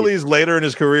Hercules later in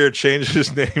his career changed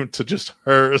his name to just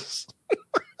Hers.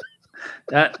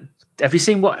 Have you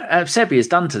seen what Sebi has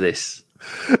done to this?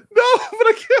 No, but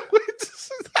I can't wait to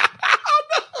see that.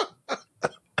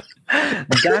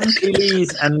 Dan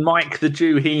Achilles and Mike the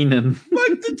Jew Heenan.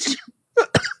 Mike the Jew.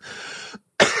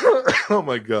 Oh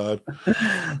my God!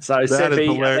 So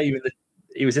Sebi,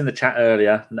 he was in the chat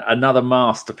earlier. Another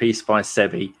masterpiece by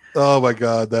Sebi. Oh my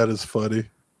God, that is funny.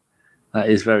 That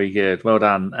is very good. Well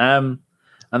done. And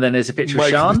then there's a picture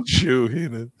Mike of Sean. The Jew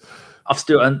Heenan. I've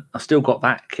still got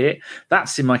that kit.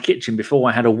 That's in my kitchen before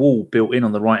I had a wall built in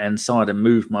on the right hand side and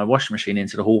moved my washing machine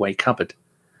into the hallway cupboard.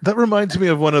 That reminds me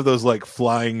of one of those like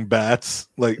flying bats.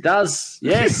 Like it does,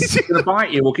 yes. It's gonna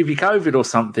bite you or give you COVID or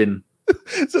something.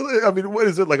 So I mean, what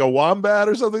is it, like a wombat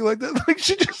or something like that? Like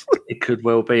she just it could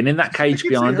well be. And in that cage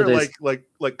behind her, there's like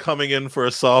coming in for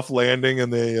a soft landing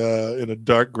in a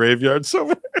dark graveyard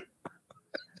somewhere.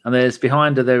 And there's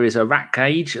behind her there is a rat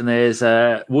cage, and there's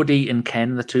Woody and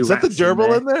Ken, the two. Is that the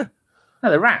gerbil in there? No,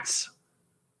 they're rats.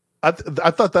 I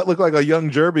thought that looked like a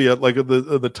young Jerby at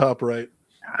the top right.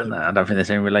 No, I don't think there's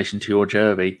any relation to your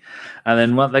Jerby.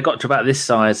 And then they got to about this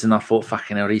size, and I thought,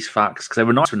 fucking hell, these fucks, because they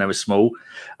were nice when they were small.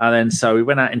 And then so we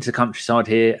went out into the countryside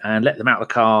here and let them out of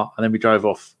the car, and then we drove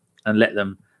off and let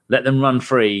them run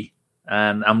free.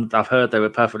 And I've heard they were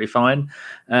perfectly fine.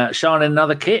 Sean in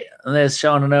another kit, and there's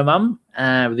Sean and her mum.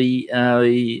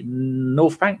 The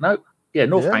North Bank,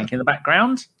 Bank in the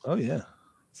background. Oh yeah.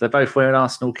 So they're both wearing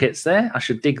Arsenal kits there. I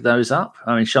should dig those up.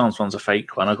 I mean, Sean's one's a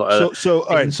fake one. I got a so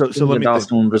all right. So let me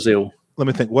Arsenal in Brazil. Let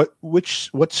me think.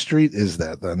 What street is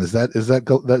that then? Is that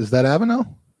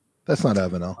Avenel? That's not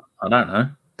Avenel. I don't know,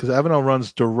 because Avenel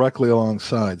runs directly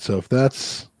alongside. So if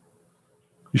that's,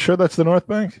 you sure that's the North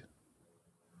Bank?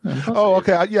 Oh,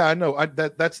 okay. Yeah, I know.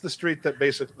 That's the street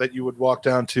that you would walk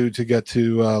down to get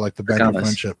to like the Bank of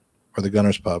Friendship or the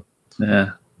Gunners Pub.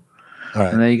 Yeah. All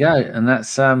right. And there you go. And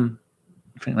that's I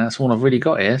think that's all I've really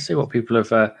got here. See what people have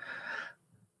got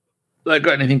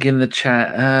anything in the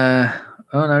chat.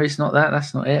 Oh no, it's not that.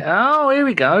 That's not it. Oh, here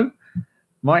we go.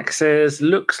 Mike says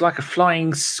looks like a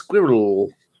flying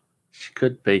squirrel. She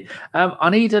could be.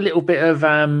 I need a little bit of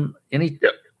need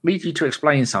you to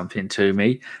explain something to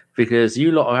me, because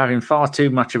you lot are having far too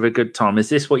much of a good time. Is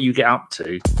this what you get up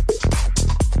to?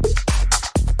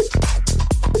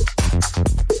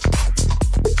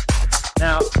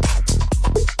 Now,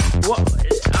 what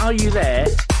are you there?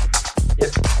 Yeah.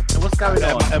 And what's going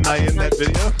on? Am I in that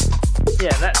video?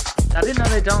 Yeah, I didn't know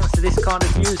they danced to this kind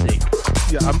of music.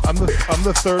 Yeah, I'm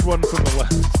the third one from the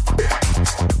left.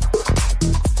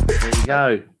 There you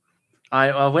go.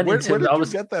 I went into. Where did you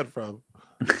get that from?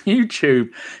 YouTube,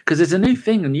 because there's a new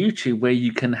thing on YouTube where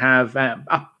you can have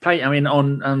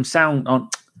on sound on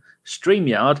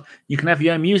StreamYard, you can have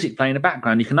your own music play in the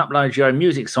background. You can upload your own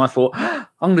music. So I thought, I'm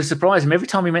going to surprise him every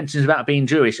time he mentions about being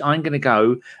Jewish. I'm going to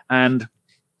go and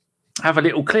have a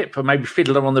little clip or maybe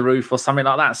Fiddler on the Roof or something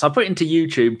like that. So I put into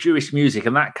YouTube Jewish music,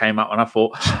 and that came up, and I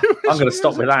thought, I'm going to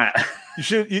stop with that.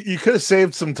 You could have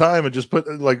saved some time and just put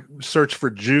search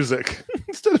for Jusic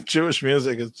instead of Jewish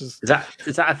music. It's just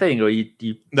is that a thing, or you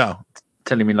no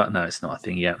telling me no, it's not a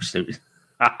thing. Yeah, absolutely.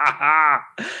 Well,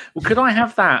 could I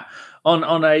have that on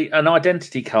an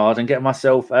identity card and get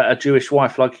myself a Jewish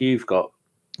wife like you've got?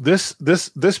 This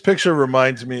picture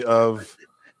reminds me of.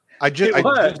 It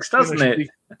works, doesn't it?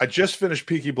 I just finished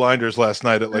Peaky Blinders last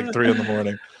night at 3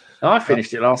 a.m. I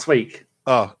finished it last week.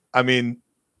 Oh, I mean,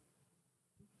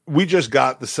 we just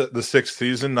got the sixth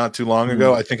season not too long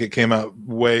ago. I think it came out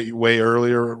way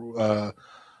earlier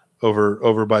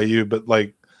over by you, but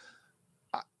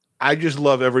I just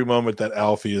love every moment that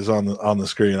Alfie is on the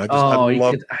screen. He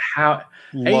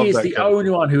is the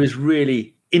only one who is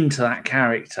really into that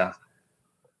character.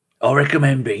 I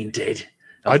recommend being dead.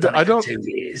 I don't 2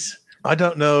 years. I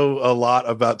don't know a lot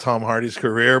about Tom Hardy's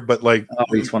career, but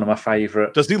he's one of my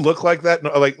favorite. Does he look like that?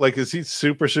 Like is he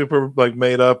super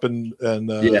made up and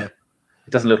yeah, it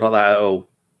doesn't look like that at all.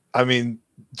 I mean,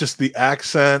 just the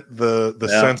accent, the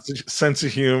sense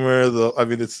of humor.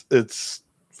 It's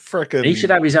freaking. He should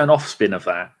have his own offspin of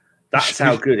that. That's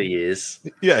how good he is.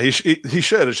 Yeah, he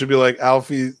should. It should be like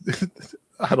Alfie.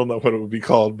 I don't know what it would be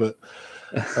called, but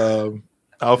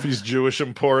Alfie's Jewish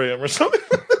Emporium or something.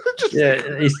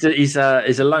 Yeah, he's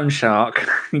a loan shark.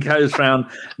 He goes around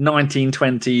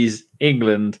 1920s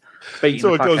England, beating So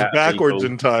the it fuck goes out of backwards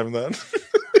people. in time then.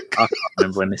 I can't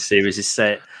remember when this series is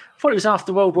set. I thought it was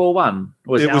after World War One.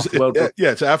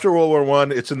 It's after World War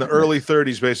One. It's in the early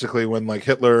 30s, basically, when like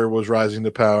Hitler was rising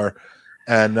to power,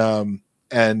 and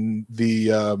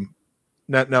the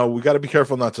now we got to be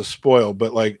careful not to spoil,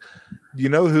 but like, you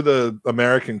know who the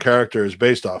American character is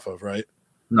based off of, right?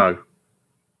 No.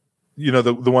 You know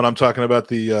the one I'm talking about,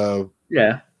 the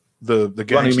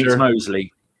gangster. One who meets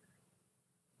Mosley.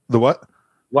 The what?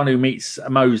 One who meets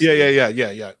Mosley.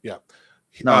 Yeah.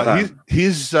 No,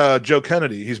 he's Joe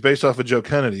Kennedy. He's based off of Joe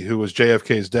Kennedy, who was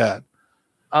JFK's dad.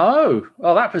 Oh,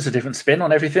 well, that puts a different spin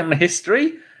on everything in the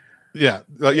history. Yeah,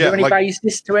 Is there any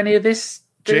basis to any of this?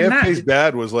 JFK's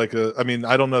dad was like I mean,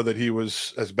 I don't know that he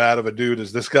was as bad of a dude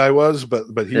as this guy was, but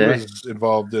he was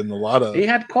involved in a lot of. He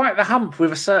had quite the hump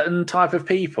with a certain type of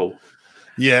people.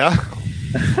 Yeah.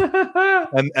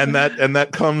 and that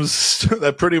comes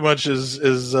that pretty much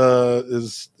is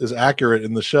accurate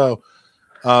in the show.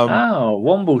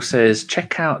 Womble says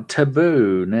check out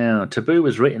Taboo. Now, Taboo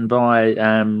was written by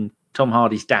Tom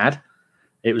Hardy's dad.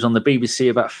 It was on the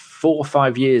BBC about 4 or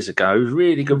 5 years ago. It was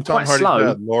really good. Tom quite Hardy's slow.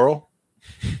 dad, Laurel.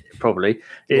 Probably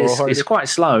it's quite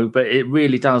slow, but it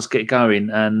really does get going.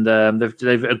 And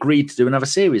they've agreed to do another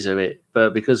series of it,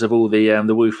 but because of all the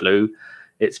Wu flu,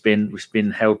 it's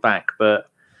been held back. But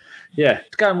yeah,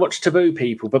 go and watch Taboo,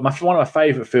 people. But one of my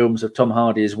favourite films of Tom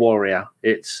Hardy is Warrior.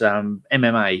 It's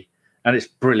MMA, and it's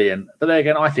brilliant. But then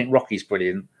again, I think Rocky's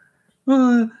brilliant.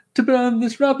 Taboo,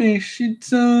 this rubbish.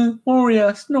 It's Warrior.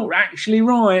 It's not actually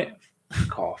right.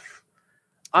 Fuck off.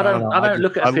 I don't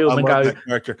look at a film and go. That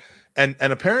character. And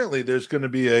apparently there's going to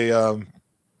be a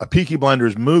Peaky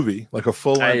Blinders movie, like a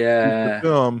full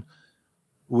film,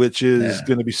 which is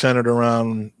going to be centered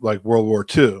around like World War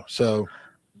II. So,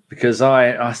 because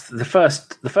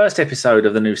the first episode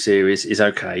of the new series is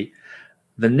okay.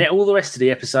 All the rest of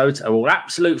the episodes are all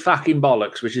absolute fucking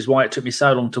bollocks, which is why it took me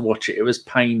so long to watch it. It was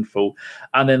painful.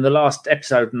 And then the last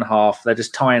episode and a half, they're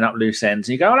just tying up loose ends.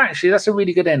 And you go, well, actually, that's a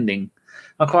really good ending.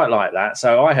 I quite like that.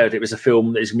 So I heard it was a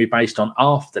film that is going to be based on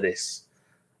after this.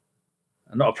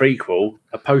 Not a prequel,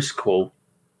 a post-quel.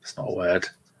 It's not a word.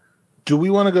 Do we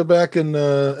want to go back and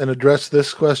address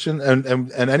this question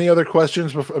and any other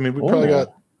questions before? I mean, I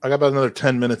got about another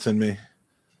 10 minutes in me.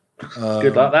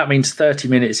 Good luck. That means 30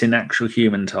 minutes in actual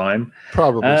human time.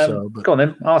 Probably so. But go on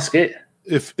then, ask it.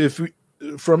 If we,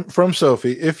 from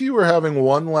Sophie, if you were having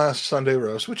one last Sunday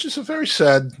roast, which is a very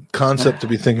sad concept to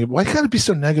be thinking, why can't it be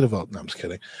so negative? Oh, no, I'm just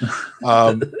kidding.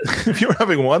 If you were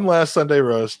having one last Sunday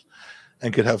roast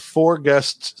and could have 4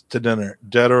 guests to dinner,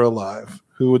 dead or alive,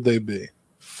 who would they be?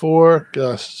 4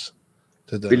 guests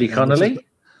to dinner. Billy Connolly?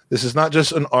 This is not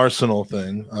just an Arsenal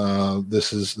thing.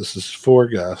 This is 4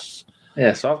 guests.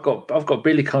 Yeah, so I've got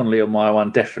Billy Connolly on my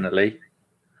one, definitely.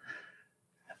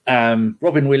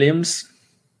 Robin Williams.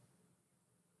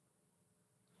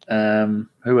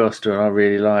 Who else do I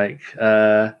really like?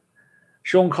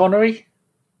 Sean Connery.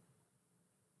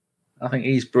 I think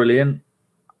he's brilliant.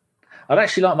 I'd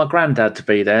actually like my granddad to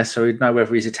be there, so he'd know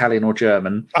whether he's Italian or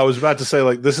German. I was about to say,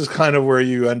 like, this is kind of where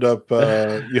you end up.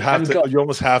 You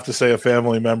almost have to say a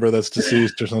family member that's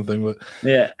deceased or something. But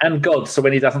yeah, and God, so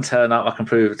when he doesn't turn up, I can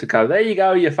prove it to go. There you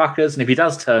go, you fuckers. And if he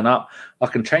does turn up, I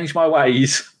can change my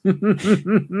ways.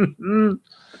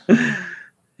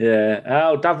 Yeah.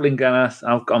 Oh, Dublin Gunner.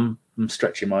 I'm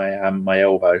stretching my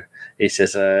elbow. He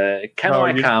says, "Can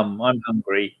I come? I'm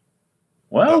hungry."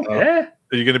 Well, yeah.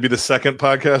 Are you going to be the second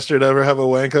podcaster to ever have a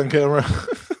wank on camera?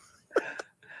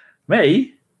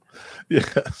 Me?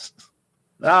 Yes.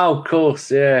 Oh, of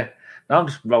course, yeah. I'm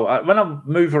just when I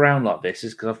move around like this,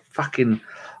 is because I've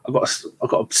got a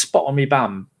spot on my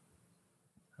bum.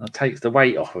 That takes the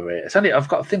weight off of it. I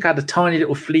think I had a tiny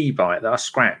little flea bite that I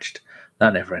scratched.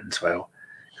 That never ends well.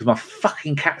 Because my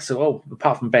fucking cats,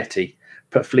 apart from Betty,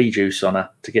 put flea juice on her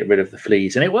to get rid of the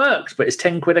fleas, and it works. But it's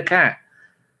 £10 a cat.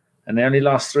 And they only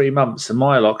last 3 months. And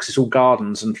my locks, it's all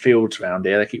gardens and fields around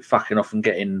here. They keep fucking off and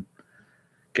getting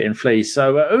fleas.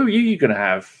 So, who are you going to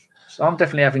have? So I'm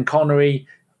definitely having Connolly,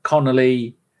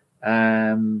 Cottery,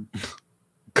 and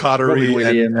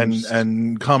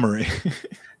Comery.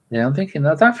 Yeah, I'm thinking.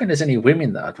 I don't think there's any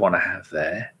women that I'd want to have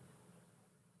there.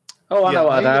 Oh, I know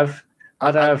what I'd have.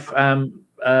 I'd have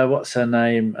what's her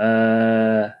name?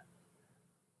 I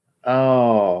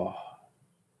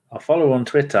follow her on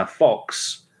Twitter.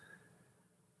 Fox.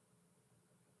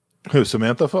 Who?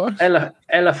 Samantha Fox?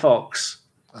 Ella Fox.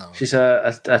 Oh. She's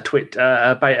a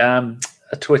Twitter.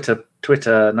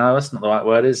 No, that's not the right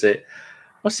word, is it?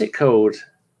 What's it called?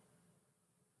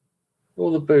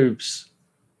 All the boobs.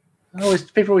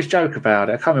 People always joke about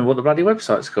it. I can't remember what the bloody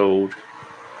website's called.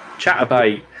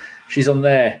 Chatterbait. She's on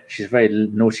there. She's a very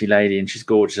naughty lady and she's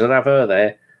gorgeous. I'd have her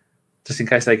there just in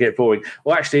case they get boring.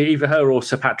 Well, actually, either her or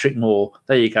Sir Patrick Moore.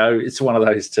 There you go. It's one of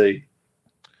those two.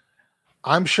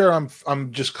 I'm sure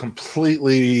I'm just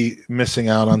completely missing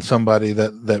out on somebody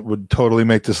that would totally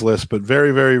make this list, but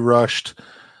very, very rushed.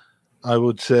 I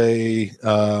would say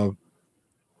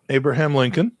Abraham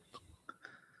Lincoln.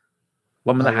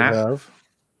 One with a hat.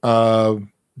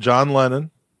 John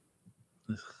Lennon.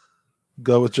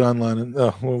 Go with John Lennon.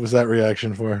 Oh, what was that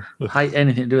reaction for? Hate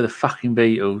anything to do with the fucking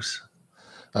Beatles.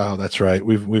 Oh, that's right.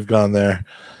 We've gone there.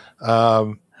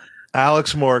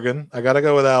 Alex Morgan. I got to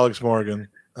go with Alex Morgan.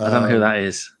 I don't know who that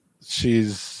is.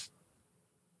 She's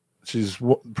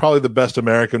probably the best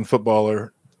American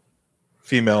footballer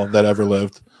female that ever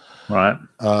lived. Right.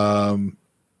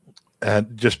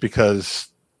 And just because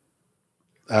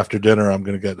after dinner I'm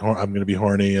going to be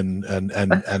horny and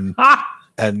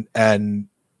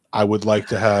I would like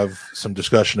to have some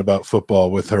discussion about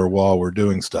football with her while we're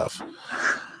doing stuff.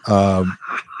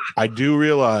 I do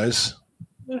realize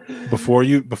before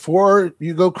you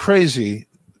go crazy,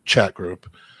 chat group,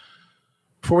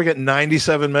 before we get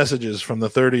 97 messages from the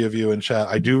 30 of you in chat,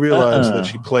 I do realize that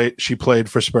she played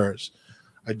for Spurs.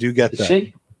 I do get that.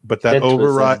 She? But that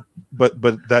but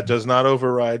that does not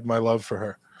override my love for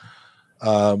her.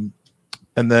 And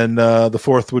then the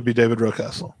fourth would be David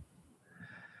Rocastle.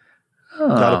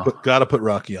 Oh. Gotta put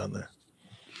Rocky on there.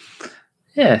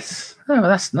 Yes. Oh,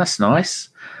 that's nice.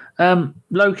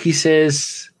 Loki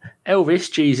says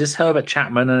Elvis, Jesus, Herbert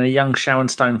Chapman, and a young Sharon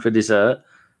Stone for dessert.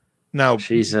 Now,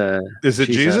 is it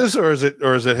Jesus or is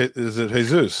it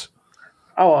Jesus?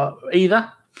 Oh, either.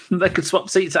 They could swap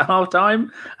seats at half time.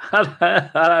 I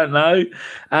don't know.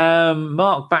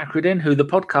 Mark Backridden, who the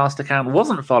podcast account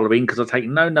wasn't following because I take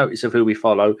no notice of who we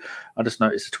follow. I just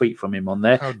noticed a tweet from him on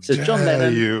there. How says John dare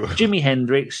Lennon, you. Jimi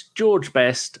Hendrix, George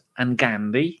Best, and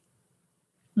Gandhi.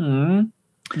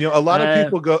 You know, a lot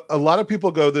of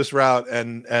people go this route,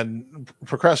 and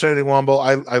procrastinating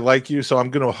Womble. I like you, so I'm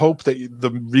going to hope that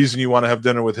the reason you want to have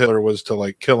dinner with Hitler was to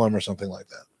like kill him or something like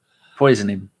that. Poison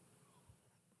him.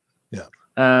 Yeah.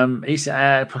 He's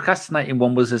procrastinating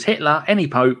Wombles as Hitler, any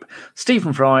Pope,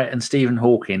 Stephen Fry, and Stephen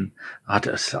Hawking. I'm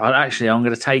going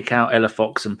to take out Ella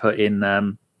Fox and put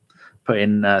in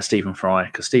Stephen Fry,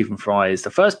 because Stephen Fry is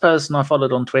the first person I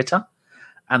followed on Twitter,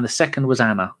 and the second was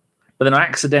Anna. But then I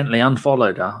accidentally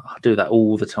unfollowed her. I do that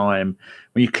all the time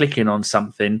when you click in on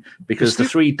something because the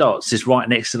three dots is right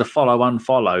next to the follow,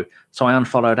 unfollow. So I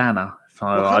unfollowed Anna. So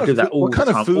I do that all the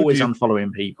time, always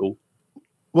unfollowing people.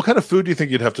 What kind of food do you think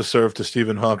you'd have to serve to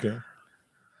Stephen Hawking?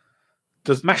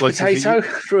 Mashed potato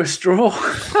through a straw.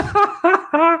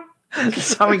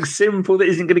 Something simple that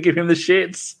isn't going to give him the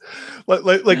shits.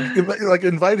 Like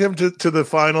invite him to the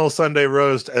final Sunday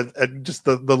roast and just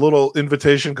the little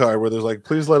invitation card where there's like,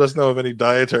 please let us know of any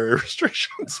dietary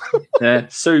restrictions. Yeah,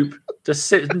 soup. Just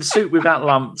soup without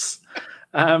lumps.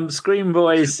 Scream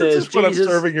Boy says, this is what I'm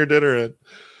serving your dinner in.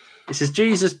 It says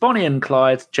Jesus, Bonnie and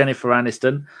Clyde, Jennifer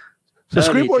Aniston. So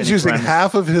Scream Boy's using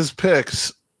half of his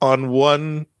picks on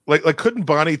one. Like couldn't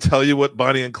Bonnie tell you what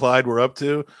Bonnie and Clyde were up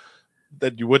to?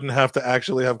 That you wouldn't have to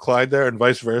actually have Clyde there and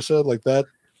vice versa, like that.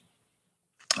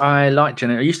 I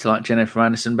used to like Jennifer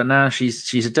Aniston, but now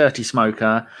she's a dirty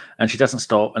smoker and she doesn't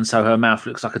stop, and so her mouth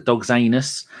looks like a dog's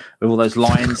anus with all those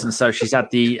lines, and so she's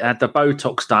had the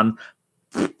Botox done.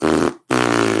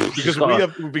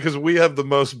 Because we have the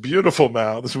most beautiful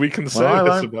mouths, we can say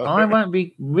this about her. I won't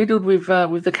be riddled with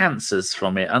the cancers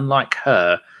from it, unlike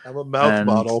her. I'm a mouth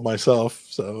model myself,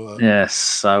 so yes.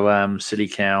 So silly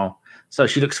cow. So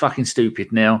she looks fucking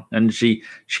stupid now, and she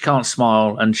can't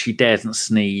smile, and she daresn't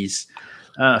sneeze.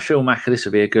 Phil Macker, this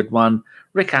would be a good one.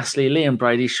 Rick Astley, Liam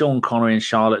Brady, Sean Connery, and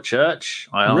Charlotte Church.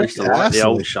 I used to like the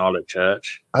old Charlotte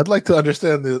Church. I'd like to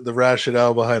understand the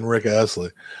rationale behind Rick Astley,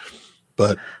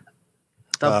 but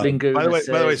Dublin Goon. By the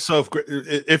way, so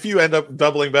if you end up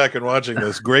doubling back and watching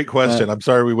this, great question. I'm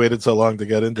sorry we waited so long to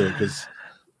get into it because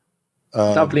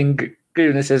Dublin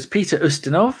Goon says Peter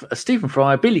Ustinov, Stephen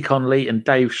Fry, Billy Connolly, and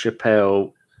Dave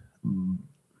Chappelle.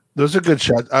 Those are good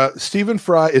shots. Stephen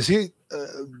Fry, is he?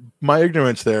 My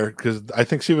ignorance there, because I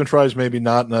think Stephen Fry is maybe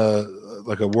not in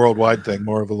a worldwide thing,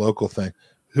 more of a local thing.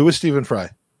 Who is Stephen Fry?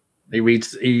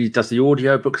 He does the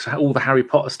audio books, all the Harry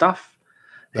Potter stuff.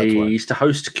 He used to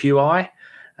host QI,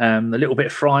 a little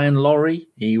bit Fry and Laurie.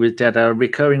 He did a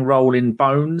recurring role in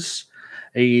Bones.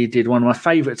 He did one of my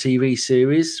favourite TV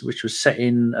series, which was set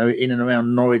in and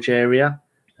around Norwich area.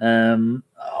 I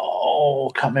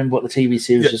can't remember what the TV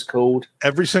series was called.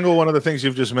 Every single one of the things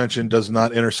you've just mentioned does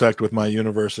not intersect with my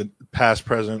universe, in past,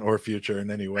 present, or future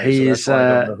in any way. So that's why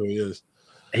I don't know who he is.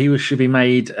 He should be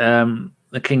made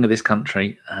the king of this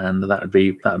country, and that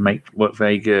would make work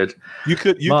very good. You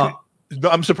could.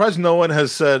 I'm surprised no one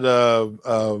has said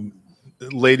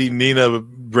Lady Nina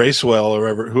Bracewell or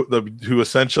whatever, who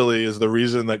essentially is the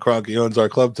reason that Cronky owns our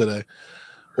club today,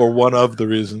 or one of the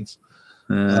reasons.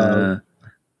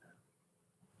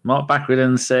 Mark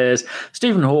Backwooden says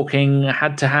Stephen Hawking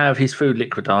had to have his food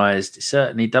liquidized. He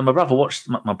certainly done. My brother watched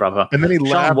my brother, and then he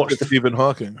laughed at Stephen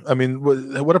Hawking. I mean,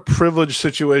 what a privileged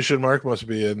situation Mark must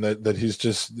be in that he's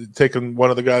just taken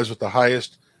one of the guys with the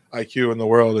highest IQ in the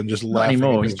world and just laughing. Not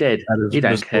anymore. He's dead. He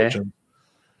don't care.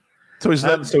 So he's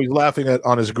laughing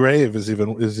on his grave is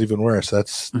even worse.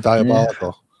 That's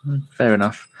diabolical. Yeah. Fair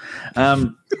enough.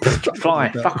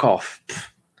 Fly, fuck off.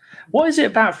 What is it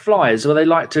about flies where they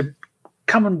like to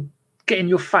come and get in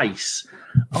your face?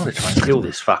 I'm going to try and kill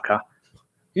this fucker.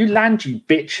 You land, you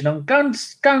bitch, and I'm go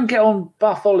and get on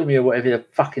Bartholomew or whatever the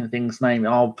fucking thing's name.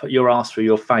 I'll put your ass through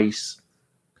your face.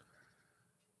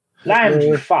 Land,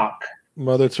 you fuck.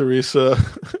 Mother Teresa,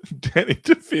 Danny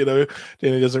DeVito.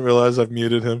 Danny doesn't realize I've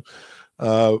muted him.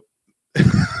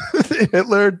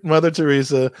 Hitler, Mother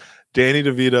Teresa, Danny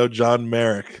DeVito, John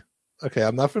Merrick. Okay,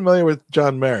 I'm not familiar with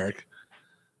John Merrick.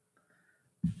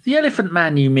 The Elephant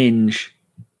Man, you minge.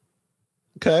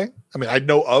 Okay. I mean, I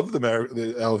know of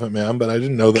the Elephant Man, but I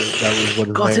didn't know that was what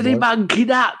his Got name any was. monkey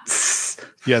nuts?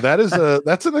 Yeah,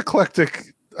 that's an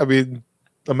eclectic. I mean,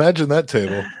 imagine that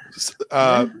table.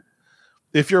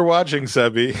 If you're watching,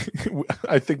 Sebi,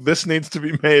 I think this needs to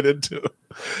be made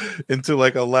into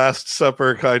like a Last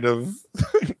Supper kind of.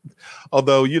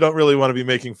 Although you don't really want to be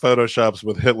making photoshops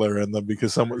with Hitler in them,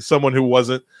 because someone who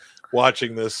wasn't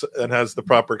watching this and has the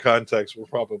proper context will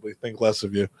probably think less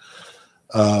of you.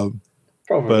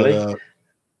 Probably. But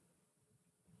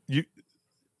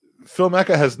Phil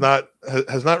Mecca has not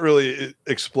really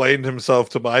explained himself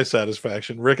to my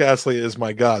satisfaction. Rick Astley is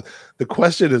my god. The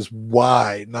question is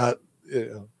why, not.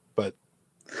 But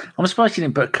I'm surprised you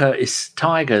didn't put Curtis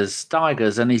Tigers,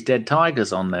 and his dead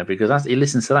tigers on there, because he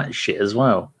listens to that shit as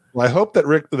well. Well, I hope that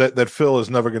that Phil is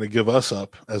never going to give us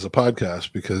up as a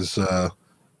podcast, because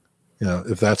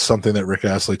if that's something that Rick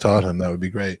Astley taught him, that would be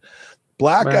great.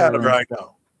 Blackadder, I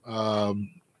know.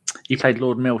 He played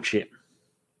Lord Melchett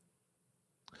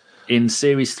in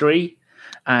Series 3,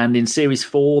 and in Series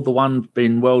 4, the one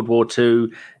in World War II,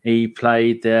 he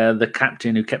played the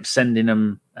captain who kept sending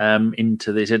them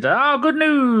into this. He said, good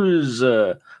news!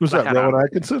 Who's that, Rowan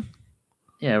Atkinson?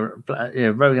 Yeah,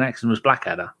 Rowan Atkinson was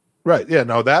Blackadder. Right, yeah,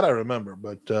 no, that I remember,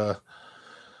 but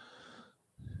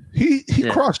he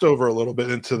crossed over a little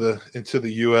bit into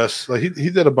the U.S. Like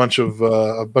he did a bunch of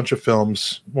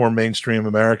films, more mainstream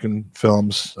American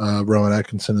films. Rowan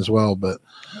Atkinson as well, but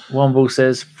Womble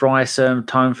says Fry served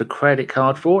time for credit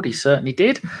card fraud. He certainly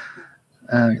did.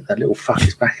 That little fuck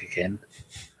is back again.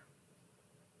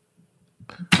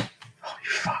 Oh,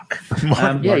 you fuck.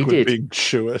 Mark he did. Being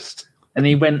chewist. And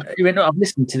he went, I've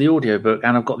listened to the audiobook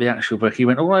and I've got the actual book. He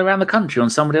went all the way around the country on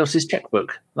somebody else's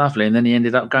checkbook. Lovely. And then he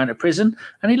ended up going to prison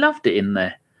and he loved it in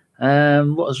there.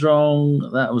 What was wrong?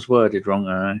 That was worded wrong.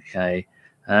 Okay.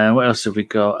 What else have we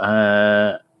got?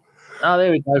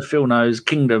 There we go. Phil knows.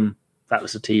 Kingdom. That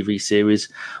was a TV series.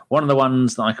 One of the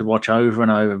ones that I could watch over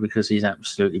and over because he's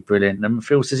absolutely brilliant. And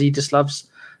Phil says he just loves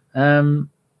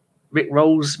Rick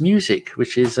Roll's music,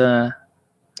 which is... all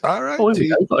right. We've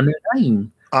got a new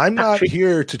name. I'm not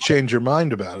here to change your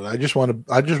mind about it. I just want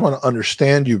to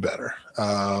understand you better.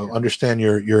 Understand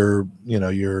your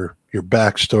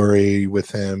backstory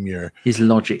with him, his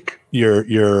logic, your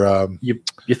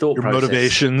thought process,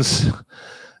 motivations.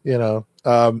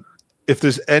 If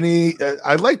there's any,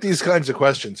 I like these kinds of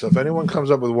questions. So if anyone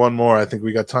comes up with one more, I think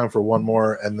we got time for one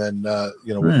more, and then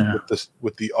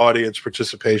with the audience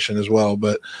participation as well.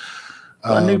 But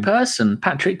a new person,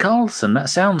 Patrick Carlson. That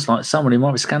sounds like someone who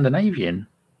might be Scandinavian.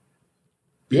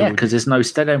 Yeah, because there's no.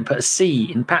 They don't put a C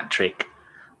in Patrick.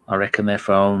 I reckon they're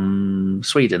from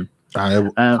Sweden.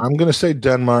 I'm going to say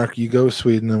Denmark. You go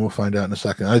Sweden, and we'll find out in a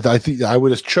second. I think I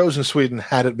would have chosen Sweden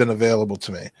had it been available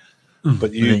to me,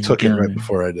 but you took it right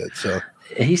before I did. So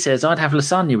he says I'd have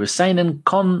lasagna with Son and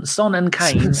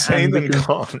Kane. Sane and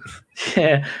Con.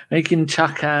 Yeah, we can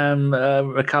chuck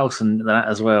Carlson that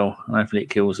as well. Hopefully it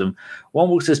kills them.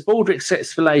 Womble says Baldrick's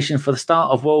explanation for the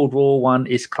start of World War I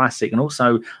is classic, and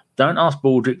also don't ask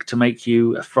Baldrick to make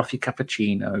you a frothy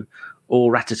cappuccino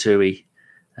or ratatouille.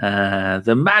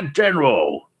 The Mad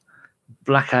General.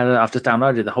 Blackadder. I've just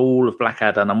downloaded the whole of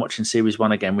Blackadder, and I'm watching series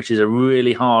 1 again, which is a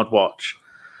really hard watch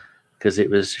because it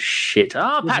was shit.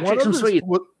 Patrick's from Sweden.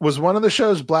 Was one of the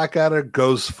shows Blackadder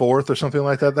Goes Forth or something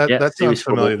like that? That sounds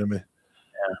familiar to me.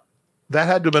 Yeah, that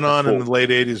had to have been on in the late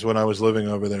 '80s when I was living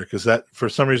over there, because that, for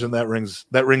some reason, that rings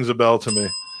a bell to me.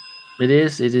 It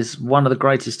is one of the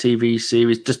greatest TV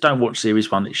series. Just don't watch series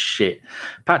 1; it's shit.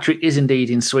 Patrick is indeed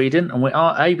in Sweden, and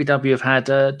ABW have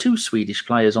had 2 Swedish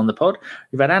players on the pod.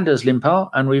 We've had Anders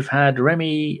Limpar, and we've had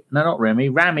Rami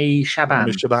Shaban. Rami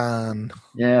Shaban.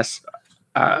 Yes.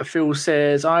 Phil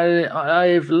says,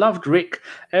 I've loved Rick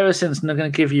ever since I'm going to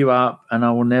give you up, and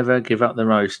I will never give up the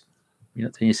roast. You're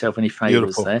not doing yourself any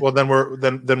favors there. Well, then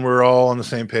we're all on the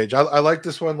same page. I like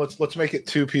this one. Let's make it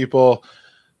 2 people.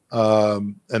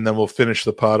 And then we'll finish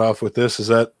the pod off with this. Does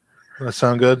that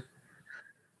sound good?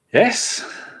 Yes.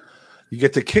 You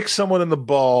get to kick someone in the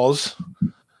balls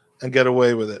and get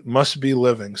away with it. Must be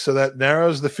living. So that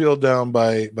narrows the field down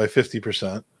by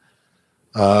 50%.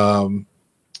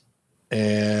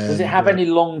 And does it have any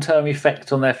long-term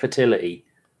effect on their fertility?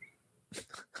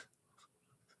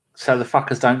 So the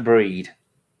fuckers don't breed.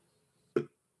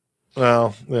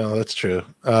 Well, that's true.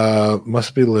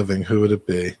 Must be living. Who would it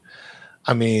be?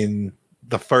 I mean,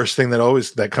 the first thing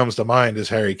that comes to mind is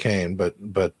Harry Kane, but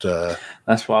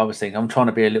that's what I was thinking. I'm trying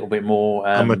to be a little bit more.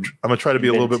 I'm gonna try to be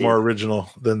a little bit more original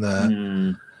than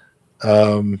that.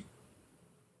 How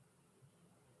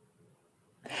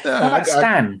about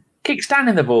Stan? Kick Stan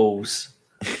in the balls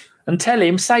and tell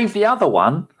him save the other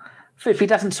one if he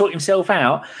doesn't sort himself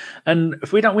out. And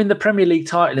if we don't win the Premier League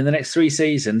title in the next 3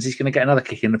 seasons, he's going to get another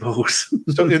kick in the balls.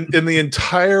 So in the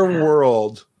entire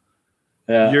world.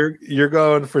 Yeah. You're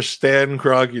going for Stan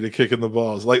Kroenke to kick in the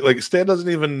balls. Like Stan doesn't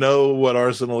even know what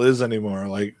Arsenal is anymore.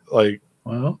 Like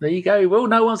well, there you go. Well,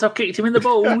 no one's kicked him in the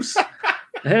balls.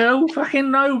 Hell, fucking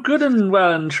no good and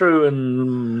well and true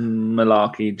and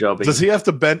malarkey jobbing. Does he have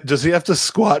to bend? Does he have to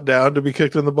squat down to be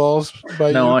kicked in the balls?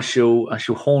 No, I shall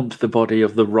haunt the body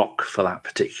of the Rock for that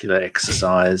particular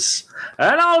exercise,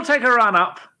 and I'll take a run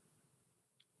up.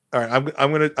 All right,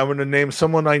 I'm gonna name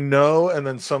someone I know, and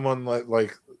then someone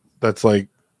like. That's like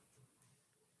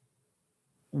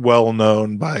well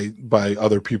known by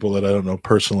other people that I don't know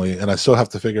personally, and I still have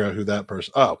to figure out who that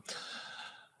person. Oh,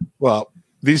 well,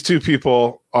 these 2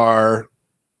 people are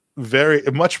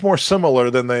much more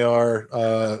similar than they are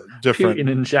different.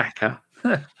 Putin and Xhaka.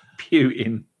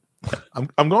 Putin.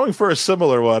 I'm going for a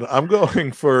similar one. I'm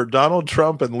going for Donald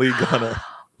Trump and Lee Gunner.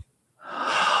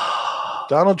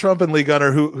 Donald Trump and Lee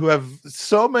Gunner, who have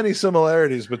so many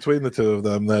similarities between the 2 of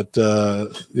them that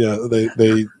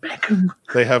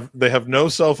they have no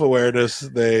self-awareness.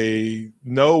 They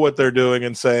know what they're doing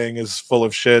and saying is full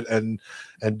of shit, and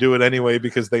do it anyway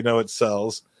because they know it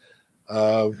sells.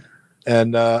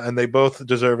 And they both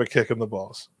deserve a kick in the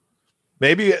balls.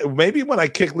 Maybe when I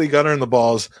kick Lee Gunner in the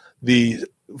balls, the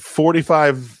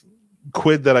 45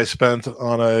 quid that I spent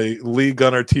on a Lee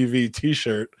Gunner TV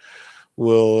T-shirt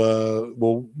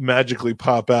will magically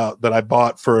pop out that I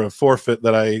bought for a forfeit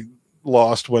that I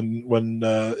lost when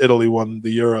Italy won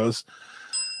the Euros.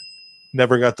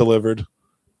 Never got delivered.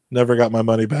 Never got my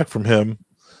money back from him.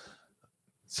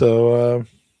 So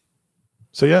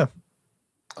yeah.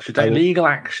 Should take legal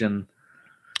action.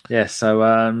 Yeah, so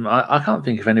I can't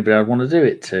think of anybody I'd want to do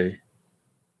it to.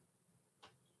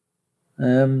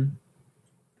 Not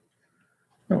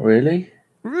really.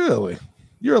 Really?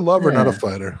 You're a lover, not a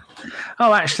fighter.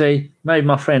 Oh, actually, maybe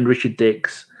my friend Richard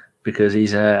Dix, because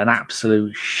he's an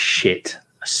absolute shit.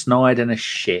 A snide and a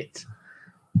shit.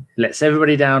 Lets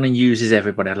everybody down and uses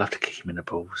everybody. I'd love to kick him in the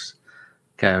balls.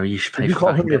 Go, you should pay. Did you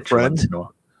call him your friend?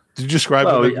 Did you describe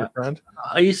him as your friend?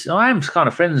 I am kind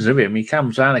of friends with him. He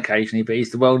comes around occasionally, but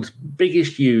he's the world's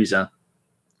biggest user.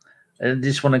 I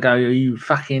just want to go, you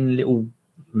fucking little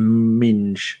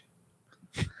minge.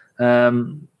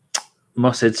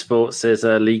 Mossad Sports says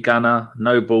Lee Gunner,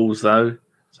 no balls though,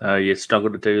 so you struggle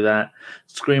to do that.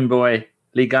 Scream Boy,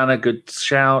 Lee Gunner, good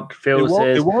shout. Phil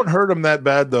says it won't hurt him that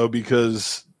bad though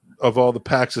because of all the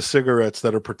packs of cigarettes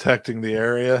that are protecting the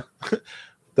area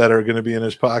that are going to be in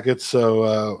his pockets. So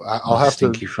I'll have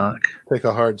to take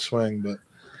a hard swing. But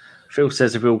Phil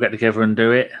says if we all get together and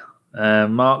do it.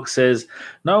 Mark says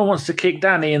no one wants to kick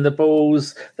Danny in the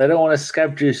balls. They don't want to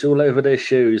scab juice all over their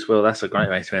shoes. Well, that's a great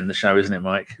way to end the show, isn't it,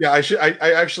 Mike? Yeah, I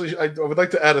would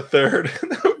like to add a third.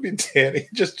 That would be Danny,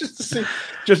 just to see,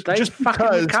 just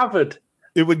because covered.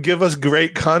 It would give us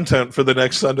great content for the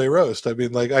next Sunday roast. I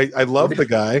mean, like I love the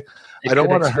guy. I don't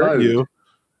want to hurt you.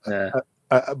 Yeah.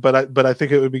 But I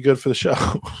think it would be good for the show.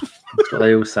 That's what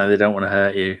they all say. They don't want to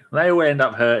hurt you. They will end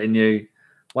up hurting you.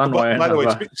 One way or By the way,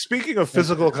 another. speaking of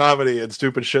physical comedy and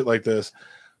stupid shit like this,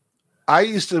 I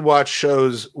used to watch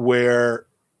shows where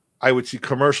I would see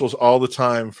commercials all the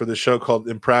time for the show called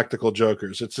Impractical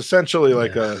Jokers. It's essentially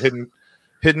like a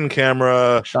hidden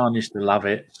camera Sean used to love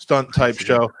it. stunt type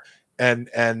show. And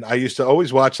I used to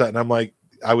always watch that, and I'm like,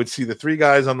 I would see the three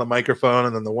guys on the microphone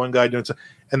and then the one guy doing something,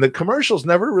 and the commercials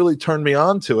never really turned me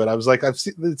on to it. I was like,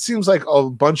 it seems like a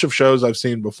bunch of shows I've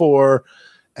seen before,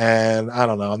 and I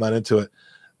don't know, I'm not into it.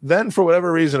 Then for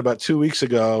whatever reason, about 2 weeks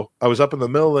ago, I was up in the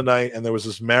middle of the night and there was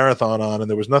this marathon on, and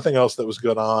there was nothing else that was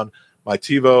good on. My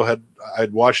TiVo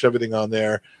I'd watched everything on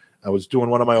there. I was doing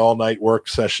one of my all night work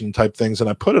session type things, and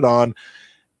I put it on,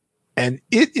 and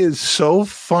it is so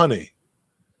funny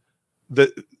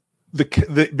that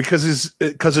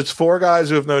because it's four guys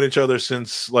who have known each other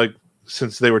since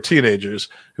they were teenagers,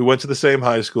 who went to the same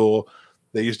high school.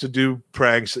 They used to do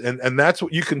pranks, and that's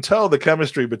what you can tell the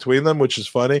chemistry between them, which is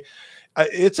funny.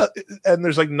 And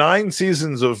there's like 9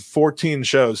 seasons of 14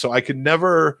 shows, so I could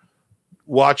never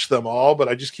watch them all, but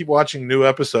I just keep watching new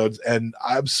episodes, and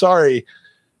I'm sorry,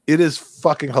 it is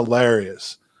fucking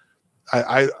hilarious.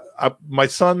 My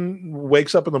son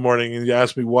wakes up in the morning and he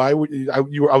asks me, why would I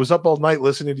was up all night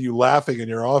listening to you laughing in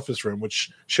your office room, which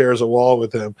shares a wall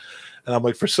with him. And I'm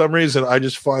like, for some reason, I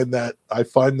just find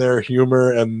their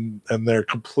humor and their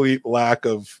complete lack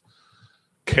of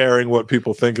caring what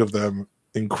people think of them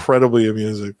incredibly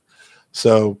amusing.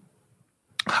 So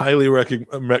highly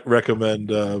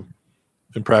recommend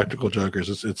Impractical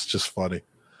Jokers. It's just funny.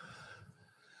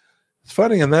 It's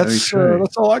funny, and that's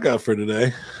all I got for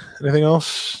today. Anything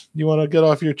else you want to get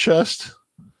off your chest?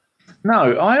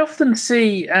 No, I often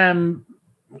see TikTok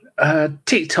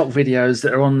videos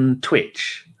that are on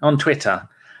Twitter,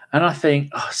 and I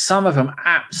think some of them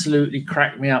absolutely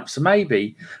crack me up. So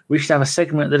maybe we should have a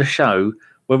segment of the show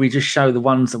where we just show the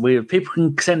ones that people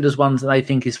can send us ones that they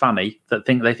think is funny, that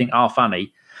they think are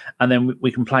funny, and then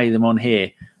we can play them on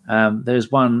here.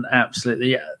 There's one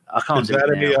absolutely I can't do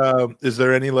it now. Is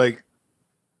there any like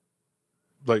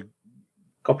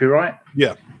copyright?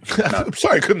 Yeah. No. I'm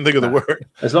sorry, I couldn't think of the word.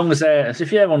 As long as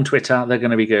if you're on Twitter, they're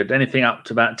going to be good. Anything up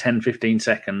to about 10, 15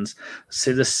 seconds.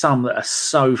 See, there's some that are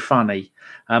so funny.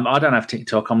 I don't have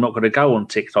TikTok. I'm not going to go on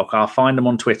TikTok. I'll find them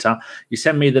on Twitter. You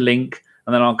send me the link,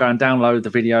 and then I'll go and download the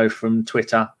video from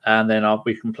Twitter, and then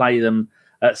we can play them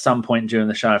at some point during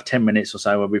the show of 10 minutes or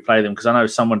so where we play them, because I know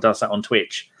someone does that on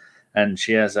Twitch, and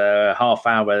she has a half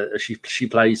hour. She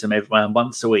plays them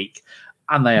once a week,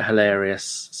 and they are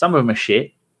hilarious. Some of them are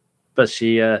shit, but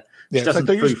she doesn't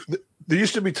prove. There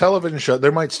used to be television show.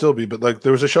 There might still be, but like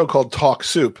there was a show called Talk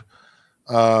Soup.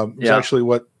 It was actually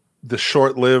what the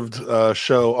short-lived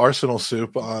show Arsenal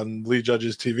Soup on Lee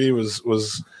Judge's TV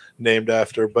was named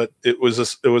after. But it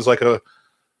was like an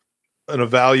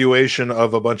evaluation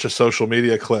of a bunch of social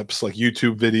media clips, like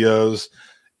YouTube videos.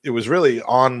 It was really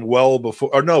on well before.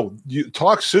 Or no,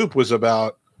 Talk Soup was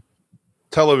about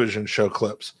television show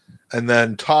clips, and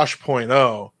then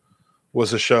Tosh.0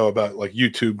 was a show about like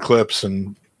YouTube clips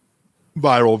and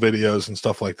viral videos and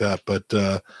stuff like that. But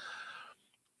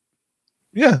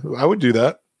yeah, I would do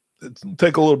that. It'd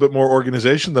take a little bit more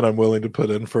organization than I'm willing to put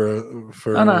in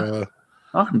for.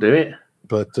 I can do it.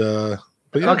 But yeah.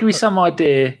 I'll give you some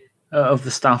idea of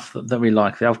the stuff that we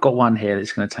like. I've got one here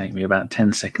that's going to take me about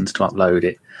 10 seconds to upload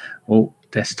it. Oh,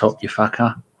 desktop, you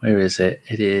fucker. Where is it?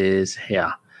 It is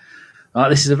here. All right,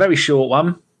 this is a very short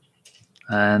one.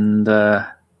 And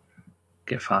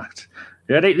get fucked.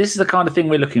 You ready? This is the kind of thing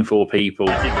we're looking for, people.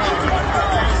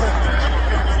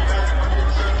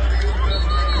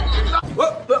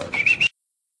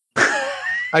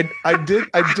 I did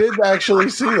actually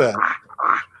see that.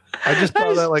 I just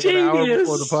saw that like genius. An hour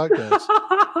before the podcast.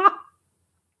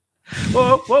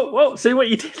 Whoa. See what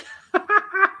you did?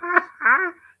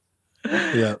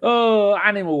 Yeah. Oh,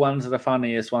 animal ones are the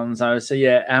funniest ones, though. So,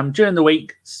 yeah, during the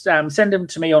week, send them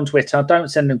to me on Twitter. Don't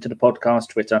send them to the podcast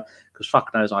Twitter, because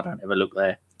fuck knows I don't ever look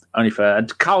there.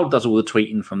 Carl does all the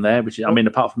tweeting from there, which is,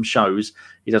 apart from shows,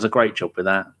 he does a great job with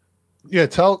that. Yeah,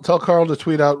 tell Carl to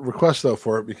tweet out requests though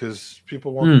for it, because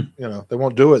people won't, they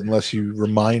won't do it unless you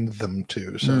remind them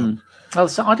to. So, well,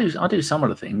 so I do some of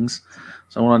the things.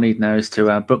 So all I need now is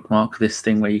to bookmark this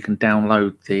thing where you can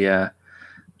download the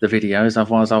videos.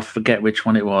 Otherwise, I'll forget which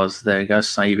one it was. There you go.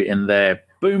 Save it in there.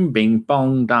 Boom, bing,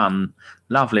 bong, done.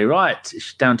 Lovely. Right,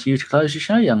 it's down to you to close your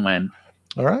show, young man.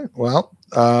 All right. Well,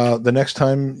 the next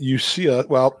time you see us,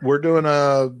 we're doing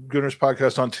a Gooners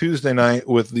podcast on Tuesday night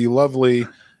with the lovely,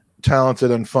 talented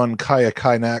and fun Kaya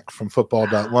Kainak from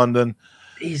football.london.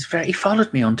 He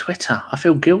followed me on Twitter. I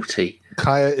feel guilty.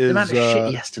 Kaya is the amount of shit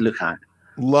he has to look at.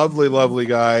 Lovely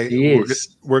guy. He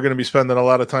is. We're going to be spending a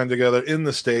lot of time together in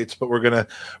the States, but we're going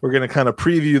to kind of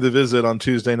preview the visit on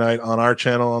Tuesday night on our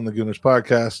channel on the Gooners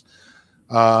podcast.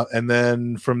 And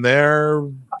then from there,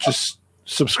 just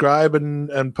subscribe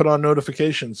and put on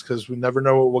notifications because we never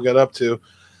know what we'll get up to.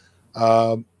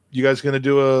 You guys going to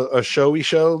do a showy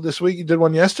show this week? You did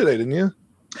one yesterday, didn't you?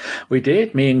 We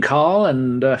did. Me and Carl,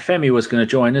 and Femi was going to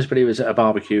join us, but he was at a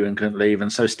barbecue and couldn't leave.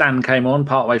 And so Stan came on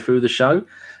partway through the show.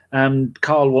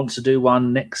 Carl wants to do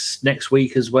one next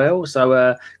week as well.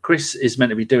 So Chris is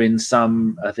meant to be doing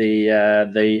some of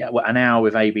an hour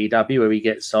with ABW where he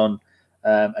gets on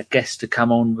a guest to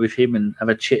come on with him and have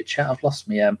a chit chat. I've lost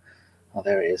me. Oh,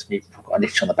 there it is. I've got an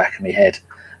itch on the back of my head.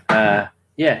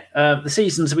 The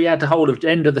seasons we had the whole of the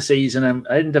end of the season and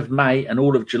end of May and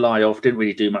all of July off. Didn't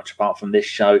really do much apart from this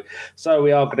show. So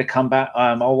we are going to come back.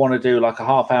 I want to do like a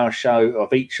half-hour show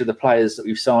of each of the players that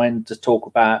we've signed to talk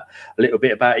about a little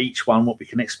bit about each one, what we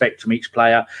can expect from each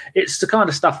player. It's the kind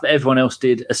of stuff that everyone else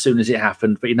did as soon as it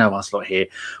happened, but you know us lot here.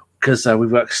 Because we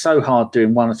worked so hard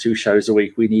doing 1 or 2 shows a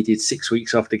week, we needed 6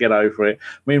 weeks off to get over it.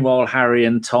 Meanwhile, Harry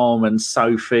and Tom and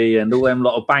Sophie and all them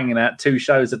lot are banging out 2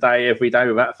 shows a day every day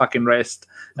without fucking rest,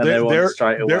 and they're on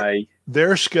straight away.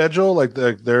 Their schedule, like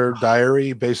their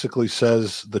diary, basically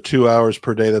says the 2 hours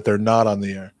per day that they're not on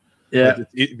the air. Yeah,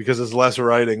 because it's less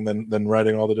writing than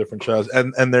writing all the different shows,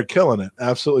 and they're killing it,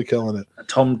 absolutely killing it.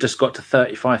 Tom just got to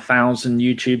 35,000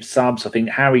 YouTube subs. I think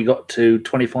Harry got to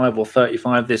 25 or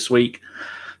 35 this week.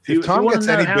 If Tom gets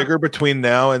any bigger between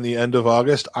now and the end of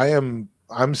August, I'm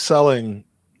selling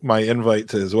my invite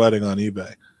to his wedding on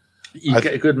eBay. You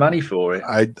get good money for it.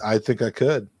 I think I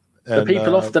could. But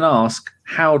people often ask,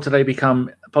 how do they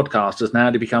become podcasters now? How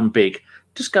do they become big?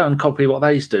 Just go and copy what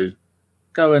they do.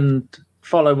 Go and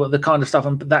follow what the kind of stuff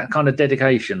and that kind of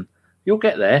dedication. You'll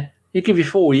get there. It'll give you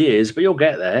 4 years, but you'll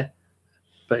get there.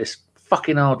 But it's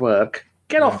fucking hard work.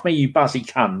 Get off me, you buzzy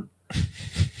cunt.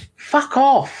 Fuck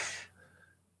off.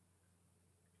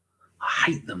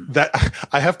 I hate them. That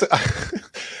I have to.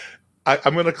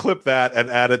 I'm going to clip that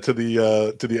and add it to the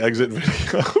exit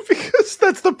video because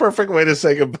that's the perfect way to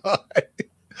say goodbye.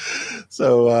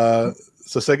 So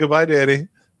say goodbye, Danny.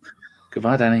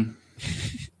 Goodbye, Danny.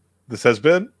 This has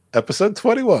been episode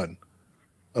 21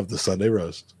 of the Sunday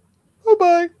Roast. Bye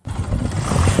bye.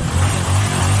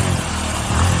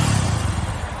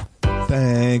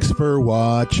 Thanks for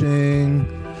watching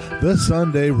the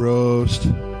Sunday Roast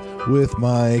with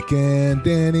Mike and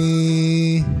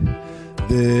Danny.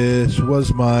 This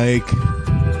was Mike,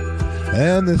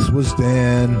 and this was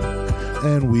Dan,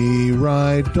 and we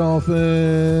ride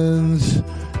dolphins.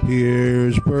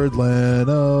 Here's Bird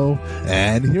Leno,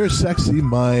 and here's Sexy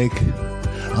Mike.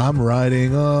 I'm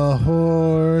riding a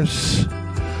horse.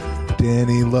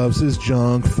 Danny loves his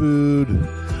junk food.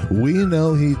 We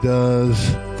know he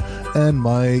does, and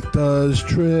Mike does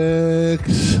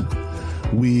tricks.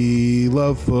 We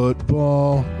love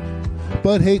football,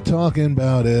 but hate talking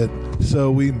about it, so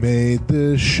we made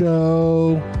this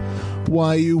show.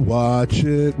 Why you watch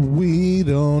it, we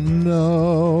don't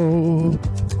know.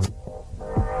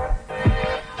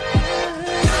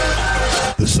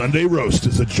 The Sunday Roast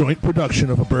is a joint production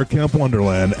of a Bergkamp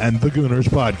Wonderland and the Gooners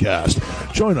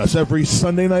podcast. Join us every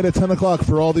Sunday night at 10 o'clock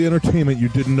for all the entertainment you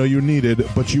didn't know you needed,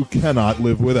 but you cannot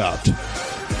live without.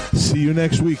 See you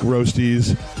next week,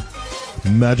 Roasties.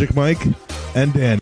 Magic Mike and Dan.